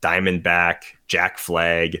 Immortal, Diamondback, Jack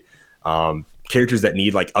Flag, characters that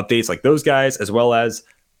need like updates like those guys, as well as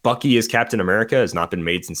Bucky as Captain America has not been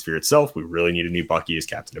made since Fear Itself. We really need a new Bucky as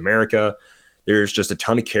Captain America. There's just a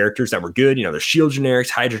ton of characters that were good. There's Shield generics,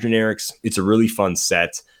 Hydra generics. It's a really fun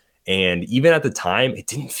set. And even at the time, it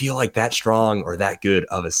didn't feel like that strong or that good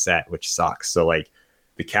of a set, which sucks. So like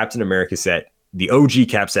the Captain America set, the OG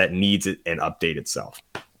Cap set needs an update itself.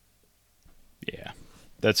 Yeah,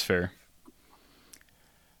 that's fair.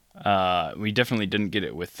 We definitely didn't get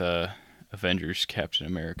it with Avengers Captain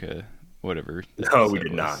America, whatever. No, we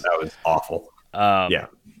did not. That was awful. Yeah.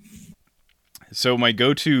 So my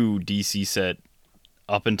go-to DC set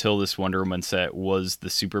up until this Wonder Woman set was the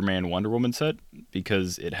Superman Wonder Woman set,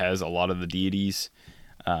 because it has a lot of the deities,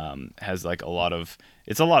 has like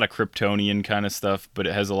it's a lot of Kryptonian kind of stuff, but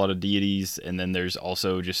it has a lot of deities. And then there's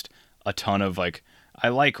also just a ton of I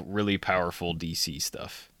like really powerful DC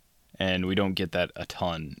stuff, and we don't get that a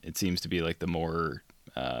ton. It seems to be like the more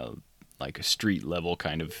like a street level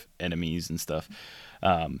kind of enemies and stuff.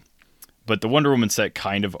 But the Wonder Woman set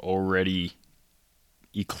kind of already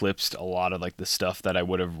eclipsed a lot of like the stuff that I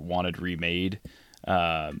would have wanted remade.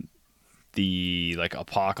 The like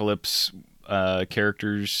Apocalypse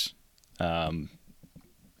characters,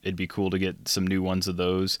 it'd be cool to get some new ones of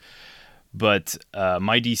those. But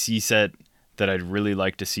my DC set that I'd really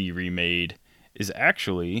like to see remade is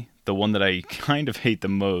actually the one that I kind of hate the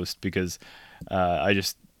most, because I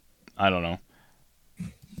don't know.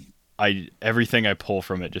 Everything I pull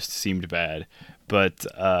from it just seemed bad. But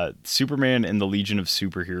Superman and the Legion of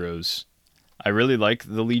Superheroes, I really like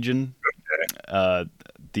the Legion. The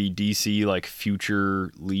DC like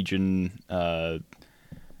future Legion,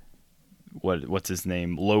 what's his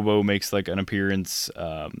name? Lobo makes like an appearance.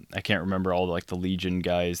 I can't remember all like the Legion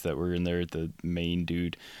guys that were in there, the main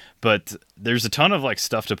dude. But there's a ton of like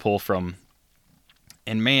stuff to pull from.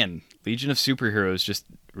 And man, Legion of Superheroes just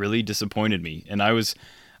really disappointed me. And I was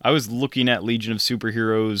looking at Legion of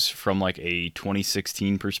Superheroes from like a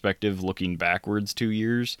 2016 perspective, looking backwards 2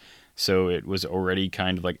 years. So it was already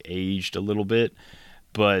kind of like aged a little bit.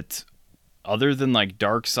 But other than like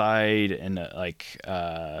Darkseid and like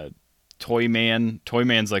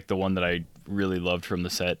Toyman's like the one that I really loved from the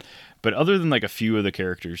set. But other than like a few of the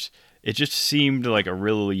characters, it just seemed like a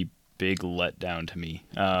really big letdown to me.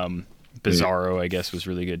 Bizarro, I guess, was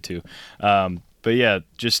really good too. But yeah,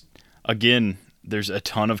 just again, there's a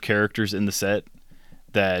ton of characters in the set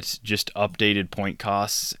that just updated point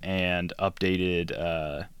costs and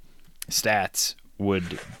updated stats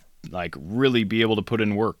would like really be able to put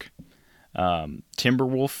in work.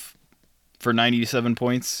 Timberwolf for 97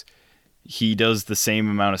 points, he does the same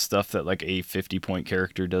amount of stuff that like a 50-point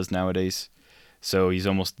character does nowadays. So he's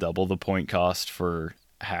almost double the point cost for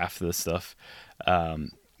half the stuff.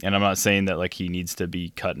 And I'm not saying that like he needs to be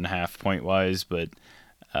cut in half point wise, but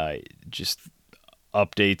just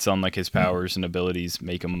updates on like his powers and abilities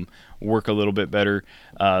make him work a little bit better.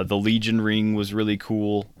 The Legion ring was really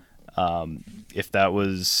cool. If that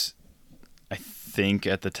was, I think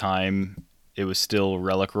at the time it was still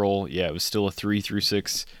Relic Roll. Yeah, it was still a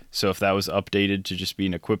 3-6. So if that was updated to just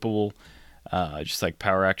being equipable, just like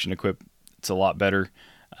power action equip, it's a lot better.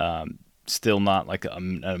 Still not like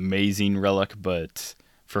an amazing relic, but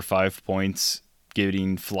for 5 points,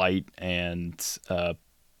 getting flight and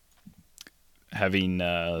having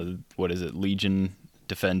Legion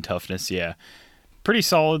defend toughness. Yeah, pretty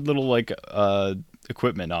solid little like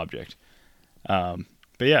equipment object. But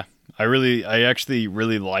yeah, I actually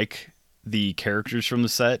really like the characters from the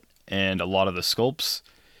set and a lot of the sculpts.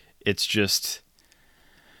 It's just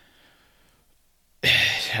it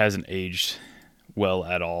hasn't aged well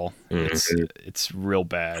at all. Mm-hmm. It's real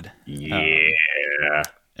bad. Yeah.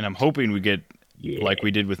 And I'm hoping we get like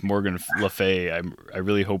we did with Morgan Le Fay. I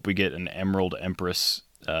really hope we get an Emerald Empress.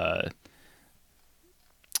 Ooh,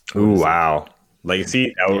 wow.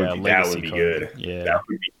 Legacy? That would be good. Yeah. That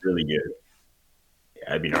would be really good. Yeah,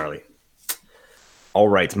 that'd be gnarly. All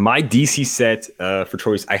right. My DC set for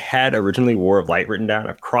choice, I had originally War of Light written down.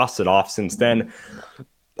 I've crossed it off since then.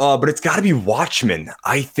 But it's got to be Watchmen.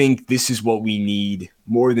 I think this is what we need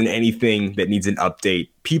more than anything that needs an update.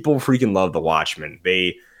 People freaking love the Watchmen.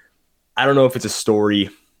 I don't know if it's a story.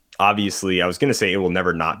 Obviously, I was going to say it will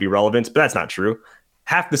never not be relevant, but that's not true.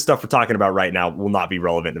 Half the stuff we're talking about right now will not be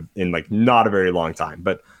relevant in like not a very long time.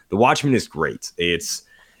 But the Watchmen is great.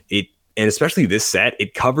 And especially this set,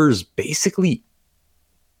 it covers basically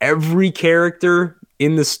every character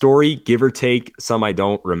in the story, give or take. Some I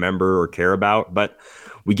don't remember or care about, but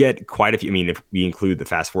we get quite a few. I mean, if we include the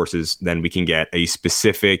Fast Forces, then we can get a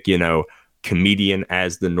specific, comedian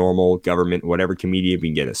as the normal government, whatever comedian. We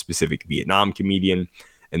can get a specific Vietnam comedian,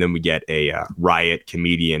 and then we get a riot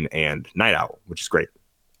comedian and Night Owl, which is great.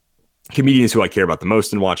 comedians who I care about the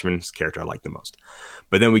most in Watchmen. It's the character I like the most.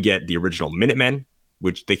 But then we get the original Minutemen,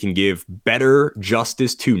 which they can give better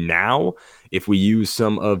justice to now if we use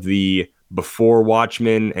some of the before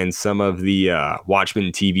Watchmen and some of the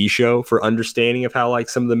Watchmen TV show for understanding of how like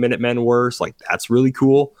some of the Minutemen were. So like that's really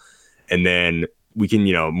cool. And then we can,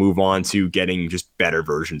 move on to getting just better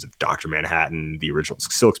versions of Dr. Manhattan, the original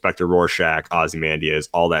Silk Spectre, Rorschach, Ozymandias,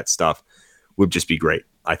 all that stuff would just be great.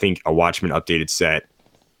 I think a Watchmen updated set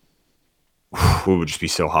would just be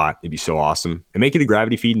so hot. It'd be so awesome. And make it a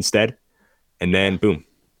gravity feed instead. And then boom,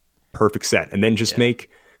 perfect set. And then just make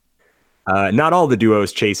not all the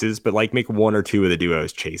duos chases, but like make 1 or 2 of the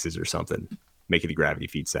duos chases or something. Make it a gravity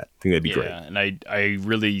feed set. I think that'd be great. Yeah, and I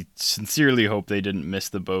really sincerely hope they didn't miss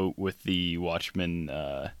the boat with the Watchmen,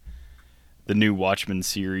 the new Watchmen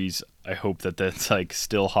series. I hope that that's like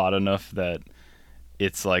still hot enough that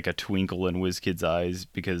it's like a twinkle in WizKid's eyes,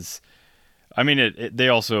 because I mean, they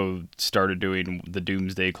also started doing the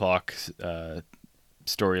Doomsday Clock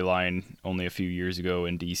storyline only a few years ago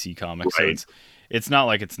in DC Comics. Right. So it's not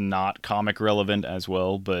like it's not comic relevant as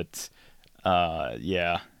well, but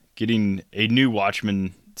getting a new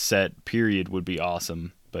Watchmen set period would be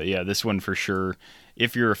awesome. But yeah, this one for sure.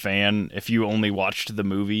 If you're a fan, if you only watched the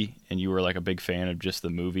movie and you were like a big fan of just the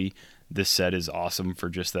movie, this set is awesome for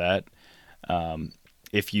just that.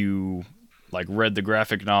 If you like read the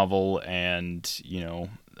graphic novel and you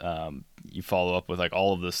follow up with like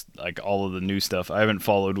all of this, like all of the new stuff. I haven't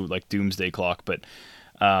followed like Doomsday Clock, but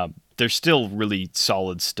there's still really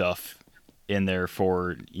solid stuff in there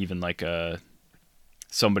for even like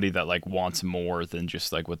somebody that like wants more than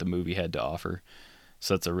just like what the movie had to offer.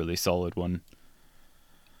 So that's a really solid one.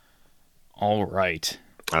 All right.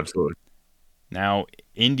 Absolutely. Now,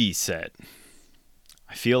 indie set.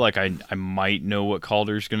 I feel like I might know what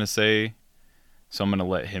Calder's going to say. So I'm going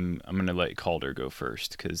to let Calder go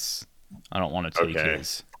first because I don't want to take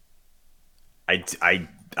his.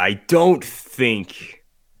 I don't think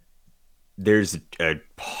there's a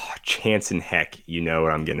chance in heck you know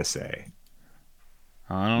what I'm going to say.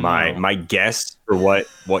 I don't know. My guess for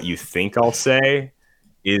what you think I'll say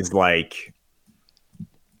is like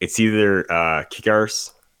it's either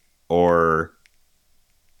Kick-Ass or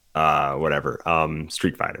whatever,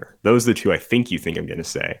 Street Fighter. Those are the two I think you think I'm going to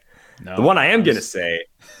say. No, the one I am going to say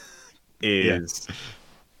is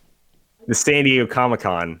the San Diego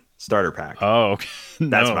Comic-Con starter pack. Oh, okay.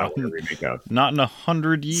 That's what I want to remake of. Not in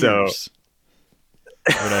 100 years. So,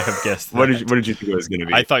 would I have guessed that? What did you think it was going to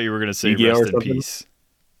be? I thought you were going to say Yu-Gi-Oh! Rest in Peace.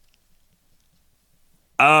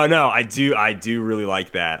 Oh, no, I do really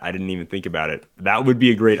like that. I didn't even think about it. That would be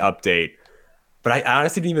a great update. But I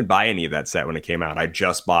honestly didn't even buy any of that set when it came out. I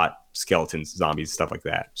just bought skeletons, zombies, stuff like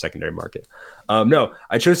that, secondary market. No,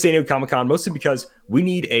 I chose San Diego Comic-Con mostly because we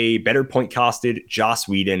need a better point costed Joss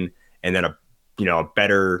Whedon and then a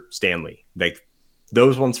better Stanley. Like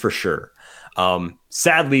those ones for sure.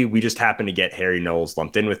 Sadly, we just happen to get Harry Knowles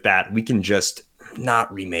lumped in with that. We can just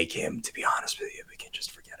not remake him, to be honest with you. We can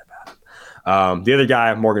just forget about him. The other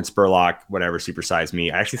guy, Morgan Spurlock, whatever, Supersize Me.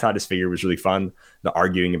 I actually thought his figure was really fun. The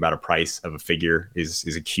arguing about a price of a figure is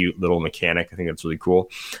a cute little mechanic. I think that's really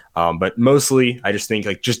cool. But mostly, I just think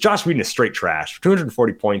like just Joss Whedon is straight trash.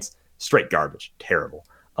 240 points, straight garbage, terrible.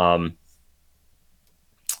 And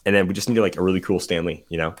then we just need like a really cool Stanley.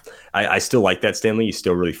 I still like that Stanley. He's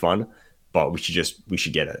still really fun, but we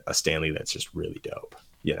should get a Stanley that's just really dope.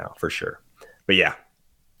 For sure. But yeah,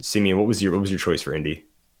 Simeon, what was your choice for Indy?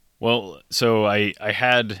 Well, so I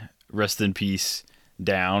had Rest in Peace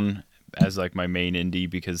down as like my main indie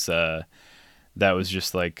because that was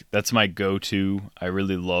just like that's my go-to. I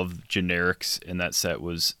really love generics, and that set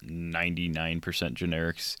was 99%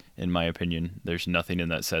 generics in my opinion. There's nothing in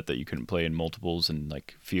that set that you couldn't play in multiples and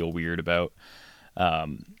like feel weird about.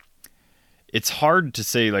 It's hard to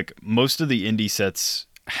say, like most of the indie sets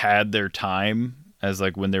had their time as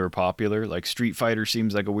like when they were popular. Like Street Fighter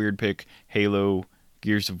seems like a weird pick. Halo,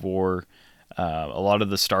 Gears of War. A lot of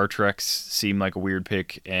the Star Treks seem like a weird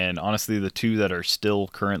pick, and honestly, the two that are still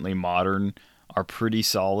currently modern are pretty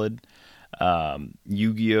solid.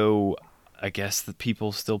 Yu-Gi-Oh! I guess the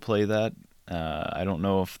people still play that. I don't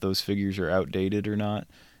know if those figures are outdated or not,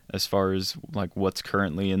 as far as like what's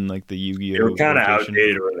currently in like the Yu-Gi-Oh! They were kind of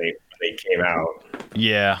outdated when they came out.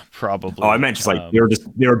 Yeah, probably. Oh, I meant just like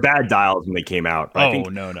they were bad dials when they came out. But I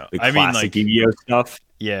think no. The classic Yu-Gi-Oh! Stuff.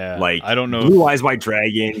 Yeah, like I don't know. Blue Eyes White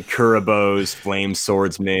Dragon, Kurobos, Flame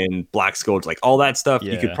Swordsman, Black Skull, like all that stuff.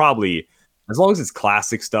 Yeah. You could probably, as long as it's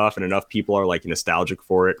classic stuff and enough people are like nostalgic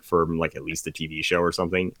for it from like at least a TV show or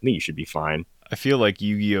something, I think you should be fine. I feel like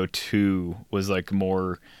Yu-Gi-Oh! 2 was like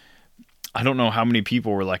more I don't know how many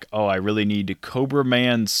people were like, oh, I really need Cobra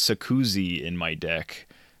Man Sakuzi in my deck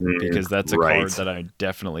because that's a card that I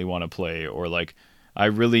definitely want to play. Or like, I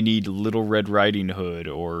really need Little Red Riding Hood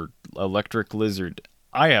or Electric Lizard.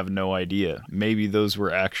 I have no idea. Maybe those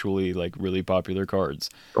were actually like really popular cards.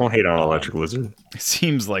 Don't hate on Electric Lizard. It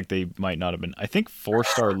seems like they might not have been. I think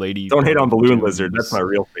 4-star Lady. Don't hate on Balloon Lizard. That's my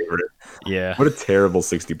real favorite. Yeah. What a terrible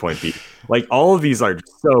 60-point beat. Like, all of these are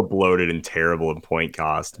so bloated and terrible in point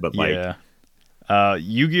cost, but like. Yeah.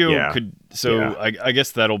 Yu-Gi-Oh! Could. So I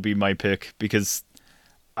guess that'll be my pick because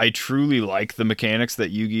I truly like the mechanics that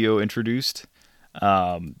Yu-Gi-Oh! Introduced.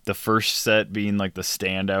 The first set being like the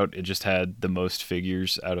standout, it just had the most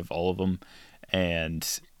figures out of all of them,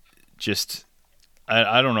 and just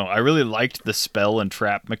I don't know, I really liked the spell and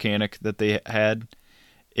trap mechanic that they had.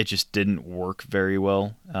 It just didn't work very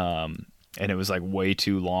well, and it was like way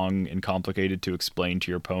too long and complicated to explain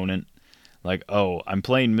to your opponent, like, oh, I'm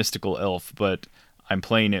playing Mystical Elf, but I'm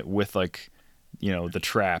playing it with like, you know, the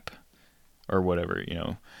trap or whatever, you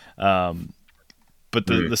know. But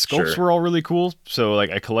the sculpts were all really cool, so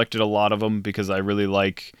like I collected a lot of them because I really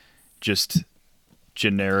like just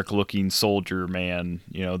generic-looking soldier man,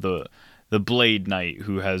 you know, the Blade Knight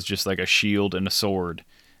who has just like a shield and a sword.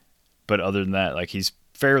 But other than that, like he's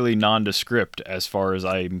fairly nondescript as far as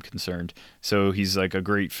I'm concerned. So he's like a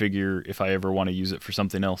great figure if I ever want to use it for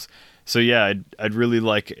something else. So yeah, I'd really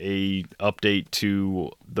like a update to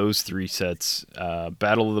those 3 sets.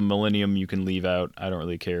 Battle of the Millennium you can leave out. I don't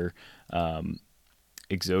really care.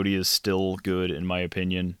 Exodia is still good in my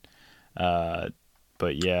opinion, but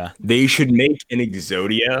yeah, they should make an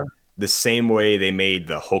Exodia the same way they made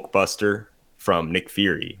the Hulkbuster from Nick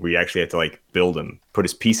Fury, where you actually have to like build him, put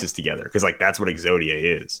his pieces together, because like that's what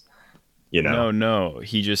Exodia is, you know. No,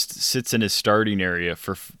 he just sits in his starting area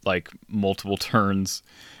for like multiple turns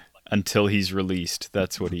until he's released.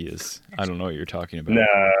 That's what he is. I don't know what you're talking about. No.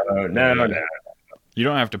 You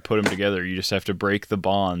don't have to put them together. You just have to break the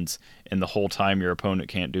bonds, and the whole time your opponent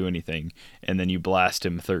can't do anything, and then you blast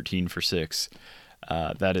him 13 for 6.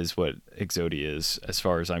 That is what Exodia is, as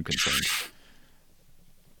far as I'm concerned.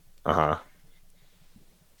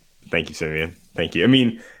 Thank you, Simeon. Thank you. I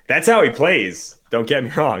mean, that's how he plays. Don't get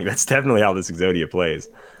me wrong. That's definitely how this Exodia plays.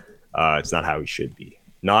 It's not how he should be.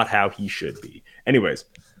 Not how he should be. Anyways,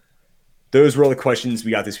 those were all the questions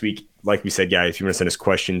we got this week. Like we said, guys, if you want to send us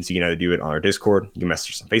questions, you can either do it on our Discord, you can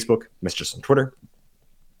message us on Facebook, message us on Twitter,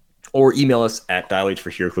 or email us at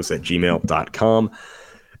dialhforheroclix@gmail.com.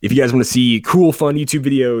 If you guys want to see cool, fun YouTube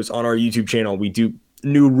videos on our YouTube channel, we do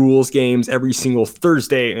new rules games every single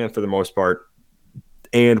Thursday, and for the most part.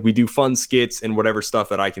 And we do fun skits and whatever stuff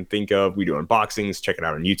that I can think of. We do unboxings. Check it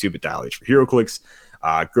out on YouTube at dialhforheroclix.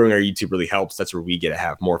 Growing our YouTube really helps. That's where we get to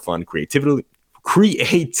have more fun creatively.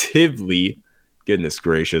 Goodness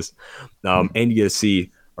gracious. And you get to see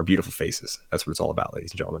our beautiful faces. That's what it's all about, ladies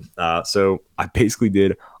and gentlemen. So I basically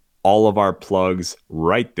did all of our plugs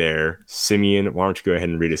right there. Simeon, why don't you go ahead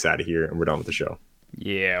and read us out of here, and we're done with the show.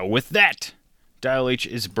 Yeah, with that, Dial H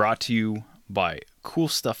is brought to you by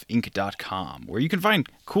CoolStuffInc.com, where you can find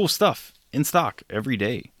cool stuff in stock every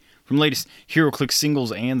day, from latest HeroClix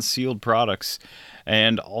singles and sealed products.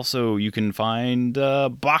 And also you can find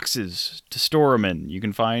boxes to store them in. You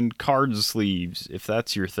can find card sleeves if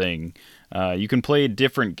that's your thing. You can play a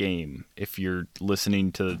different game if you're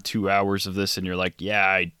listening to 2 hours of this and you're like,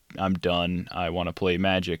 yeah, I'm done. I want to play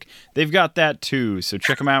Magic. They've got that too, so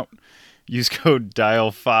check them out. Use code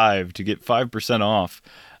DIAL5 to get 5% off.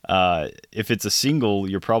 If it's a single,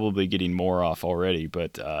 you're probably getting more off already,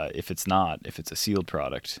 but if it's not, if it's a sealed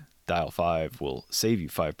product, DIAL5 will save you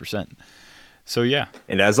 5%. So yeah.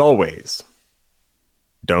 And as always,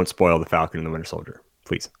 don't spoil the Falcon and the Winter Soldier,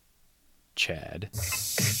 please. Chad.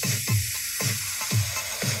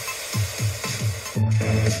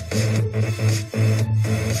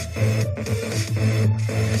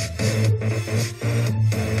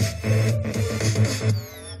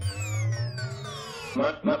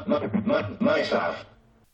 My stuff.